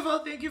think. First of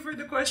all, thank you for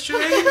the question.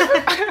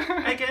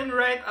 I can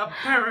write a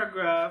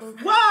paragraph.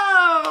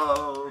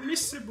 Wow!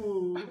 Miss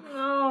Cebu.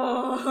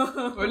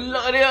 Oh. Wala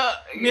ka niya.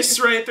 Miss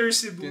Writer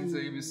Cebu.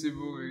 Kinsay Miss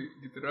Cebu,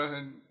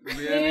 gitirahan.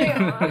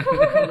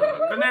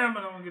 Kanya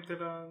naman akong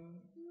gitirahan.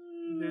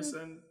 This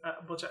and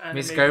anime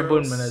Miss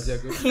Carbon girls. man na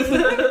siya.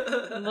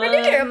 Pwede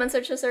rin naman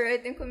sa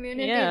writing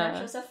community. Yeah.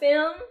 Na siya sa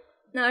film.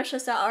 Na siya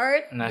sa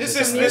art. This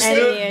is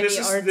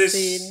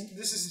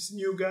this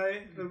new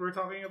guy that we're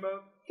talking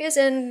about. He's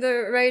in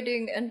the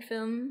writing and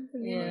film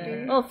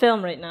community. Oh,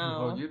 film right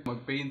now.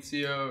 Mag-paint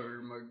siya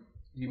or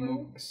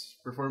mag-himog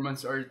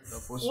performance art.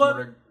 Tapos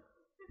murag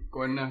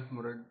kuha na,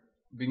 murag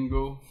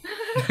bingo.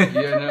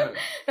 Iya na.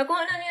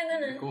 Nakuha na niya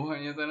tanan. Nakuha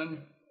niya tanan.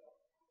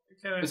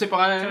 Kasi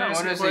pangalan Can I na,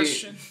 ask ano a si...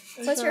 question?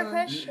 What's your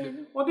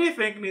question? What do you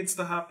think needs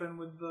to happen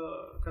with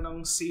the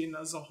kanang scene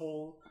as a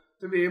whole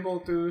to be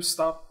able to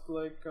stop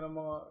like kanang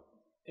mga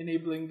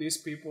enabling these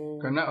people?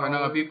 Kana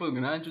nga people,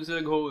 ganahan dyan sila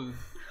hold.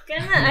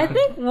 I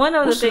think one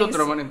of the things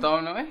One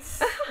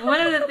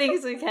of the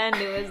things we can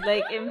do is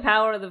like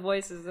empower the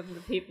voices of the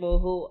people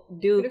who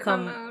do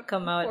come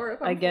out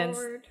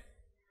against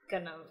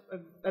kind of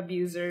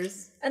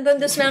abusers, and then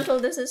dismantle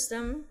the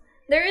system.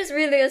 There is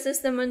really a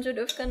system of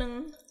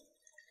kanang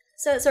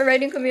so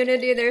writing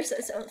community. There's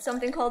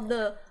something called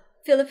the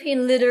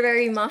Philippine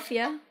Literary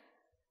Mafia.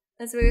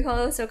 That's what we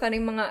call it. So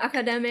kaning mga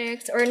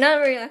academics or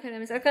not really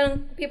academics,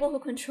 kanang people who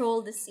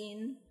control the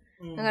scene.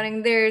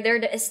 They're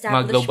the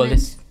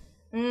establishment.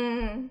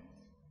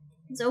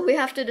 So we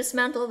have to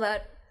dismantle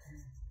that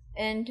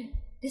and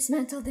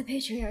dismantle the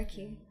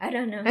patriarchy. I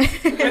don't know. I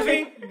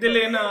think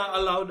dili na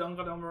allowed ang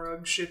kanang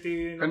murag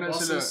shitty na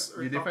bosses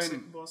or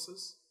toxic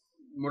bosses.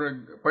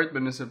 Murag part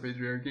ba na sa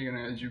patriarchy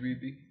kanang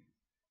LGBT?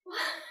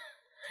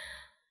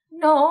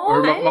 No. Or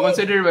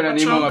makonsider ba na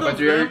ni mga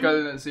patriarchal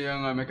na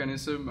siyang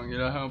mechanism ang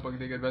ilahang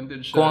pag-take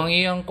advantage siya? Kung ang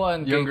iyang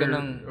kuan kay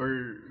kanang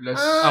or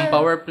less ang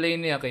power play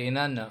niya kay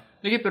inana.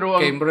 Lagi, pero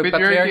ang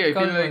patriarchy, I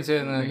feel like,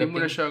 naging mo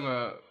na siya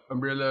nga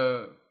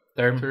umbrella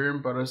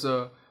term para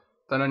sa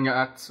tanan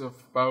nga acts of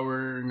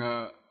power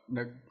nga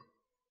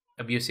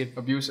nag-abuse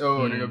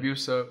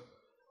sa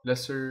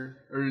lesser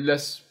or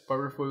less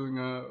powerful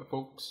nga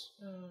folks.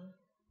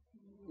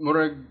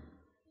 Murag,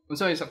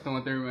 unsa ay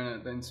saktong nga term na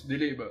natin?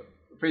 Dili ba?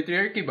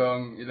 Patriarchy ba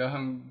ang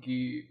ilahang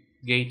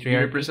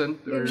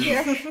gi-represent? Or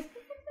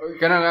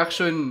kanang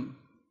action,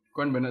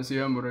 kuan ba na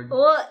siya? Murag,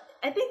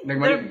 I think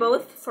they're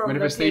both from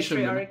the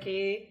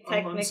patriarchy,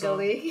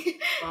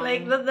 technically.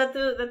 Like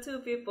the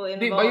two people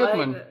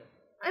involved.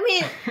 I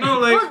mean,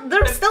 no, like,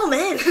 they're still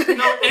men.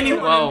 No,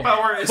 anyone in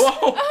power is.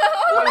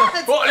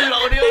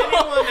 Anyone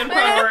in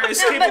power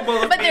is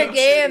capable of. But they're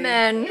gay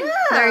men. Yeah.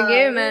 They're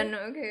gay men.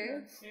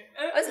 Okay.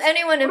 Was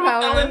anyone in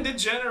power? Ellen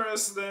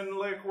DeGeneres then,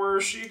 like, where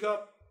she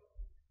got.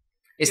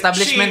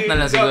 Establishment na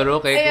lang siguro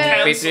kay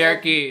kung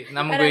patriarchy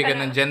naman ka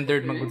ng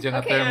gendered magudya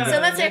nga term.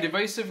 So let's say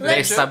the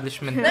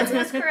establishment.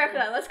 Let's correct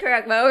that. Let's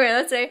correct that.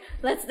 Okay,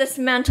 let's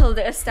dismantle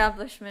the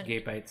establishment.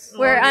 Gay fights.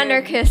 We're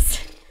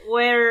anarchists.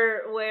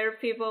 Where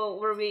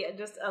we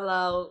just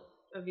allow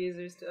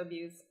abusers to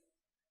abuse.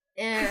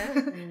 Yeah.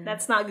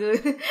 That's not good.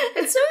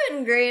 It's so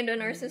ingrained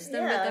in our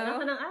system.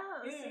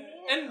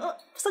 And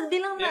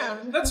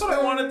that's what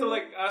I wanted to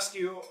like ask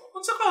you.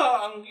 Unsa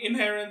ka ang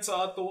inherent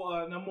sa ato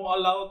na mo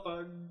allow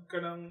tag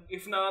kanang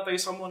if natay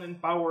someone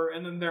in power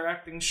and then they're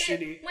acting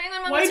shitty.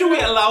 Why do we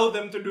allow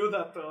them to do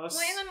that to us?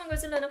 Moingon man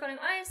sila na kanang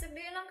ay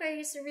sagdi lang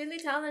kay he's really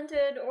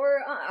talented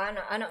or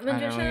ana man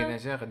siya.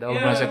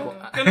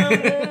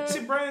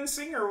 Si Bryan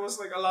Singer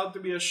was like allowed to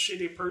be a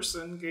shitty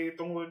person kay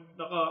tungod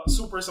naka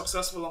super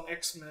successful ang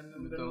X-Men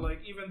and then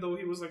like even though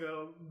he was like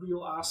a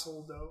real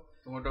asshole though.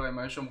 Tungod daw ay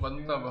may siyang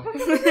kanta ba?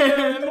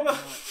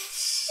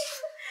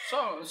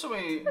 So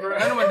may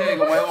ano man din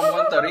kung may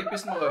kanta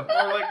rapist mo ka.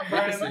 Or like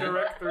brand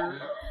director.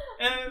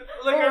 And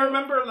like I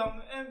remember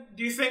and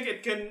do you think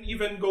it can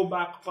even go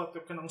back to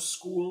kanang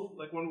school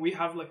like when we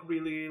have like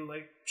really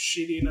like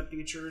shitty na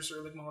teachers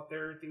or like mga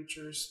terror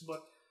teachers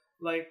but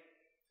like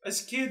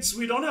as kids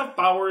we don't have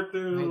power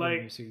to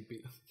like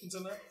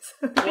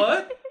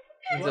what?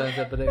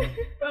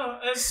 No,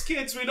 as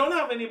kids, we don't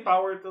have any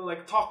power to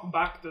like talk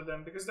back to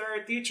them because they're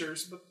our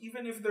teachers. But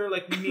even if they're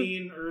like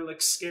mean or like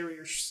scary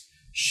or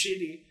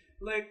shitty,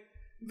 like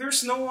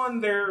there's no one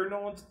there,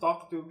 no one to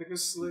talk to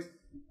because like,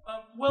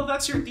 well,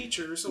 that's your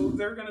teacher, so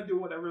they're gonna do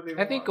whatever they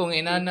want. I think kung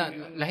inana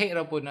lahi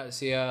ra po na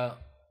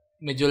siya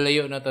medyo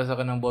layo na ta sa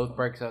kanang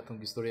ballpark sa atong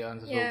gistoryaan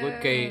sa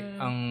sugod kay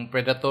ang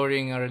predatory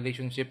nga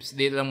relationships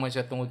di lang man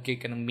siya tungod kay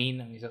kanang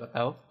mean ang isa ka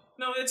tawo.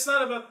 No, it's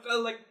not about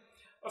like.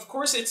 Of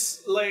course,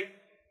 it's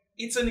like.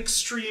 It's an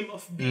extreme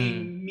of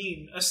being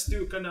mean as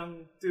to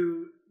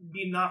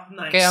be not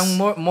nice. Kaya ang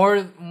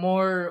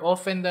more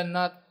often than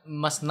not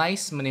mas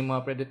nice man yung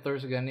mga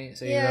predators gani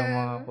sa ilang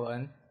mga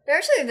kuan.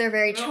 They're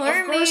very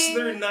charming. Of course,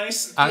 they're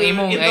nice in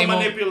the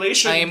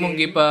manipulation. Ang imong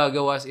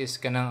gipagawas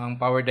is kanang ang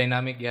power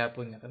dynamic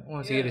gyapon niya.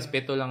 Sige,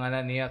 respeto lang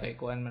ana niya kay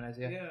kuan man na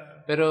siya.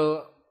 Yeah.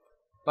 Pero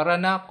para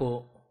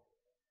nako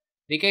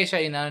di kay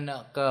siya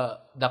inana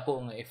ka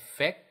dako nga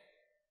effect.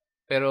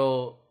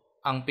 Pero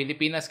ang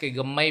Pilipinas kay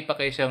gamay pa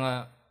kay siya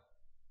nga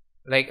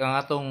like ang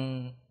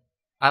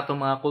atong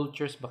mga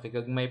cultures ba kay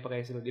gagmay pa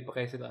kay sila di pa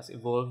kay sila as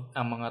evolved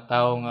ang mga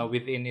tao nga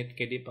within it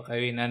kay di pa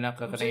kayo inana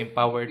ka kana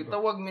empowered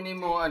itawag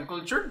minimo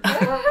uncultured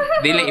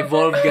dili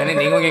evolved ganin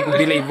ingon kay kung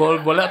dili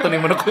evolved wala to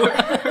nimo nako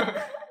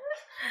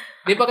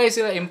di pa kay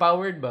sila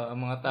empowered ba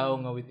ang mga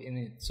tao nga within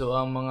it so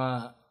ang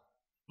mga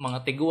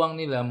tiguang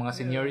nila, mga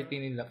seniority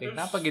nila, kaya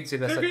napagid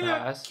sila sa taas. They're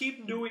gonna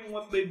keep doing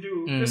what they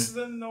do because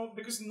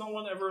no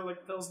one ever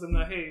like tells them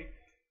that hey,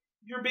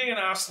 you're being an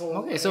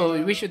asshole. Okay, so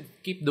we should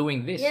keep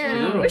doing this.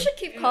 Yeah, we should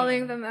keep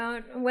calling them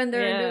out when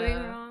they're doing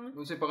wrong.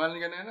 Kung sa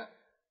pangalan ka na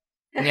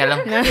Niya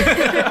lang.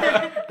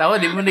 Tawa,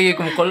 di mo na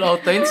kung call out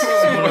times.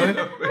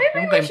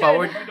 Yung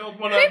ka-empowered. I don't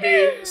wanna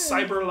be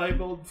cyber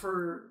libeled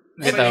for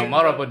Dito,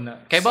 marapod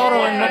na. Kay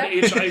Bauro na.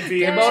 HIV.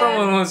 Kay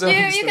Bauro mo sa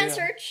You can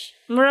search.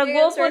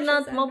 Murago po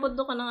na mapod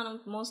ka na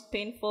most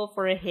painful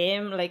for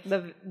him, like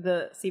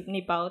the si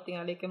ni Pao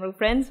tingali kay mag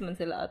friends man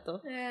sila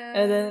ato.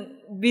 And then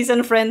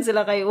bisan friends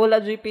sila kay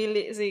wala jud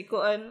pili si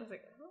kuan.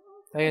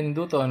 Ayun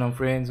duto anong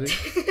friends.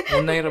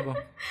 Unay ra ba?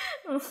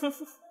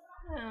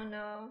 I don't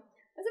know.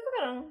 Kasi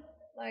parang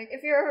like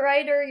if you're a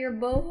writer, you're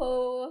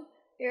boho,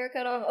 you're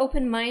kind of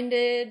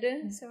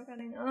open-minded. So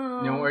parang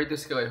Yung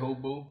artist ka kay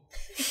hobo.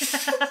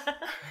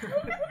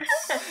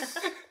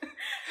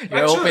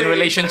 Your open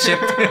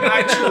relationship.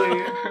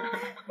 Actually,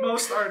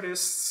 most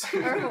artists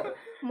are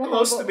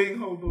close to being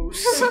hobos.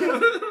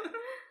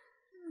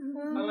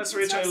 Unless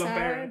rich island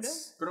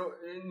parents. Pero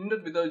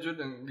not without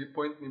jud ang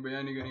point ni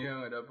Bayani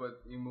ganiha nga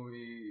dapat imo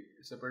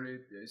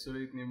i-separate,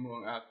 isolate nimo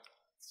ang act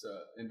sa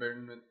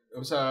environment o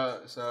sa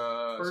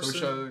Person.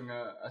 social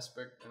nga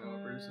aspect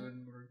ng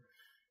person.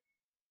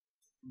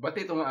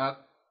 Bati ito nga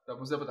act,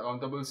 tapos dapat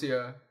accountable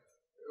siya.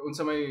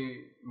 Unsa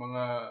may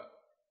mga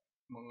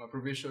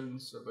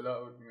provisions sa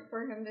balaod nga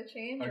for him to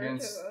change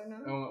against or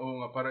to,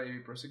 nga para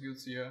i-prosecute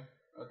siya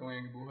atong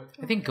iyang gibuhat.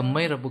 I think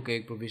kamay ra bug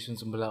kay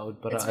provisions sa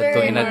balaod para It's adto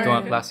very inadto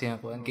hard. ang klase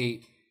nga kuan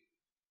kay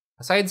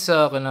aside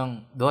sa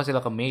kanang duha sila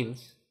ka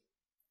males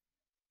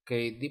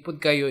kay di pud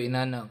kayo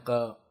inana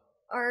ka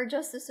our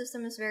justice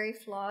system is very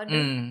flawed.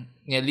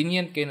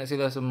 lenient kay na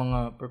sila sa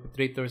mga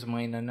perpetrators sa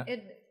mga inana.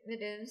 It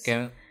is.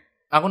 Kaya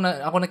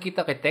ako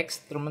nakita kay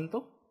text raman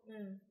to.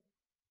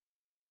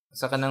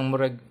 Sa kanang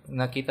murag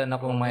nakita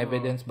na kong mga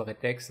evidence bakit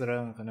text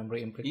ra kanang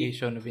murag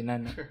implication of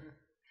inana.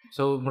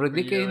 So murag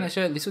di kay na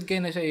siya lisod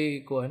kay na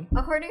siya kuan.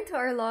 According to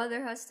our law,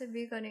 there has to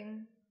be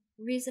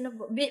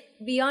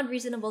beyond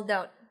reasonable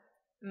doubt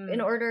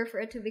in order for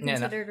it to be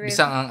considered rape.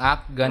 Bisang ang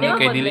act gani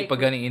kay dili pa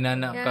gani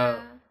inana ka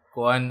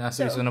kuan as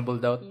reasonable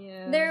doubt.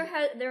 Yeah.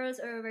 There was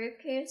a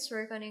rape case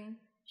where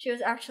she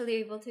was actually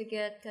able to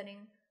get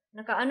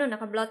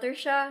naka-blotter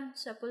siya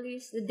sa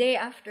police the day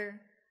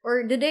after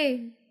or the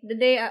day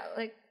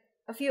like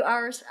a few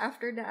hours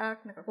after the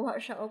act nakakuha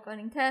siya og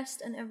test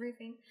and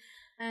everything,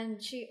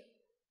 and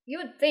you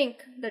would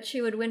think that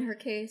she would win her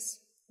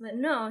case, but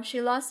no,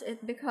 she lost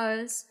it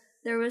because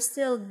there was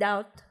still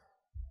doubt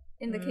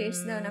in the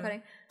case na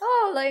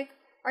like,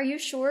 are you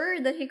sure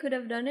that he could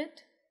have done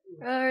it?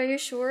 Are you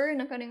sure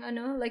na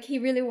like he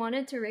really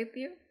wanted to rape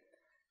you?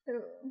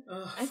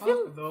 I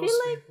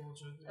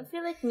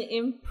feel like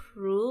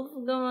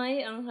ni-improve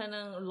gamay ang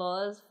kanang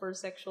laws for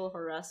sexual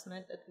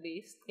harassment at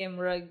least. Kay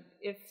murag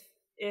if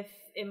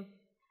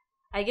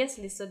I guess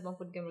listed man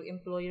pud kay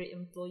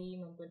employer-employee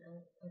man pud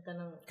ang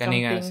kanang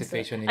Kaninga something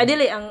situation sa,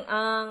 dili ang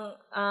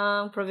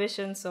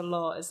provision sa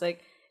law is like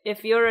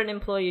if you're an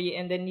employee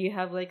and then you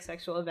have like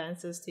sexual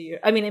advances to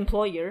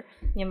employer,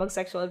 niya mag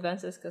sexual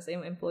advances kasi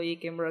yung employee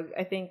kay murag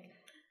I think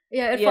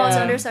it falls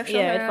under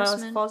sexual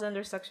harassment. It falls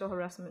under sexual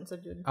harassment sa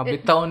jud.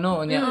 Bitaw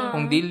no nya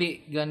kung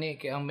dili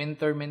gani kay ang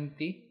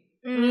mentor-mentee.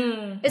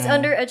 It's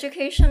under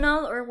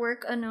educational or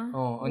work nya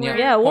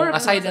work.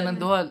 Kung aside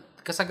anang duha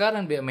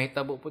kasagaran ba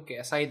mahitabo pud kay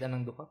aside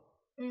anang duha.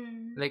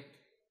 Like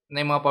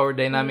na mga power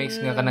dynamics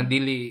nga kanang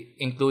dili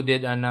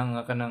included anang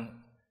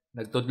kanang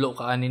nagtudlo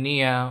ka ani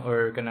niya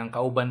or kanang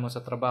kauban mo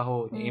sa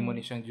trabaho ni imo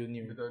ni siyang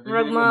junior.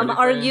 Murag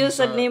ma-argue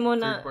sad nimo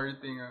na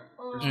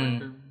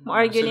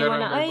ma-argue nimo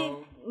na ay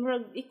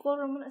murag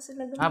equal ra man na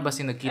sila.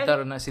 Basi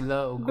nagkita ra na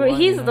sila og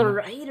he's the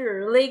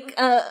writer. Like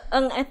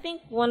I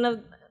think one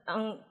of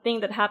ang thing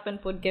that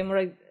happened pud kay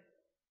murag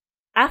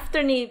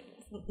after ni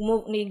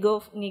go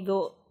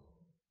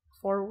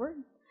forward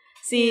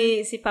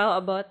si Pao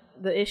about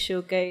the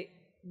issue kay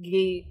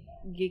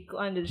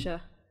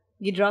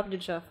gi-drop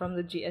siya from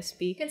the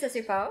GSP. Kinsa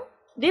si Pao?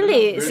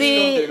 Dili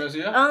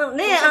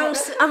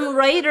ang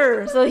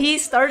writer, so he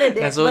started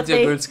it but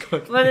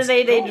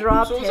they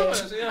dropped him.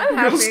 I'm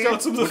happy.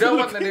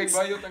 Udawat na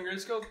nagbayot ang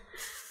Girl Scout.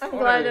 I'm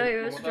glad that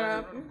he was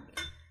dropped.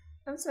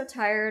 I'm so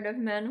tired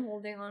of men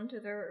holding on to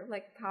their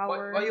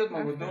power. Bayot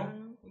mo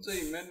no?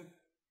 Unsay men?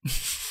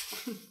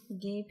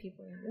 Gay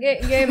people.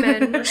 Gay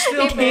men.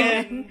 Still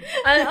men.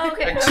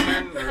 Okay.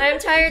 I'm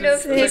tired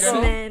of cis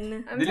people.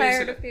 men. I'm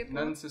tired of people.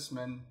 Non-cis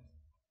men.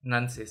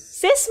 Nansis.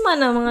 Cis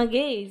man ang mga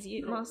gays.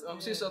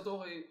 Ang cis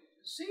ato kay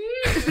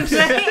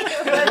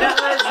Wala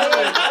kasi.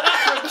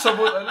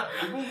 sabot ana.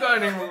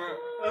 Ibuga ning mga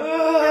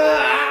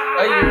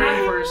I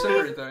yearn for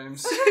simpler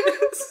times.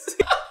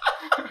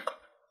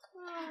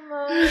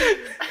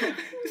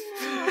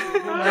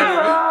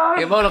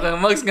 Kaya ba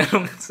kang Max nga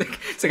nung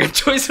second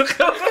choice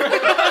ka.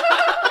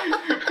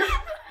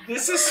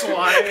 This is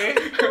why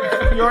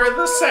you're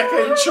the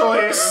second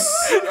choice.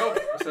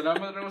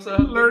 Salamat rin sa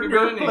Learn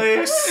your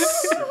place.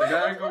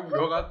 Tagaan ko,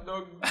 go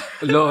hotdog.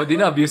 Lo, di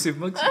na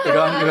abusive Max.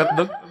 Tagaan ka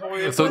hotdog.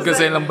 Sud ka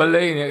sa ilang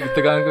balay.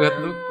 Tagaan ka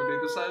hotdog.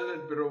 Potato salad,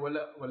 pero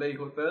wala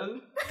yung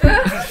hotel.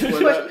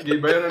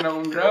 Gibayaran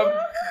akong Grab.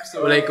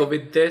 So, Wala yung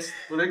COVID test.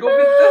 Wala yung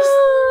COVID test.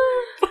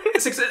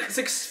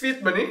 6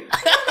 feet ba ni?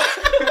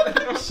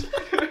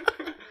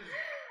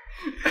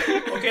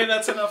 Okay,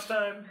 that's enough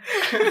time.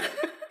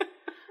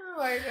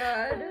 my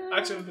God.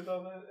 Actually,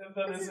 if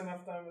that is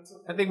enough time, it's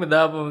okay. I think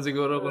madabo mo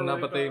siguro kung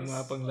napatay yung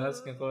mga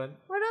pang-last nga kuhan.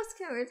 What else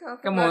can we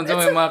talk Come about? on, so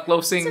may mga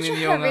closing Such a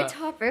ninyo heavy nga.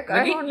 topic.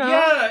 I don't know.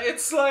 Yeah,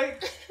 it's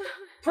like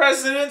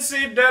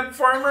presidency, dead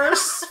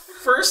farmers,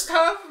 first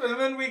half, and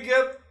then we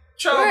get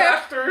child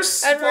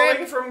actors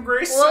falling from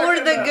grace. What were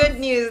the half. good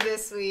news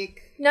this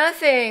week?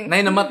 Nothing.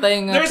 Nay, namatay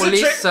nga There's a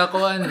pulis trick. sa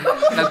kuhan.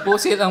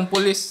 Nagpusil ang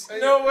pulis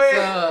No way.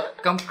 sa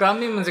Camp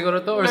Crami man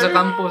siguro to or sa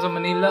kampo sa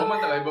Manila.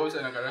 Kumanta kay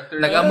Bowsa ng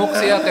karakter. Nag-amok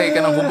siya kay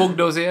kanang hubog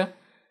daw siya.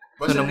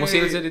 So Basta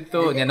namusil di- siya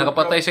dito. Niya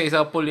nakapatay siya isa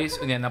pulis.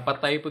 Niya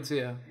napatay po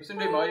siya. Basta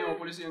hindi, baka yung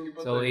pulis yung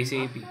ipatay. So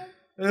ACAB.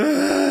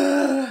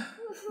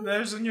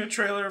 There's a new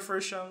trailer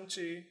for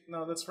Shang-Chi.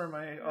 No, that's for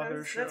my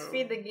other show. Let's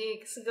feed the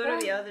geeks. Go to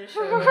the other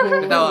show.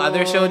 Ito,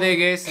 other show day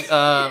guys.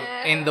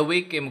 In the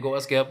week,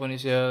 magawas kaya po niya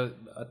siya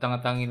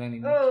tanga-tangi lang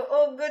ninyo.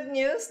 Oh, good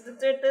news.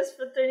 Duterte's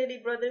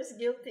fraternity brothers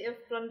guilty of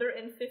plunder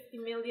and 50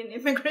 million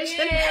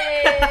immigration.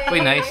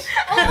 Uy, nice.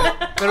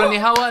 Pero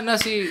nihawa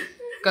na si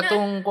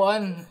katong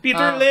kuan.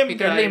 Peter Lim,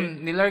 Peter guy.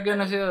 Lim. Nilarga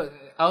na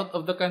siya. Out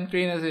of the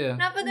country na siya.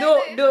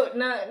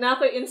 Na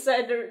ako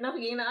insider,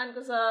 nakiginaan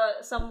ko sa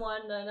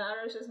someone na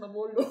naaraw siya sa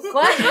Mabulo.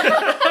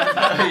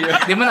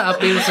 Di man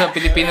na-appeal sa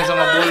Pilipinas sa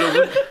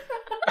Mabulo.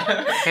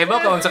 Kaya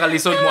ba kaon sa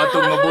kalisod mo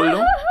atong Mabulo?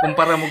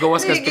 Kumpara mo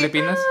gawas ka sa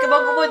Pilipinas?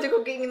 Kabago mo, di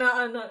ko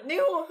ginaan na.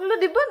 Hala,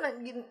 di ba,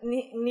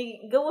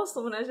 ni gawas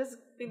mo na siya sa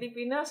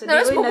Pilipinas.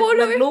 Nas Mabulo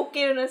eh.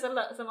 Nag-loki na sa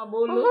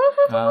Mabulo.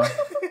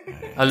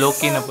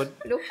 Loki na po.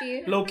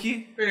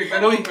 Loki? Pero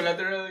nagtanong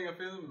collateral nga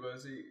film ba?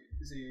 Si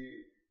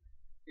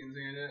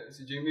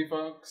Jamie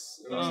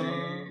Foxx o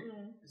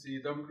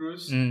si Tom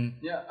Cruise.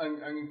 Yeah,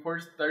 ang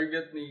fourth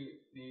target ni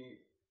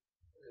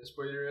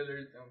spoiler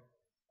alert,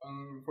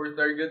 ang fourth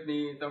target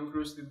ni Tom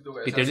Cruise dito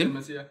kay Peter Lim?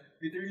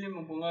 Peter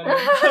Lim ang pangalan.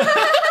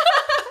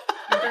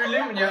 Peter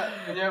Lim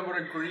niya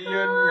murag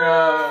Korean nga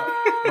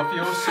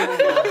mafioso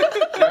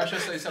nga siya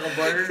sa isa ka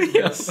bar.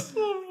 Yes.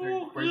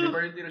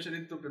 Party na siya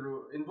dito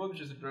pero involved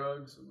siya sa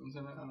drugs unsa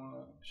na ang mga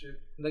shit.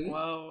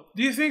 Wow.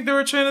 Do you think they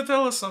were trying to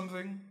tell us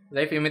something?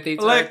 Life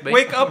imitates Like, art, ba?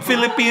 wake up,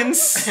 Philippines!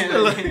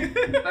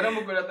 Tanong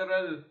mo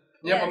collateral.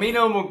 Yeah,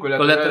 paminaw mo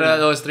Collateral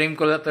o stream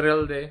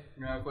collateral de.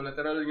 Nga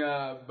collateral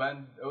nga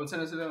band.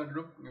 Unsa na sila nga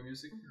group, nga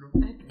music group.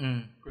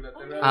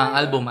 Collateral.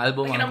 Album ang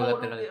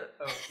collateral.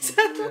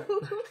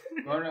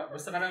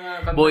 Basta ka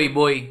na nga Boy.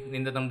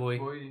 Nindot ang boy.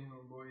 Boy.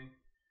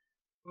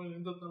 Well,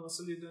 nindot na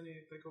masalida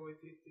ni Taika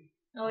Waititi.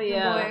 Oh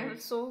yeah,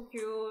 it's so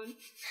cute.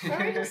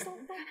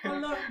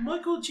 Wala,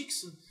 Michael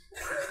Jackson.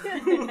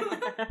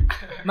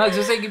 Mag, so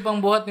sige pang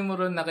buhat ni mo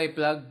ron na kay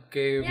plug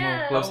kay mo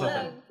close na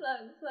to.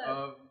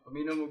 Plug.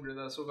 Paminaw mo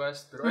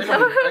RetasoCast. Pero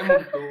ay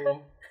mo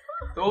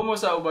to mo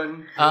sa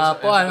uban.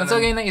 Kuan,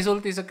 so gay nang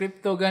isulti sa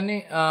crypto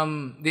gani.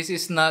 This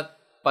is not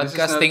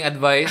podcasting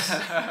advice.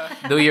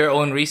 Do your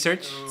own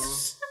research.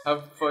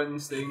 Have fun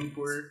staying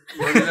poor.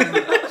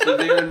 So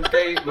yun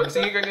kay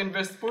magsige kang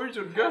invest poor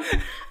jud ka.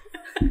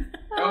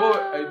 Ako,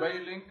 I buy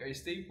a link, I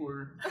stay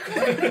poor.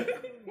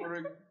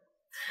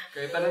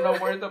 Kaya tanan na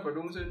kwarta,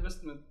 padung sa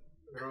investment.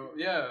 Pero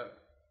yeah,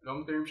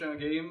 long term siya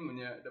nga game.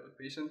 Dapat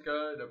patient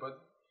ka,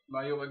 dapat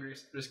mayo kag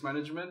risk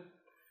management.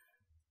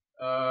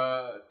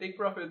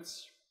 Take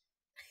profits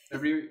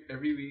every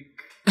week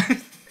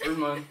or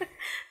month.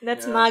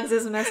 That's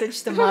Mags'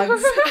 message to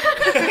Mags.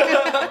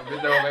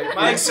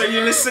 Mags, are you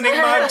listening,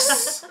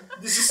 Mags?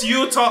 This is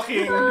you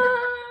talking.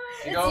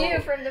 It's you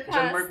from the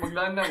past. Mark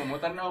Maglanda,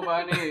 mamutan na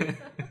ba ni?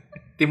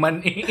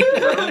 Timani.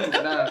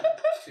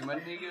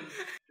 Timani yun.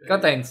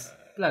 Katines.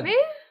 Plug. Me?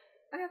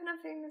 I have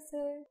nothing to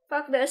say.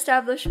 Fuck the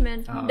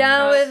establishment.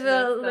 Down with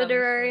the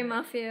literary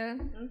mafia.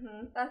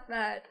 Fuck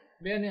that.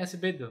 Biyan ni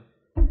Acevedo.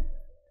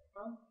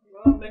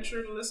 Well, make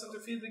sure to listen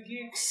to Feed the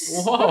Geeks.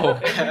 Wow.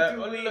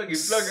 Wala lagi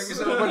plug ang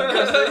isang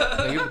podcast.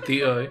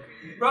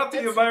 Brought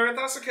to you by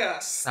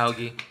RetasoCast.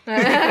 Saugi.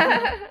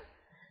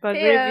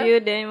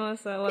 Pag-review demo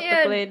sa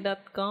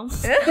whattoplay.com.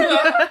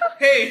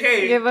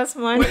 Hey. Give us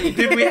money.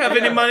 Did we have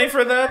any money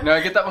for that?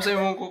 Nakakita ko sa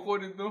imong kuko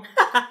dito.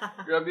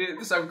 Grabe,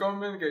 ito sa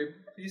comment kay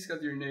please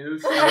cut your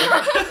nails.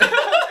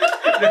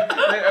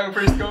 Ang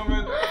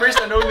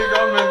first and only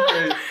comment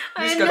kay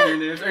please cut your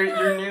nails.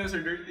 Your nails are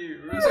dirty.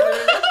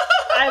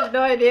 I have no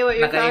idea what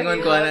you're talking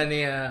Nakaingon ko about. na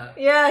niya.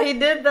 Yeah, he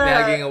did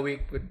that. Naging a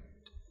week with.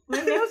 My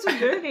nails are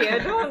dirty.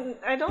 I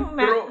don't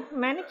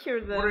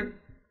manicure them.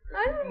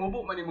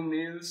 Mubo man imong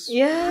nails.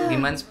 Yeah.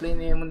 Di-mansplain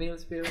niya yung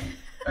nails pero.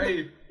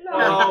 Ay.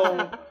 Oh.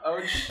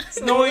 Ouch.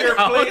 Know your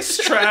place,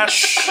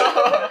 trash.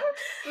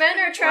 Men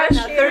are trash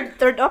here.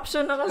 Third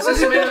option na kasi.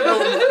 Sis man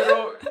daw.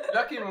 Pero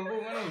lucky man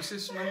mo.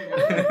 Sis man.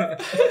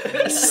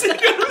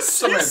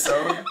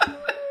 Samento.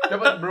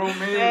 Dapat bro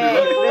mail.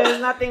 Hey,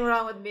 there's nothing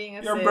wrong with being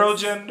a Your sis. bro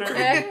gender.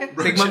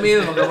 Sigma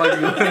meal,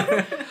 magkamagyo.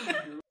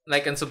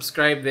 Like and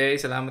subscribe there.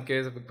 Salamat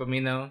kayo sa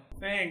pagpaminaw.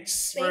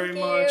 Thanks Thank very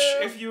you. much.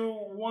 If you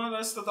want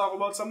us to talk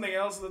about something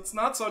else that's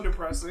not so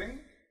depressing,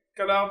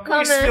 please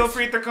Comment. feel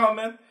free to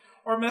comment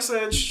or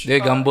message.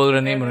 Di, gamble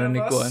rin eh. any Marani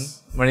of kuan.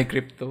 us. Marani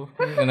crypto.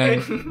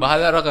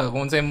 Bahala ra ka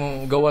kung sa'yo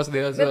mo gawas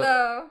diya sa...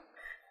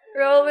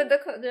 Roll with the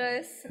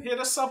dice.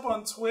 Hit us up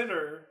on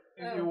Twitter,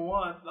 if you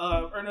want.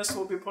 Ernest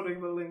will be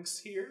putting the links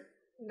here.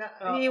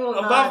 He will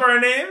above not. our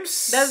names.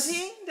 Does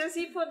he? Does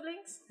he put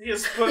links? He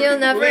has put You'll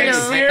never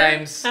links know. here.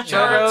 Times.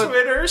 Shout out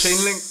Twitters.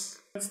 Chain link.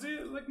 It's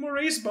like more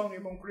race bang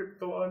ibang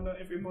crypto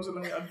if mo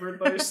silang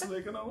i-advertise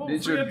like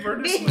free should.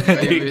 advertisement.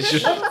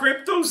 What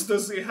cryptos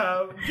does he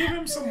have? Give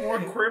him some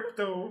more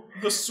crypto.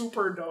 The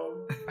super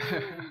dog.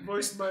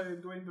 Voiced by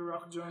Dwayne The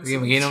Rock Johnson. Sige,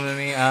 mag-inom na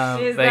mi.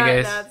 Is Bye,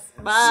 guys. that's Sige,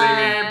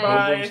 bye.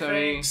 bye. Thanks.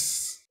 Thanks.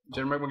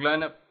 Diyan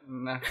maglanap.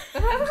 Na.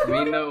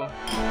 Minaw.